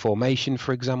in a formation,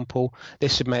 for example.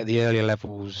 This would make the earlier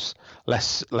levels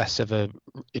less of a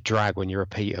drag when you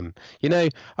repeat them. You know,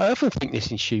 I often think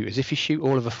this in shooters. If you shoot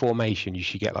all of a formation, you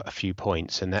should get like a few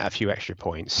points and a few extra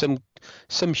points.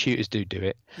 Some shooters do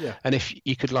it. Yeah. And if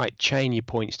you could like chain your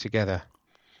points together.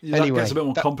 Yeah, anyway, that gets a bit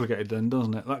more complicated then,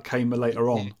 doesn't it? That came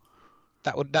later on.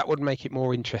 That would make it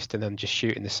more interesting than just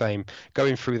shooting the same,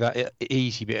 going through that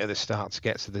easy bit at the start to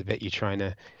get to the bit you're trying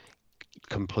to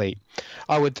complete.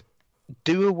 I would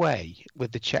do away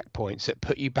with the checkpoints that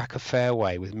put you back a fair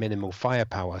way with minimal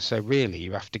firepower. So really,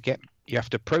 you have to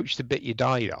approach the bit you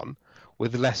died on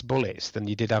with less bullets than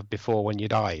you did have before when you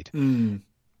died.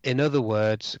 In other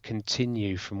words,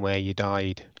 continue from where you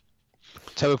died.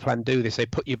 Towerplan do this. They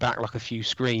put you back like a few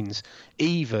screens,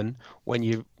 even when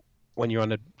you're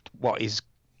on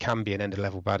can be an end of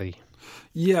level baddie.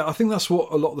 Yeah, I think that's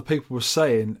what a lot of the people were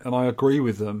saying, and I agree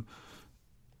with them.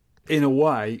 In a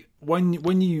way,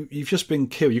 when you've just been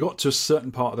killed, you got to a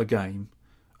certain part of the game,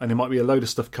 and there might be a load of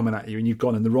stuff coming at you, and you've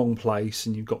gone in the wrong place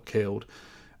and you've got killed.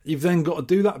 You've then got to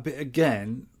do that bit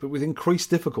again, but with increased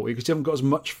difficulty because you haven't got as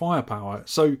much firepower.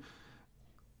 So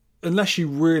unless you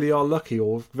really are lucky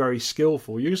or very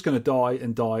skillful, you're just going to die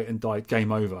and die and die.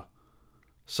 Game over.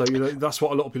 So that's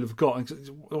what a lot of people have got. And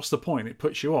what's the point? It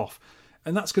puts you off.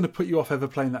 And that's going to put you off ever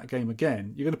playing that game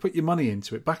again. You're going to put your money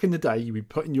into it. Back in the day, you'd be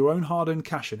putting your own hard-earned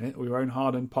cash in it or your own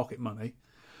hard-earned pocket money.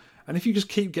 And if you just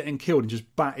keep getting killed and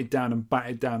just batted down and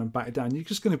batted down and batted down, you're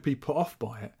just going to be put off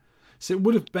by it. So it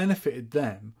would have benefited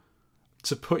them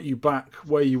to put you back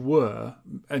where you were,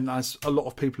 and as a lot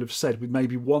of people have said, with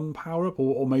maybe one power-up,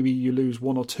 or maybe you lose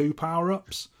one or two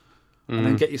power-ups, and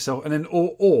then get yourself, and then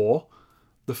or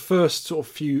the first sort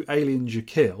of few aliens you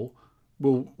kill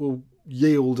will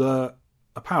yield a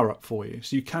power-up for you,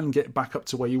 so you can get back up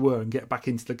to where you were and get back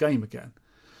into the game again.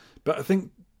 But I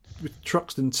think with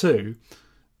Truxton 2,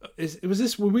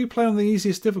 were we playing on the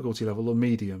easiest difficulty level or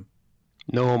medium?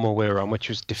 Normal we're on, which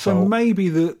was default. So maybe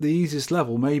the easiest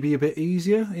level may be a bit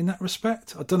easier in that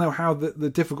respect. I don't know how the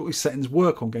difficulty settings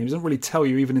work on games. It doesn't really tell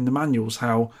you, even in the manuals,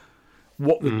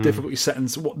 what the difficulty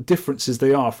settings, what differences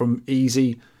they are from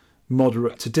easy,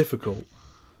 moderate to difficult.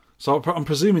 So I'm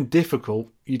presuming difficult,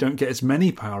 you don't get as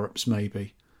many power-ups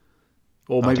maybe.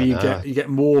 Or maybe you get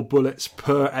more bullets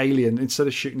per alien. Instead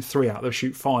of shooting 3 out, they'll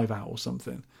shoot 5 out or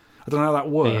something. I don't know how that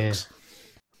works. Yeah.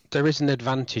 There is an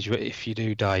advantage if you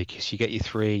do die, because you get your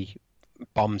 3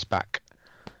 bombs back.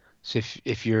 So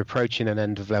if you're approaching an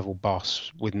end of level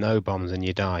boss with no bombs and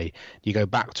you die, you go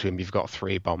back to him, you've got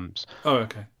 3 bombs. Oh,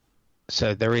 okay.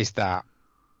 So there is that,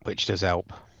 which does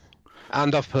help.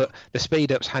 And I've put the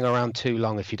speed ups hang around too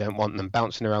long if you don't want them,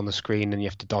 bouncing around the screen and you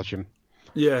have to dodge them.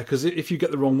 Yeah, because if you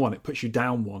get the wrong one, it puts you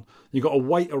down one. You've got to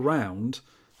wait around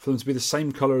for them to be the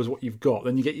same colour as what you've got.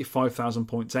 Then you get your 5,000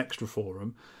 points extra for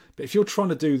them. But if you're trying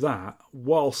to do that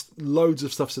whilst loads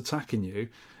of stuff's attacking you,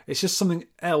 it's just something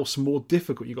else more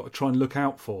difficult you've got to try and look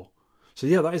out for. So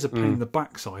yeah, that is a pain in the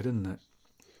backside, isn't it?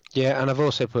 Yeah, and I've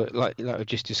also put, like we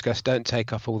just discussed, don't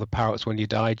take off all the power-ups when you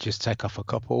die, just take off a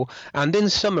couple. And in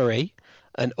summary,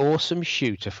 an awesome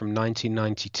shooter from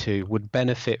 1992 would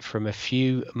benefit from a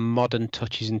few modern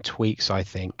touches and tweaks, I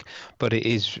think. But it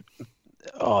is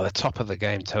the top of the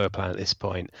game, Towerplan, at this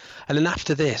point. And then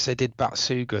after this, they did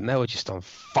Batsuga, and they were just on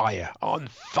fire,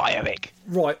 Vic.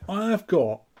 Right, I'll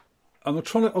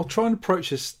try and approach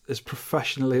this as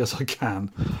professionally as I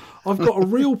can. I've got a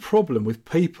real problem with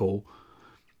people,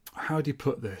 how do you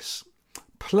put this,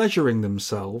 pleasuring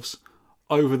themselves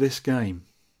over this game.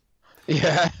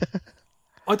 Yeah.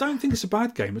 I don't think it's a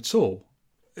bad game at all.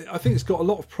 I think it's got a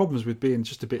lot of problems with being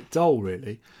just a bit dull,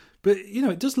 really. But,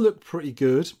 it does look pretty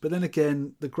good. But then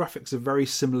again, the graphics are very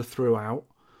similar throughout.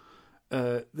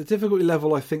 The difficulty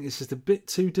level, I think, is just a bit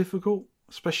too difficult,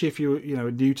 especially if you're,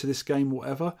 new to this game or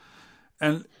whatever.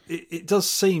 And it does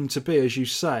seem to be, as you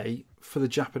say, for the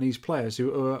Japanese players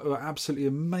who are absolutely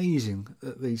amazing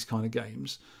at these kind of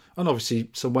games. And obviously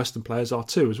some Western players are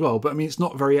too as well. But, I mean, it's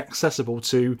not very accessible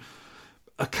to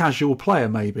a casual player,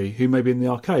 maybe, who may be in the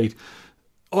arcade.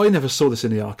 I never saw this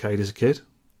in the arcade as a kid.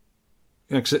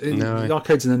 Because the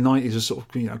arcades in the 90s are sort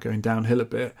of going downhill a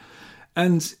bit.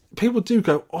 And people do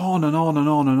go on and on and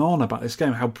on and on about this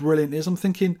game, how brilliant it is. I'm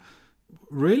thinking,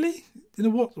 really?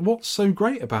 What's so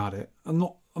great about it? I'm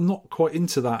not quite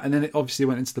into that. And then it obviously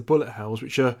went into the bullet hells,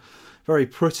 which are very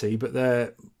pretty, but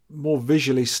they're more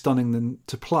visually stunning than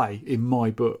to play in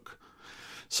my book.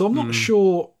 So I'm not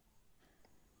sure.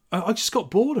 I just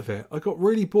got bored of it. I got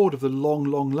really bored of the long,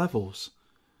 long levels.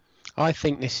 I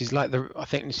think this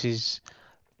is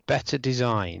better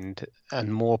designed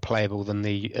and more playable than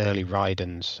the early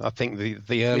Raidens. I think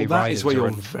the early Well, that Raidens is where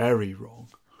you're very wrong.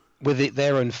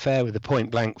 They're unfair with the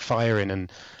point blank firing,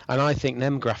 and I think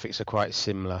them graphics are quite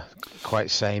similar,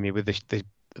 quite samey with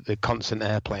the constant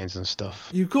airplanes and stuff.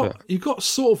 You've got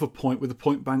sort of a point with the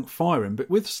point blank firing, but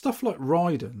with stuff like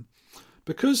Raiden,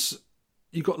 because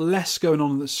you've got less going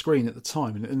on the screen at the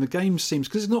time, and the game seems,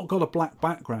 because it's not got a black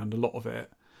background, a lot of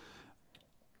it,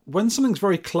 when something's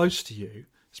very close to you,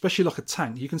 especially like a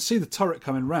tank, you can see the turret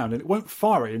coming round, and it won't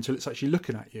fire at you until it's actually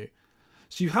looking at you.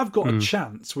 So you have got a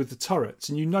chance with the turrets,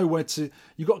 and you know where to.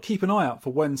 You've got to keep an eye out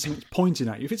for when something's pointing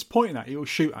at you. If it's pointing at you, it'll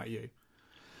shoot at you.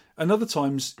 And other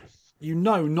times, you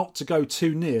know not to go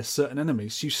too near certain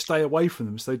enemies, so you stay away from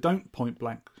them so they don't point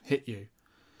blank hit you.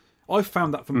 I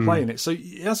found that from playing it. So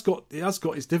it has got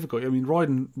its difficulty. I mean,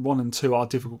 Raiden 1 and 2 are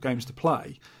difficult games to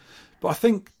play. But I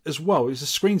think as well is the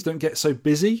screens don't get so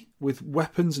busy with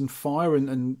weapons and fire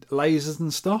and lasers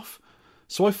and stuff.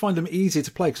 So I find them easier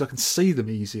to play because I can see them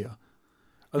easier.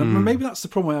 And maybe that's the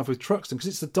problem I have with Truxton, because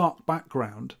it's the dark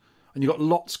background and you've got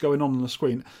lots going on the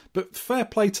screen. But fair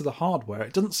play to the hardware,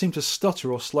 it doesn't seem to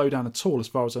stutter or slow down at all as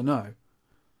far as I know.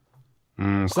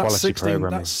 So that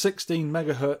 16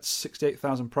 megahertz,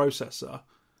 68,000 processor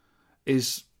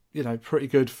is, pretty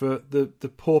good for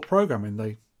the poor programming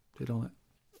they did on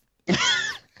it.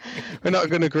 We're not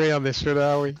going to agree on this,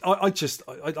 are we? I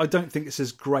don't think it's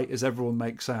as great as everyone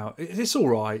makes out. It's all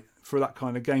right for that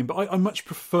kind of game, but I much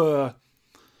prefer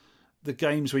the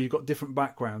games where you've got different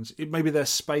backgrounds. Maybe they're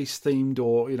space themed,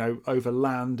 or over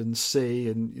land and sea,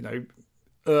 and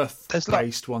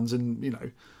earth-based ones, and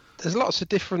There's lots of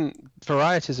different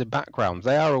varieties of backgrounds.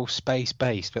 They are all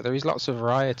space-based, but there is lots of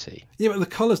variety. Yeah, but the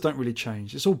colours don't really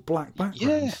change. It's all black backgrounds.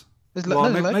 Yeah. Maybe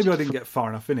I didn't get far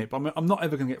enough in it, but I'm not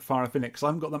ever going to get far enough in it because I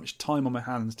haven't got that much time on my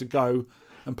hands to go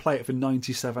and play it for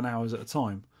 97 hours at a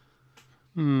time.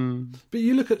 But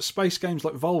you look at space games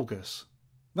like Vulgus.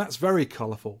 That's very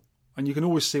colourful, and you can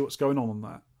always see what's going on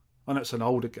that. I know it's an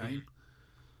older game.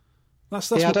 That's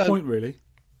the point, really.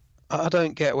 I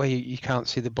don't get where you can't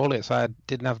see the bullets. I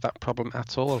didn't have that problem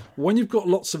at all. When you've got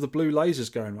lots of the blue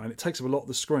lasers going around, it takes up a lot of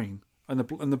the screen, and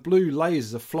the blue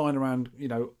lasers are flying around,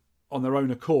 on their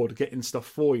own accord, getting stuff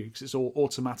for you because it's all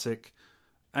automatic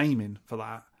aiming for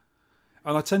that.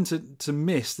 And I tend to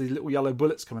miss the little yellow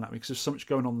bullets coming at me because there's so much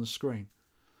going on the screen.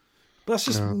 But that's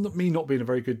just me not being a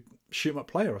very good shoot-'em-up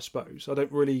player, I suppose. I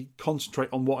don't really concentrate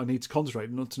on what I need to concentrate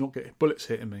on to not get bullets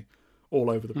hitting me all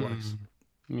over the place.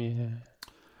 Yeah.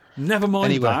 Never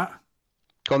mind that.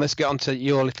 Go on, let's get on to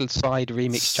your little side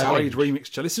remix challenge.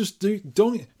 This is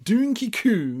Donkey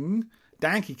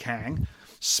Kong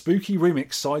Spooky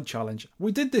Remix Side Challenge.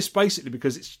 We did this basically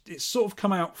because it's sort of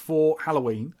come out for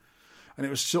Halloween, and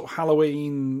it was sort of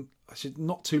Halloween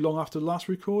not too long after the last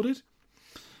recorded.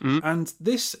 And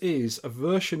this is a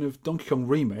version of Donkey Kong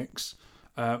Remix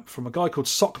from a guy called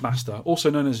Sockmaster,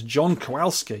 also known as John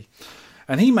Kowalski.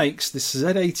 And he makes this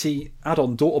Z80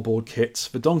 add-on daughterboard kits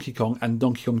for Donkey Kong and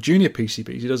Donkey Kong Jr.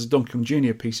 PCBs. He does a Donkey Kong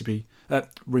Jr. PCB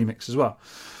remix as well.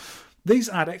 These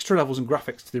add extra levels and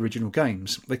graphics to the original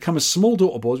games. They come as small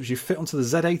daughterboards which you fit onto the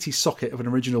Z80 socket of an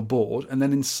original board and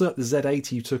then insert the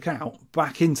Z80 you took out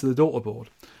back into the daughterboard.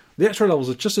 The extra levels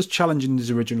are just as challenging as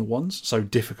the original ones, so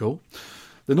difficult.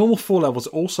 The normal 4 levels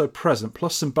are also present,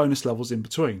 plus some bonus levels in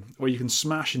between, where you can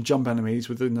smash and jump enemies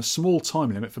within a small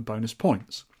time limit for bonus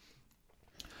points.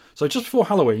 So just before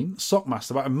Halloween,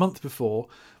 Sockmaster, about a month before,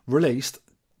 released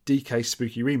DK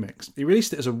Spooky Remix. He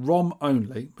released it as a ROM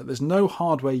only, but there's no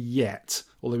hardware yet,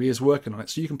 although he is working on it,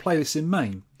 so you can play this in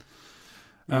MAME.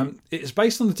 It is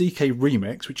based on the DK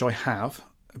Remix, which I have,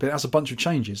 but it has a bunch of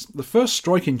changes. The first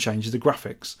striking change is the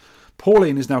graphics.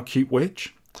 Pauline is now Cute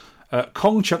Witch.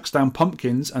 Kong chucks down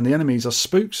pumpkins, and the enemies are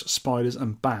spooks, spiders,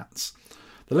 and bats.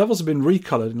 The levels have been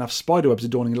recoloured and have spiderwebs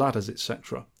adorning ladders,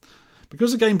 etc.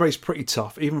 Because the gameplay is pretty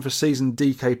tough, even for seasoned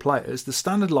DK players, the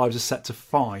standard lives are set to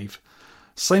 5.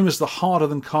 Same as the harder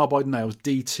than Carbide Nails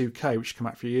D2K, which came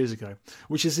out a few years ago,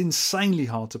 which is insanely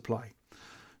hard to play.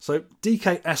 So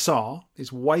DK SR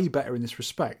is way better in this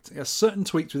respect. It has certain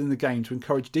tweaks within the game to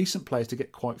encourage decent players to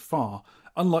get quite far,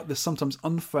 unlike the sometimes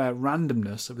unfair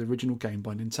randomness of the original game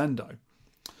by Nintendo.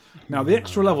 Now, the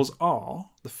extra levels are,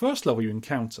 the first level you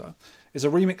encounter is a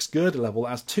remix girder level that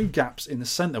has 2 gaps in the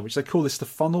centre, which they call this the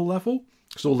funnel level,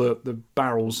 because all the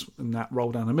barrels and that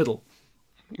roll down the middle.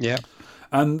 Yeah.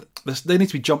 And they need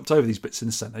to be jumped over, these bits in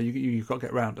the centre. You've got to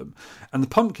get around them. And the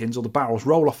pumpkins, or the barrels,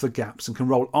 roll off the gaps and can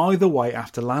roll either way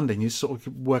after landing. You sort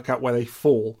of work out where they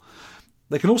fall.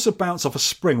 They can also bounce off a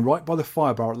spring right by the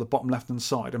fire barrel at the bottom left-hand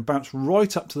side and bounce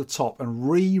right up to the top and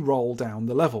re-roll down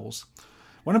the levels.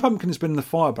 When a pumpkin has been in the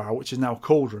fire barrel, which is now a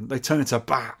cauldron, they turn into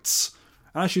bats.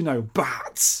 And as you know,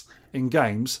 bats in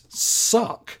games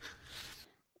suck.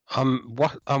 I'm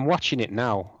watching it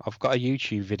now. I've got a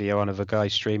YouTube video on of a guy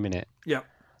streaming it. Yep.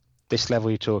 This level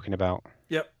you're talking about.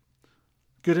 Yep.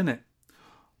 Good, isn't it?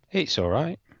 It's all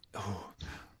right. Oh.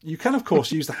 You can, of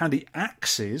course, use the handy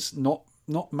axes, not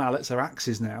mallets, they're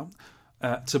axes now,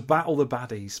 to battle the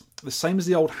baddies. The same as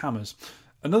the old hammers.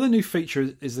 Another new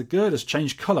feature is the girders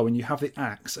change colour when you have the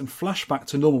axe and flash back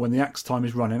to normal when the axe time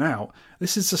is running out.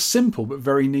 This is a simple but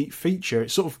very neat feature.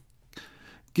 It sort of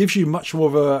gives you much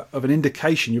more of an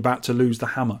indication you're about to lose the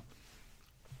hammer.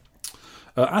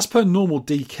 As per normal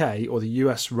DK or the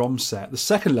US ROM set, the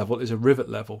second level is a rivet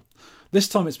level. This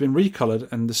time it's been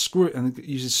recoloured and it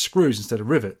uses screws instead of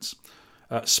rivets.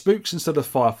 Spooks instead of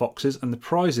firefoxes, and the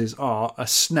prizes are a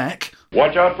snack.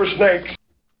 Watch out for snakes.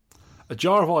 A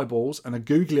jar of eyeballs and a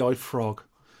googly-eyed frog.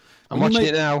 I'm watching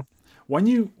it now. When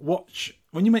you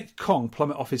make Kong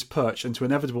plummet off his perch into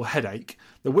inevitable headache,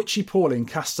 the witchy Pauline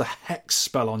casts a hex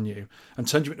spell on you and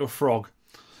turns you into a frog.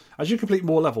 As you complete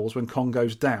more levels, when Kong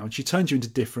goes down, she turns you into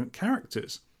different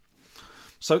characters.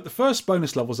 So the first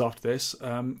bonus levels after this,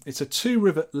 it's a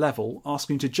 2-rivet level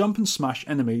asking you to jump and smash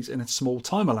enemies in a small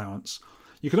time allowance.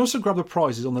 You can also grab the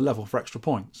prizes on the level for extra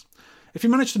points. If you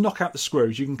manage to knock out the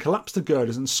screws, you can collapse the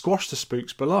girders and squash the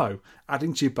spooks below,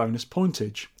 adding to your bonus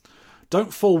pointage.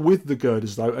 Don't fall with the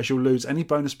girders though, as you'll lose any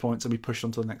bonus points and be pushed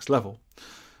on to the next level.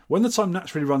 When the time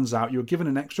naturally runs out, you are given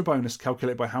an extra bonus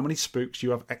calculated by how many spooks you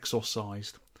have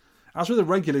exorcised. As with a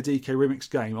regular DK Remix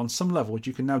game, on some levels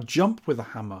you can now jump with a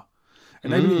hammer,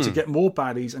 enabling you to get more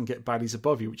baddies and get baddies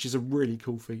above you, which is a really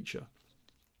cool feature.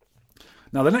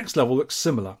 Now the next level looks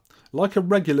similar, like a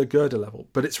regular girder level,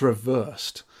 but it's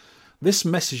reversed. This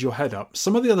messes your head up.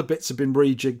 Some of the other bits have been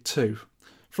rejigged too.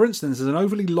 For instance, there's an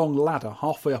overly long ladder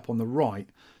halfway up on the right.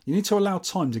 You need to allow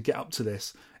time to get up to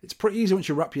this. It's pretty easy once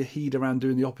you wrap your head around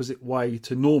doing the opposite way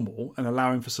to normal and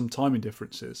allowing for some timing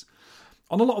differences.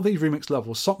 On a lot of these remix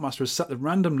levels, Sockmaster has set the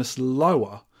randomness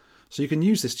lower, so you can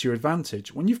use this to your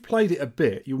advantage. When you've played it a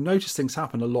bit, you'll notice things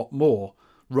happen a lot more,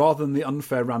 rather than the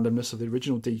unfair randomness of the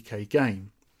original DK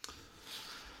game.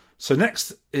 So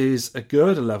next is a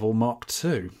girder level Mark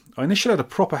II. I initially had a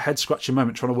proper head-scratching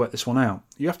moment trying to work this one out.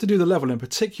 You have to do the level in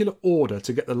particular order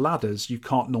to get the ladders you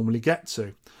can't normally get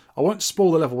to. I won't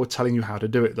spoil the level with telling you how to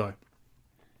do it though.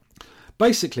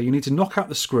 Basically, you need to knock out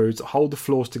the screws that hold the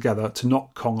floors together to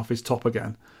knock Kong off his top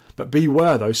again. But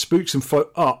beware though, spooks can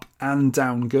float up and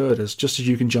down girders just as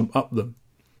you can jump up them.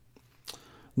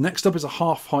 Next up is a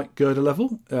half-height girder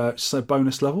level, so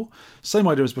bonus level. Same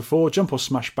idea as before, jump or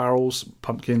smash barrels,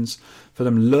 pumpkins, for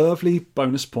them lovely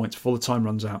bonus points before the time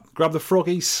runs out. Grab the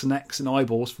froggies, snacks and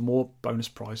eyeballs for more bonus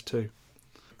prize too.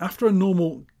 After a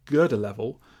normal girder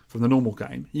level from the normal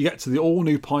game, you get to the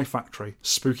all-new pie factory,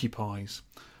 Spooky Pies.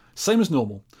 Same as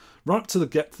normal, run up to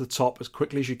get to the top as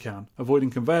quickly as you can, avoiding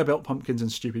conveyor belt pumpkins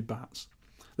and stupid bats.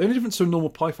 The only difference to a normal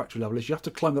pie factory level is you have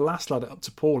to climb the last ladder up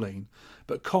to Pauline,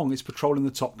 but Kong is patrolling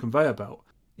the top conveyor belt.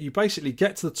 You basically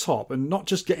get to the top, and not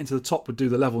just getting to the top would do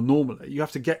the level normally, you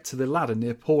have to get to the ladder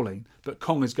near Pauline, but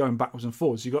Kong is going backwards and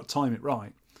forwards, so you've got to time it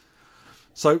right.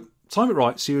 So, time it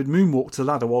right so you would moonwalk to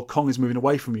the ladder while Kong is moving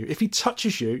away from you. If he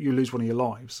touches you, you lose one of your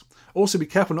lives. Also be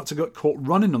careful not to get caught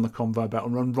running on the conveyor belt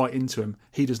and run right into him.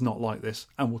 He does not like this,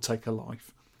 and will take a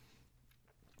life.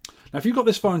 Now, if you've got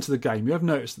this far into the game, you have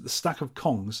noticed that the stack of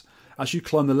Kongs, as you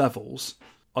climb the levels,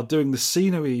 are doing the see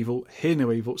no evil, hear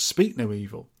no evil, speak no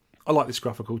evil. I like this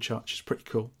graphical touch, it's pretty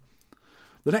cool.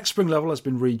 The next spring level has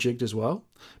been rejigged as well,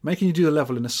 making you do the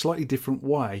level in a slightly different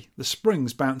way. The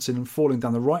springs bouncing and falling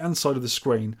down the right hand side of the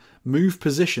screen move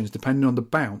positions depending on the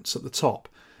bounce at the top,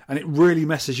 and it really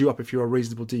messes you up if you're a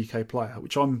reasonable DK player,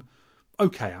 which I'm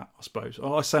okay at, I suppose.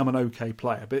 I say I'm an okay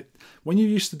player, but when you're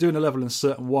used to doing a level in a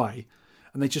certain way,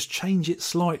 and they just change it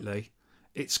slightly,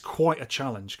 it's quite a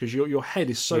challenge because your head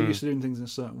is so used to doing things in a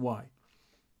certain way.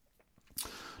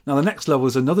 Now the next level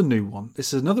is another new one.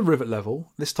 This is another rivet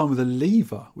level, this time with a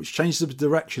lever, which changes the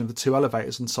direction of the two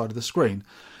elevators on the side of the screen.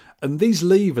 And these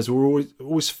levers were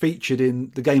always featured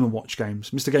in the Game & Watch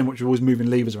games. Mr. Game & Watch was always moving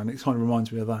levers around. It kind of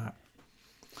reminds me of that.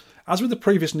 As with the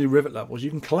previous new rivet levels, you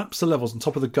can collapse the levels on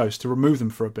top of the ghost to remove them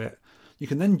for a bit. You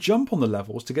can then jump on the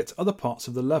levels to get to other parts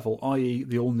of the level, i.e.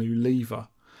 the all-new lever.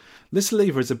 This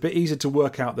lever is a bit easier to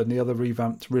work out than the other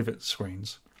revamped rivet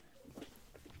screens.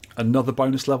 Another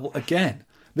bonus level again,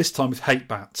 this time with hate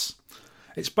bats.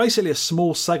 It's basically a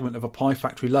small segment of a pie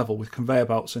factory level with conveyor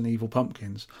belts and evil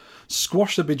pumpkins.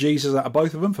 Squash the bejesus out of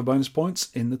both of them for bonus points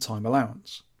in the time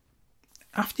allowance.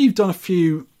 after you've done a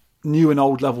few new and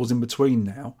old levels in between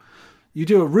now, you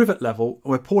do a rivet level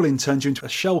where Pauline turns you into a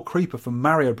shell creeper from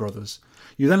Mario Brothers.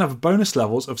 You then have bonus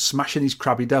levels of smashing these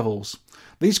crabby devils.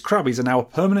 These crabbies are now a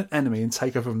permanent enemy and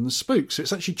take over from the spooks, so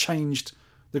it's actually changed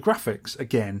the graphics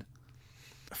again.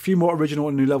 A few more original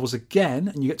and new levels again,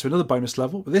 and you get to another bonus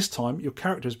level, but this time your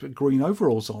character has put green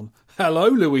overalls on. Hello,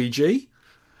 Luigi!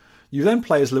 You then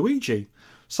play as Luigi.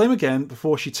 Same again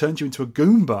before she turns you into a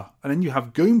Goomba, and then you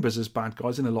have Goombas as bad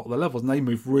guys in a lot of the levels, and they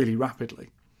move really rapidly.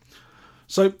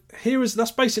 So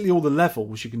that's basically all the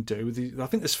levels you can do. I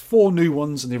think there's 4 new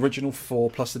ones and the original 4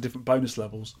 plus the different bonus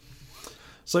levels.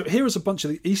 So here is a bunch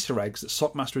of the Easter eggs that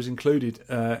Sockmaster has included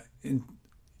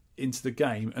into the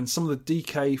game, and some of the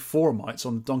DK forumites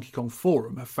on the Donkey Kong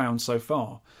forum have found so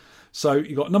far. So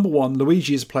you've got number 1,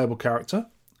 Luigi is a playable character.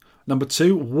 Number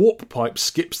 2, Warp Pipe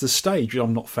skips the stage, which I've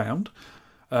not found.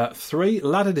 3,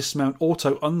 ladder dismount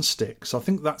auto unstick. So I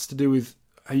think that's to do with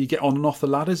how you get on and off the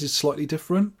ladders is slightly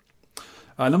different.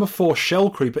 Number 4,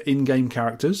 Shell Creeper in-game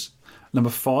characters. Number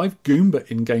 5, Goomba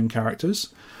in-game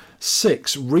characters.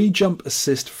 6, re-jump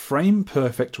assist frame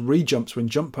perfect re-jumps when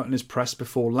jump button is pressed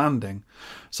before landing.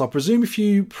 So I presume if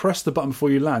you press the button before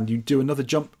you land, you do another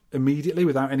jump immediately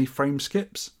without any frame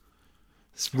skips.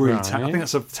 It's really I think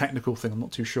that's a technical thing. I'm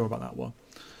not too sure about that one.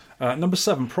 Number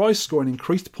 7, prize score and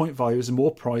increased point value as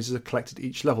more prizes are collected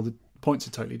each level. The points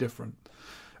are totally different.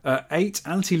 8,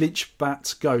 anti-leech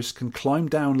bat ghost can climb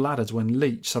down ladders when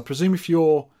leech. So I presume if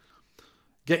you're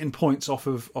getting points off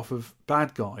of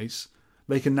bad guys,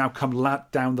 they can now come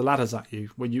down the ladders at you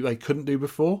when they couldn't do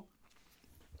before.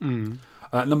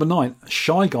 Number 9,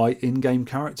 Shy Guy in-game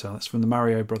character. That's from the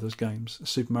Mario Brothers games,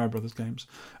 Super Mario Brothers games.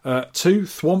 2,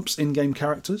 Thwomps in-game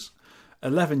characters.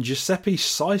 11, Giuseppe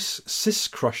Sis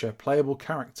Crusher playable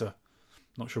character.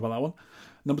 Not sure about that one.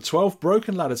 Number 12,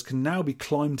 broken ladders can now be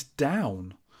climbed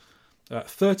down.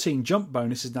 13, jump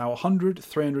bonus is now 100,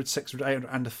 300, 600, 800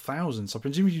 and 1,000. So I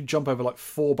presume if you jump over like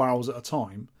 4 barrels at a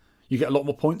time, you get a lot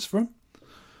more points for them.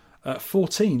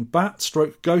 14, bat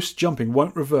stroke ghost jumping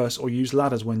won't reverse or use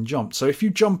ladders when jumped. So if you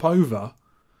jump over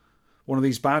one of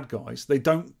these bad guys, they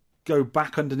don't go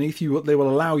back underneath you. They will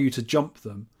allow you to jump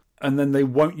them, and then they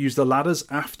won't use the ladders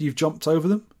after you've jumped over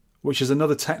them, which is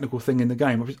another technical thing in the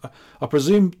game. I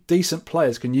presume decent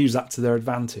players can use that to their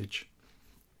advantage.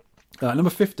 Number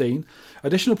 15,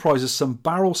 additional prizes, some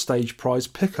barrel stage prize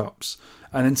pickups.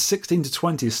 And then 16 to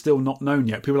 20 is still not known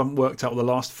yet. People haven't worked out what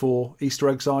the last 4 Easter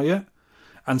eggs are yet.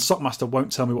 And Sockmaster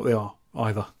won't tell me what they are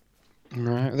either.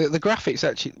 Right. The graphics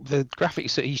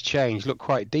that he's changed look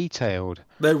quite detailed.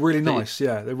 They're really nice,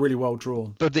 yeah. They're really well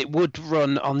drawn. But it would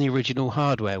run on the original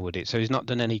hardware, would it? So he's not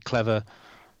done any clever...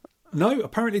 No,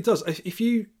 apparently it does.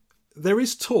 There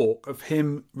is talk of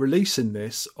him releasing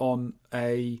this on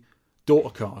a daughter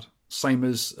card, same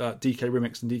as DK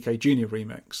Remix and DK Junior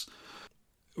Remix,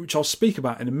 which I'll speak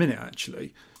about in a minute,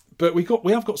 actually. But we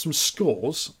have got some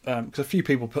scores, because a few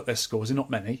people put their scores in,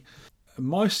 not many.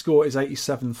 My score is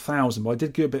 87,000, but I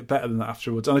did get a bit better than that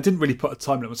afterwards. And I didn't really put a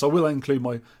time limit, so I will include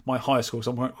my higher score,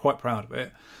 because I'm quite proud of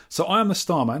it. So I am the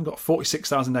Starman, got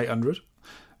 46,800.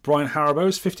 Brian Haribo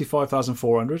is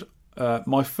 55,400.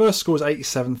 My first score was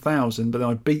 87,000, but then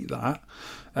I beat that.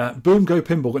 Boom Go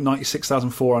Pinball got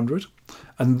 96,400.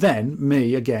 And then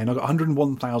me, again, I got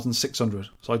 101,600.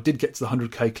 So I did get to the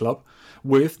 100k club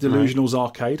with Delusionals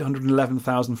Arcade,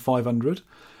 111,500.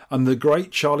 And the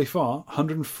great Charlie Farr,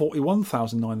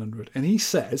 141,900. And he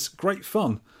says, great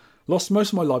fun. Lost most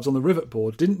of my lives on the rivet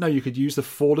board. Didn't know you could use the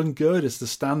fallen girders to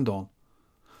stand on.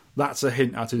 That's a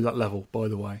hint how to do that level, by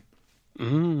the way.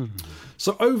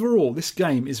 So overall, this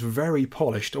game is very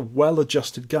polished, a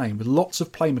well-adjusted game with lots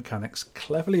of play mechanics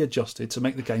cleverly adjusted to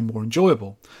make the game more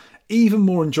enjoyable. Even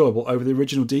more enjoyable over the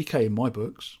original DK in my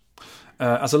books,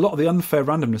 as a lot of the unfair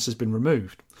randomness has been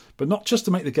removed. But not just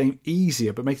to make the game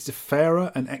easier, but make it so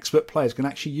fairer and expert players can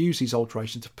actually use these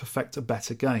alterations to perfect a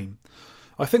better game.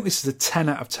 I think this is a 10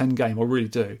 out of 10 game, I really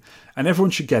do. And everyone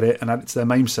should get it and add it to their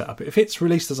MAME setup. If it's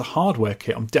released as a hardware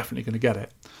kit, I'm definitely going to get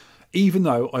it. Even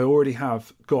though I already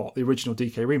have got the original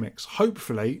DK Remix.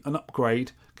 Hopefully an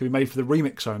upgrade can be made for the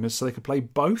Remix owners so they can play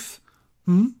both.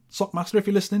 Sockmaster, if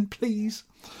you're listening, please.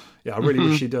 Yeah, I really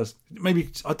wish he does. Maybe,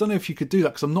 I don't know if you could do that,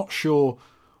 because I'm not sure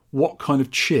what kind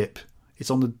of chip is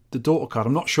on the daughter card.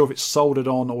 I'm not sure if it's soldered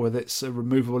on or whether it's a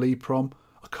removable EEPROM.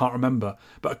 I can't remember.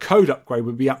 But a code upgrade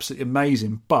would be absolutely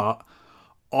amazing. But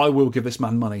I will give this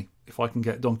man money if I can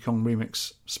get Donkey Kong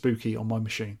Remix Spooky on my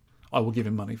machine. I will give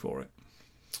him money for it.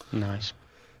 Nice.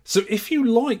 So if you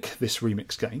like this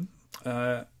remix game,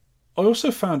 I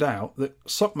also found out that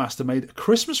Sockmaster made a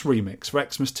Christmas remix for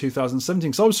Xmas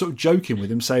 2017. So I was sort of joking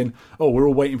with him, saying, "Oh, we're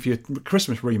all waiting for your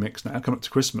Christmas remix now, coming up to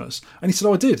Christmas." And he said,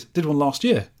 "Oh, I did one last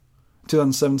year,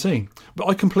 2017, but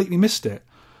I completely missed it."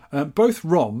 Both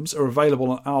ROMs are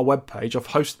available on our webpage. I've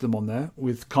hosted them on there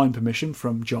with kind permission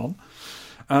from John.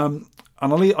 And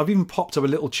I've even popped up a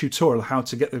little tutorial how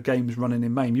to get the games running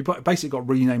in MAME. You basically got to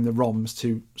rename the ROMs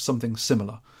to something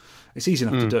similar. It's easy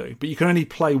enough to do, but you can only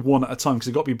play one at a time because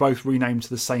they've got to be both renamed to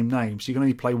the same name. So you can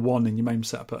only play one in your MAME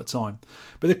setup at a time.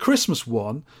 But the Christmas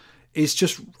one is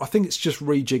just, I think it's just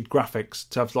rejigged graphics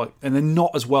to have and they're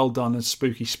not as well done as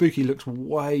Spooky. Spooky looks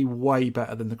way, way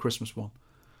better than the Christmas one.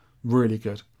 Really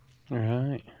good. All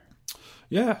right.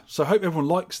 Yeah, so I hope everyone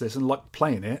likes this and like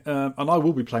playing it. And I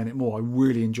will be playing it more. I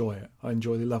really enjoy it. I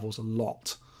enjoy the levels a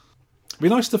lot. It'd be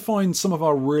nice to find some of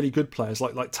our really good players,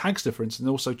 like Tagster, for instance, and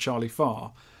also Charlie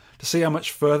Farr, to see how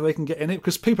much further they can get in it,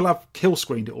 because people have kill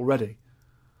screened it already.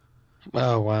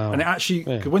 Oh, wow. And it actually,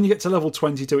 when you get to level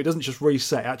 22, it doesn't just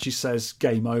reset, it actually says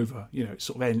game over. It's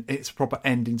sort of it's a proper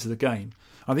ending to the game.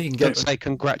 I think you can Don't say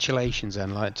congratulations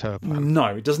then, like Turbo. No,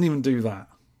 it doesn't even do that.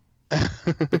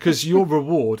 Because your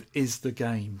reward is the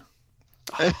game.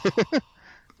 Yeah,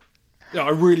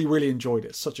 I really, really enjoyed it.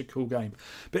 It's such a cool game.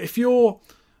 But if you're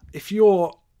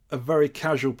a very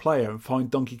casual player and find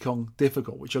Donkey Kong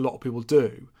difficult, which a lot of people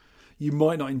do, you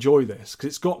might not enjoy this because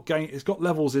it's got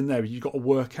levels in there you've got to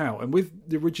work out. And with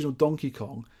the original Donkey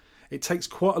Kong, it takes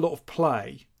quite a lot of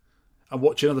play and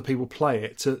watching other people play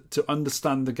it to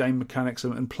understand the game mechanics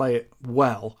and play it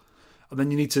well. And then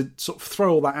you need to sort of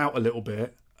throw all that out a little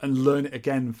bit and learn it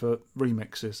again for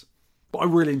remixes. But I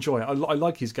really enjoy it. I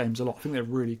like his games a lot. I think they're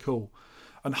really cool.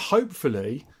 And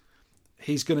hopefully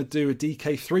he's going to do a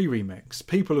DK3 remix.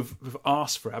 People have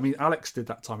asked for it. I mean, Alex did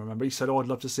that time, I remember. He said, I'd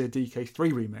love to see a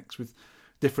DK3 remix with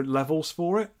different levels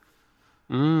for it.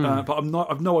 But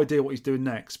I've no idea what he's doing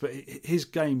next. But his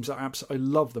games are absolutely, I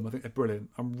love them. I think they're brilliant.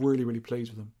 I'm really, really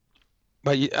pleased with them.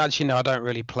 Well, actually, no, I don't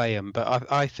really play them,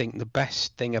 but I think the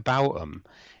best thing about them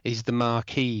is the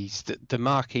marquees. The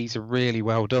marquees are really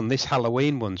well done. This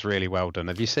Halloween one's really well done.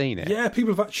 Have you seen it? Yeah,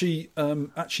 people have actually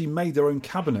made their own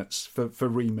cabinets for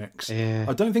remix. Yeah.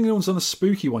 I don't think anyone's done a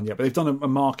spooky one yet, but they've done a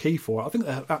marquee for it. I think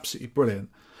they're absolutely brilliant.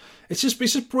 It's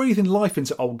just breathing life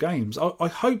into old games. I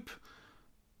hope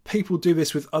people do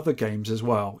this with other games as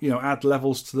well. Add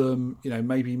levels to them.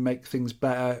 Maybe make things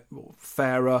better,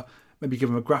 fairer. Maybe give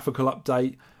them a graphical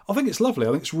update. I think it's lovely.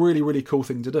 I think it's a really, really cool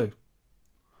thing to do.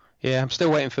 Yeah, I'm still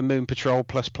waiting for Moon Patrol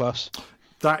 ++.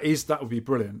 That would be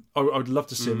brilliant. I would love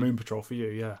to see a Moon Patrol for you,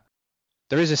 yeah.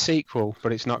 There is a sequel,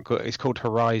 but it's not good. It's called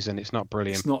Horizon. It's not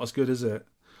brilliant. It's not as good, is it?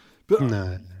 But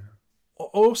no. I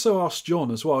also asked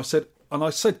John as well. I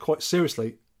said quite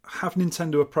seriously, have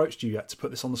Nintendo approached you yet to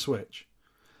put this on the Switch?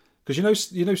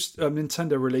 Because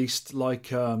Nintendo released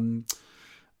like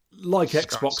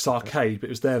Xbox Arcade, but it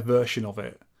was their version of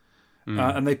it.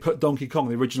 And they put Donkey Kong,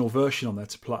 the original version, on there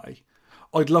to play.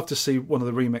 I'd love to see one of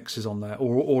the remixes on there,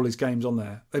 or all his games on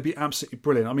there. They'd be absolutely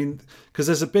brilliant. I mean, because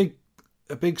there's a big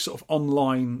sort of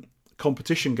online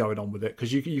competition going on with it,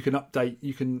 because you can update,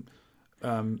 you can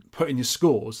put in your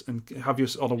scores and have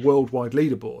yours on a worldwide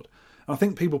leaderboard. And I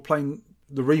think people playing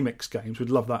the remix games would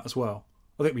love that as well.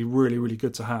 I think it'd be really, really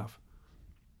good to have.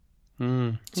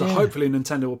 So hopefully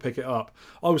Nintendo will pick it up.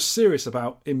 I was serious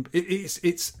about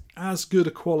it's as good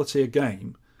a quality a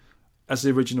game as the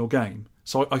original game.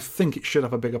 So I think it should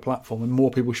have a bigger platform and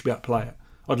more people should be able to play it.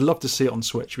 I'd love to see it on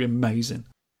Switch. It'd be amazing.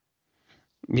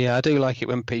 Yeah, I do like it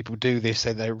when people do this.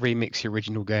 They remix the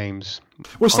original games.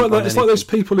 Well, it's like those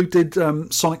people who did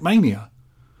Sonic Mania.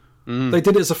 They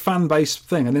did it as a fan-based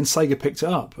thing, and then Sega picked it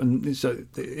up, and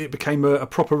it became a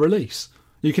proper release.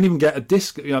 You can even get a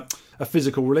disc, a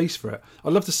physical release for it.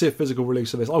 I'd love to see a physical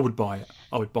release of this. I would buy it.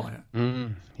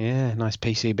 Yeah, nice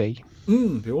PCB.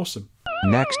 Be awesome.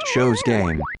 Next show's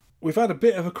game. We've had a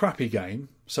bit of a crappy game,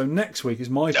 so next week is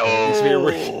my turn.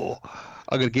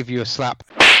 I'm going to give you a slap.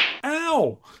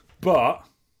 Ow! But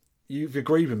you've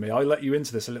agreed with me. I let you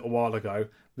into this a little while ago.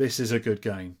 This is a good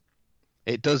game.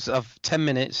 It does have 10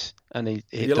 minutes, and it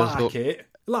you does like look... it.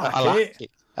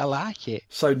 I like it.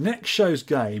 So next show's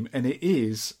game, and it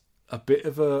is a bit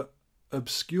of a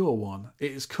obscure one. It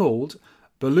is called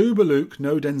Baloo Balook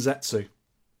no Densetsu,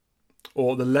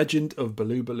 or The Legend of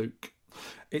Baloo Balook.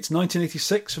 It's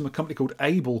 1986 from a company called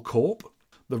Able Corp.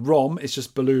 The ROM is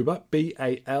just Baluba,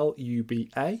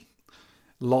 Baluba.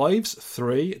 Lives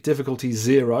 3, difficulty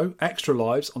 0, extra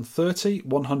lives on 30,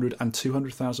 100 and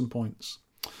 200,000 points.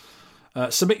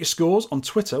 Submit your scores on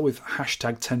Twitter with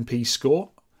hashtag 10pscore,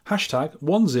 hashtag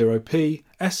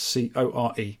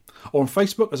 10pscore. or on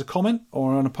Facebook as a comment,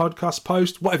 or on a podcast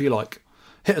post, whatever you like.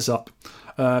 Hit us up.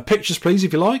 Pictures, please,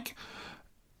 if you like.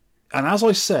 And as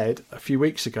I said a few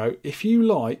weeks ago, if you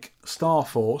like Star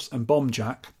Force and Bomb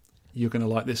Jack, you're going to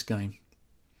like this game.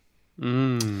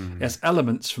 There's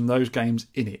elements from those games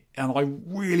in it, and I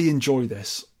really enjoy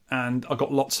this. And I've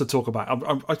got lots to talk about.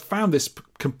 I found this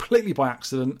completely by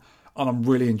accident, and I'm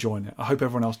really enjoying it. I hope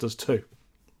everyone else does too.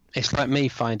 It's like me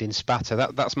finding Spatter.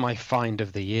 That's my find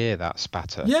of the year, that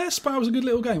Spatter. Yeah, Spatter was a good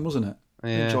little game, wasn't it?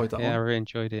 Yeah, enjoyed that one. I really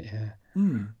enjoyed it, yeah.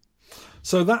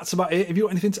 So that's about it. Have you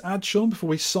got anything to add, Sean, before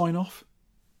we sign off?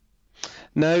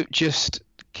 No, just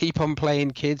keep on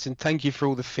playing, kids, and thank you for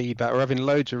all the feedback. We're having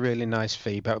loads of really nice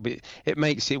feedback, but it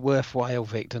makes it worthwhile,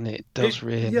 Vic, doesn't it? It does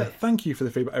really. Yeah, thank you for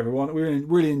the feedback, everyone. We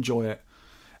really enjoy it.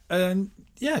 And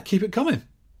yeah, keep it coming.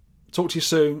 Talk to you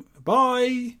soon.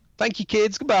 Bye. Thank you,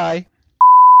 kids. Goodbye.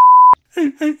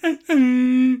 Is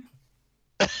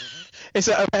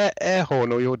that an air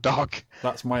horn or your dog?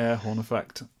 That's my air horn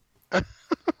effect.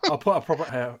 I'll put a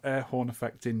proper air horn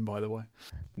effect in, by the way.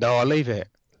 No, I'll leave it.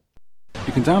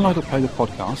 You can download or play the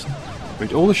podcast,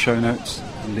 read all the show notes,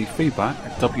 and leave feedback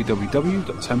at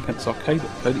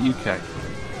www.tenpencearcade.co.uk.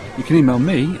 You can email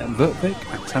me at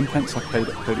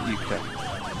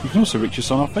vertvic@tenpencearcade.co.uk. You can also reach us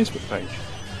on our Facebook page.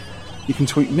 You can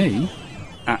tweet me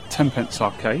at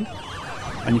tenpencearcade,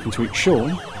 and you can tweet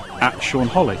Sean at Sean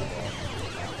Holly.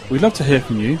 We'd love to hear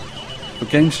from you for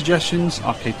game suggestions,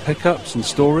 arcade pickups and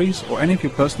stories, or any of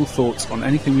your personal thoughts on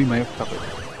anything we may have covered.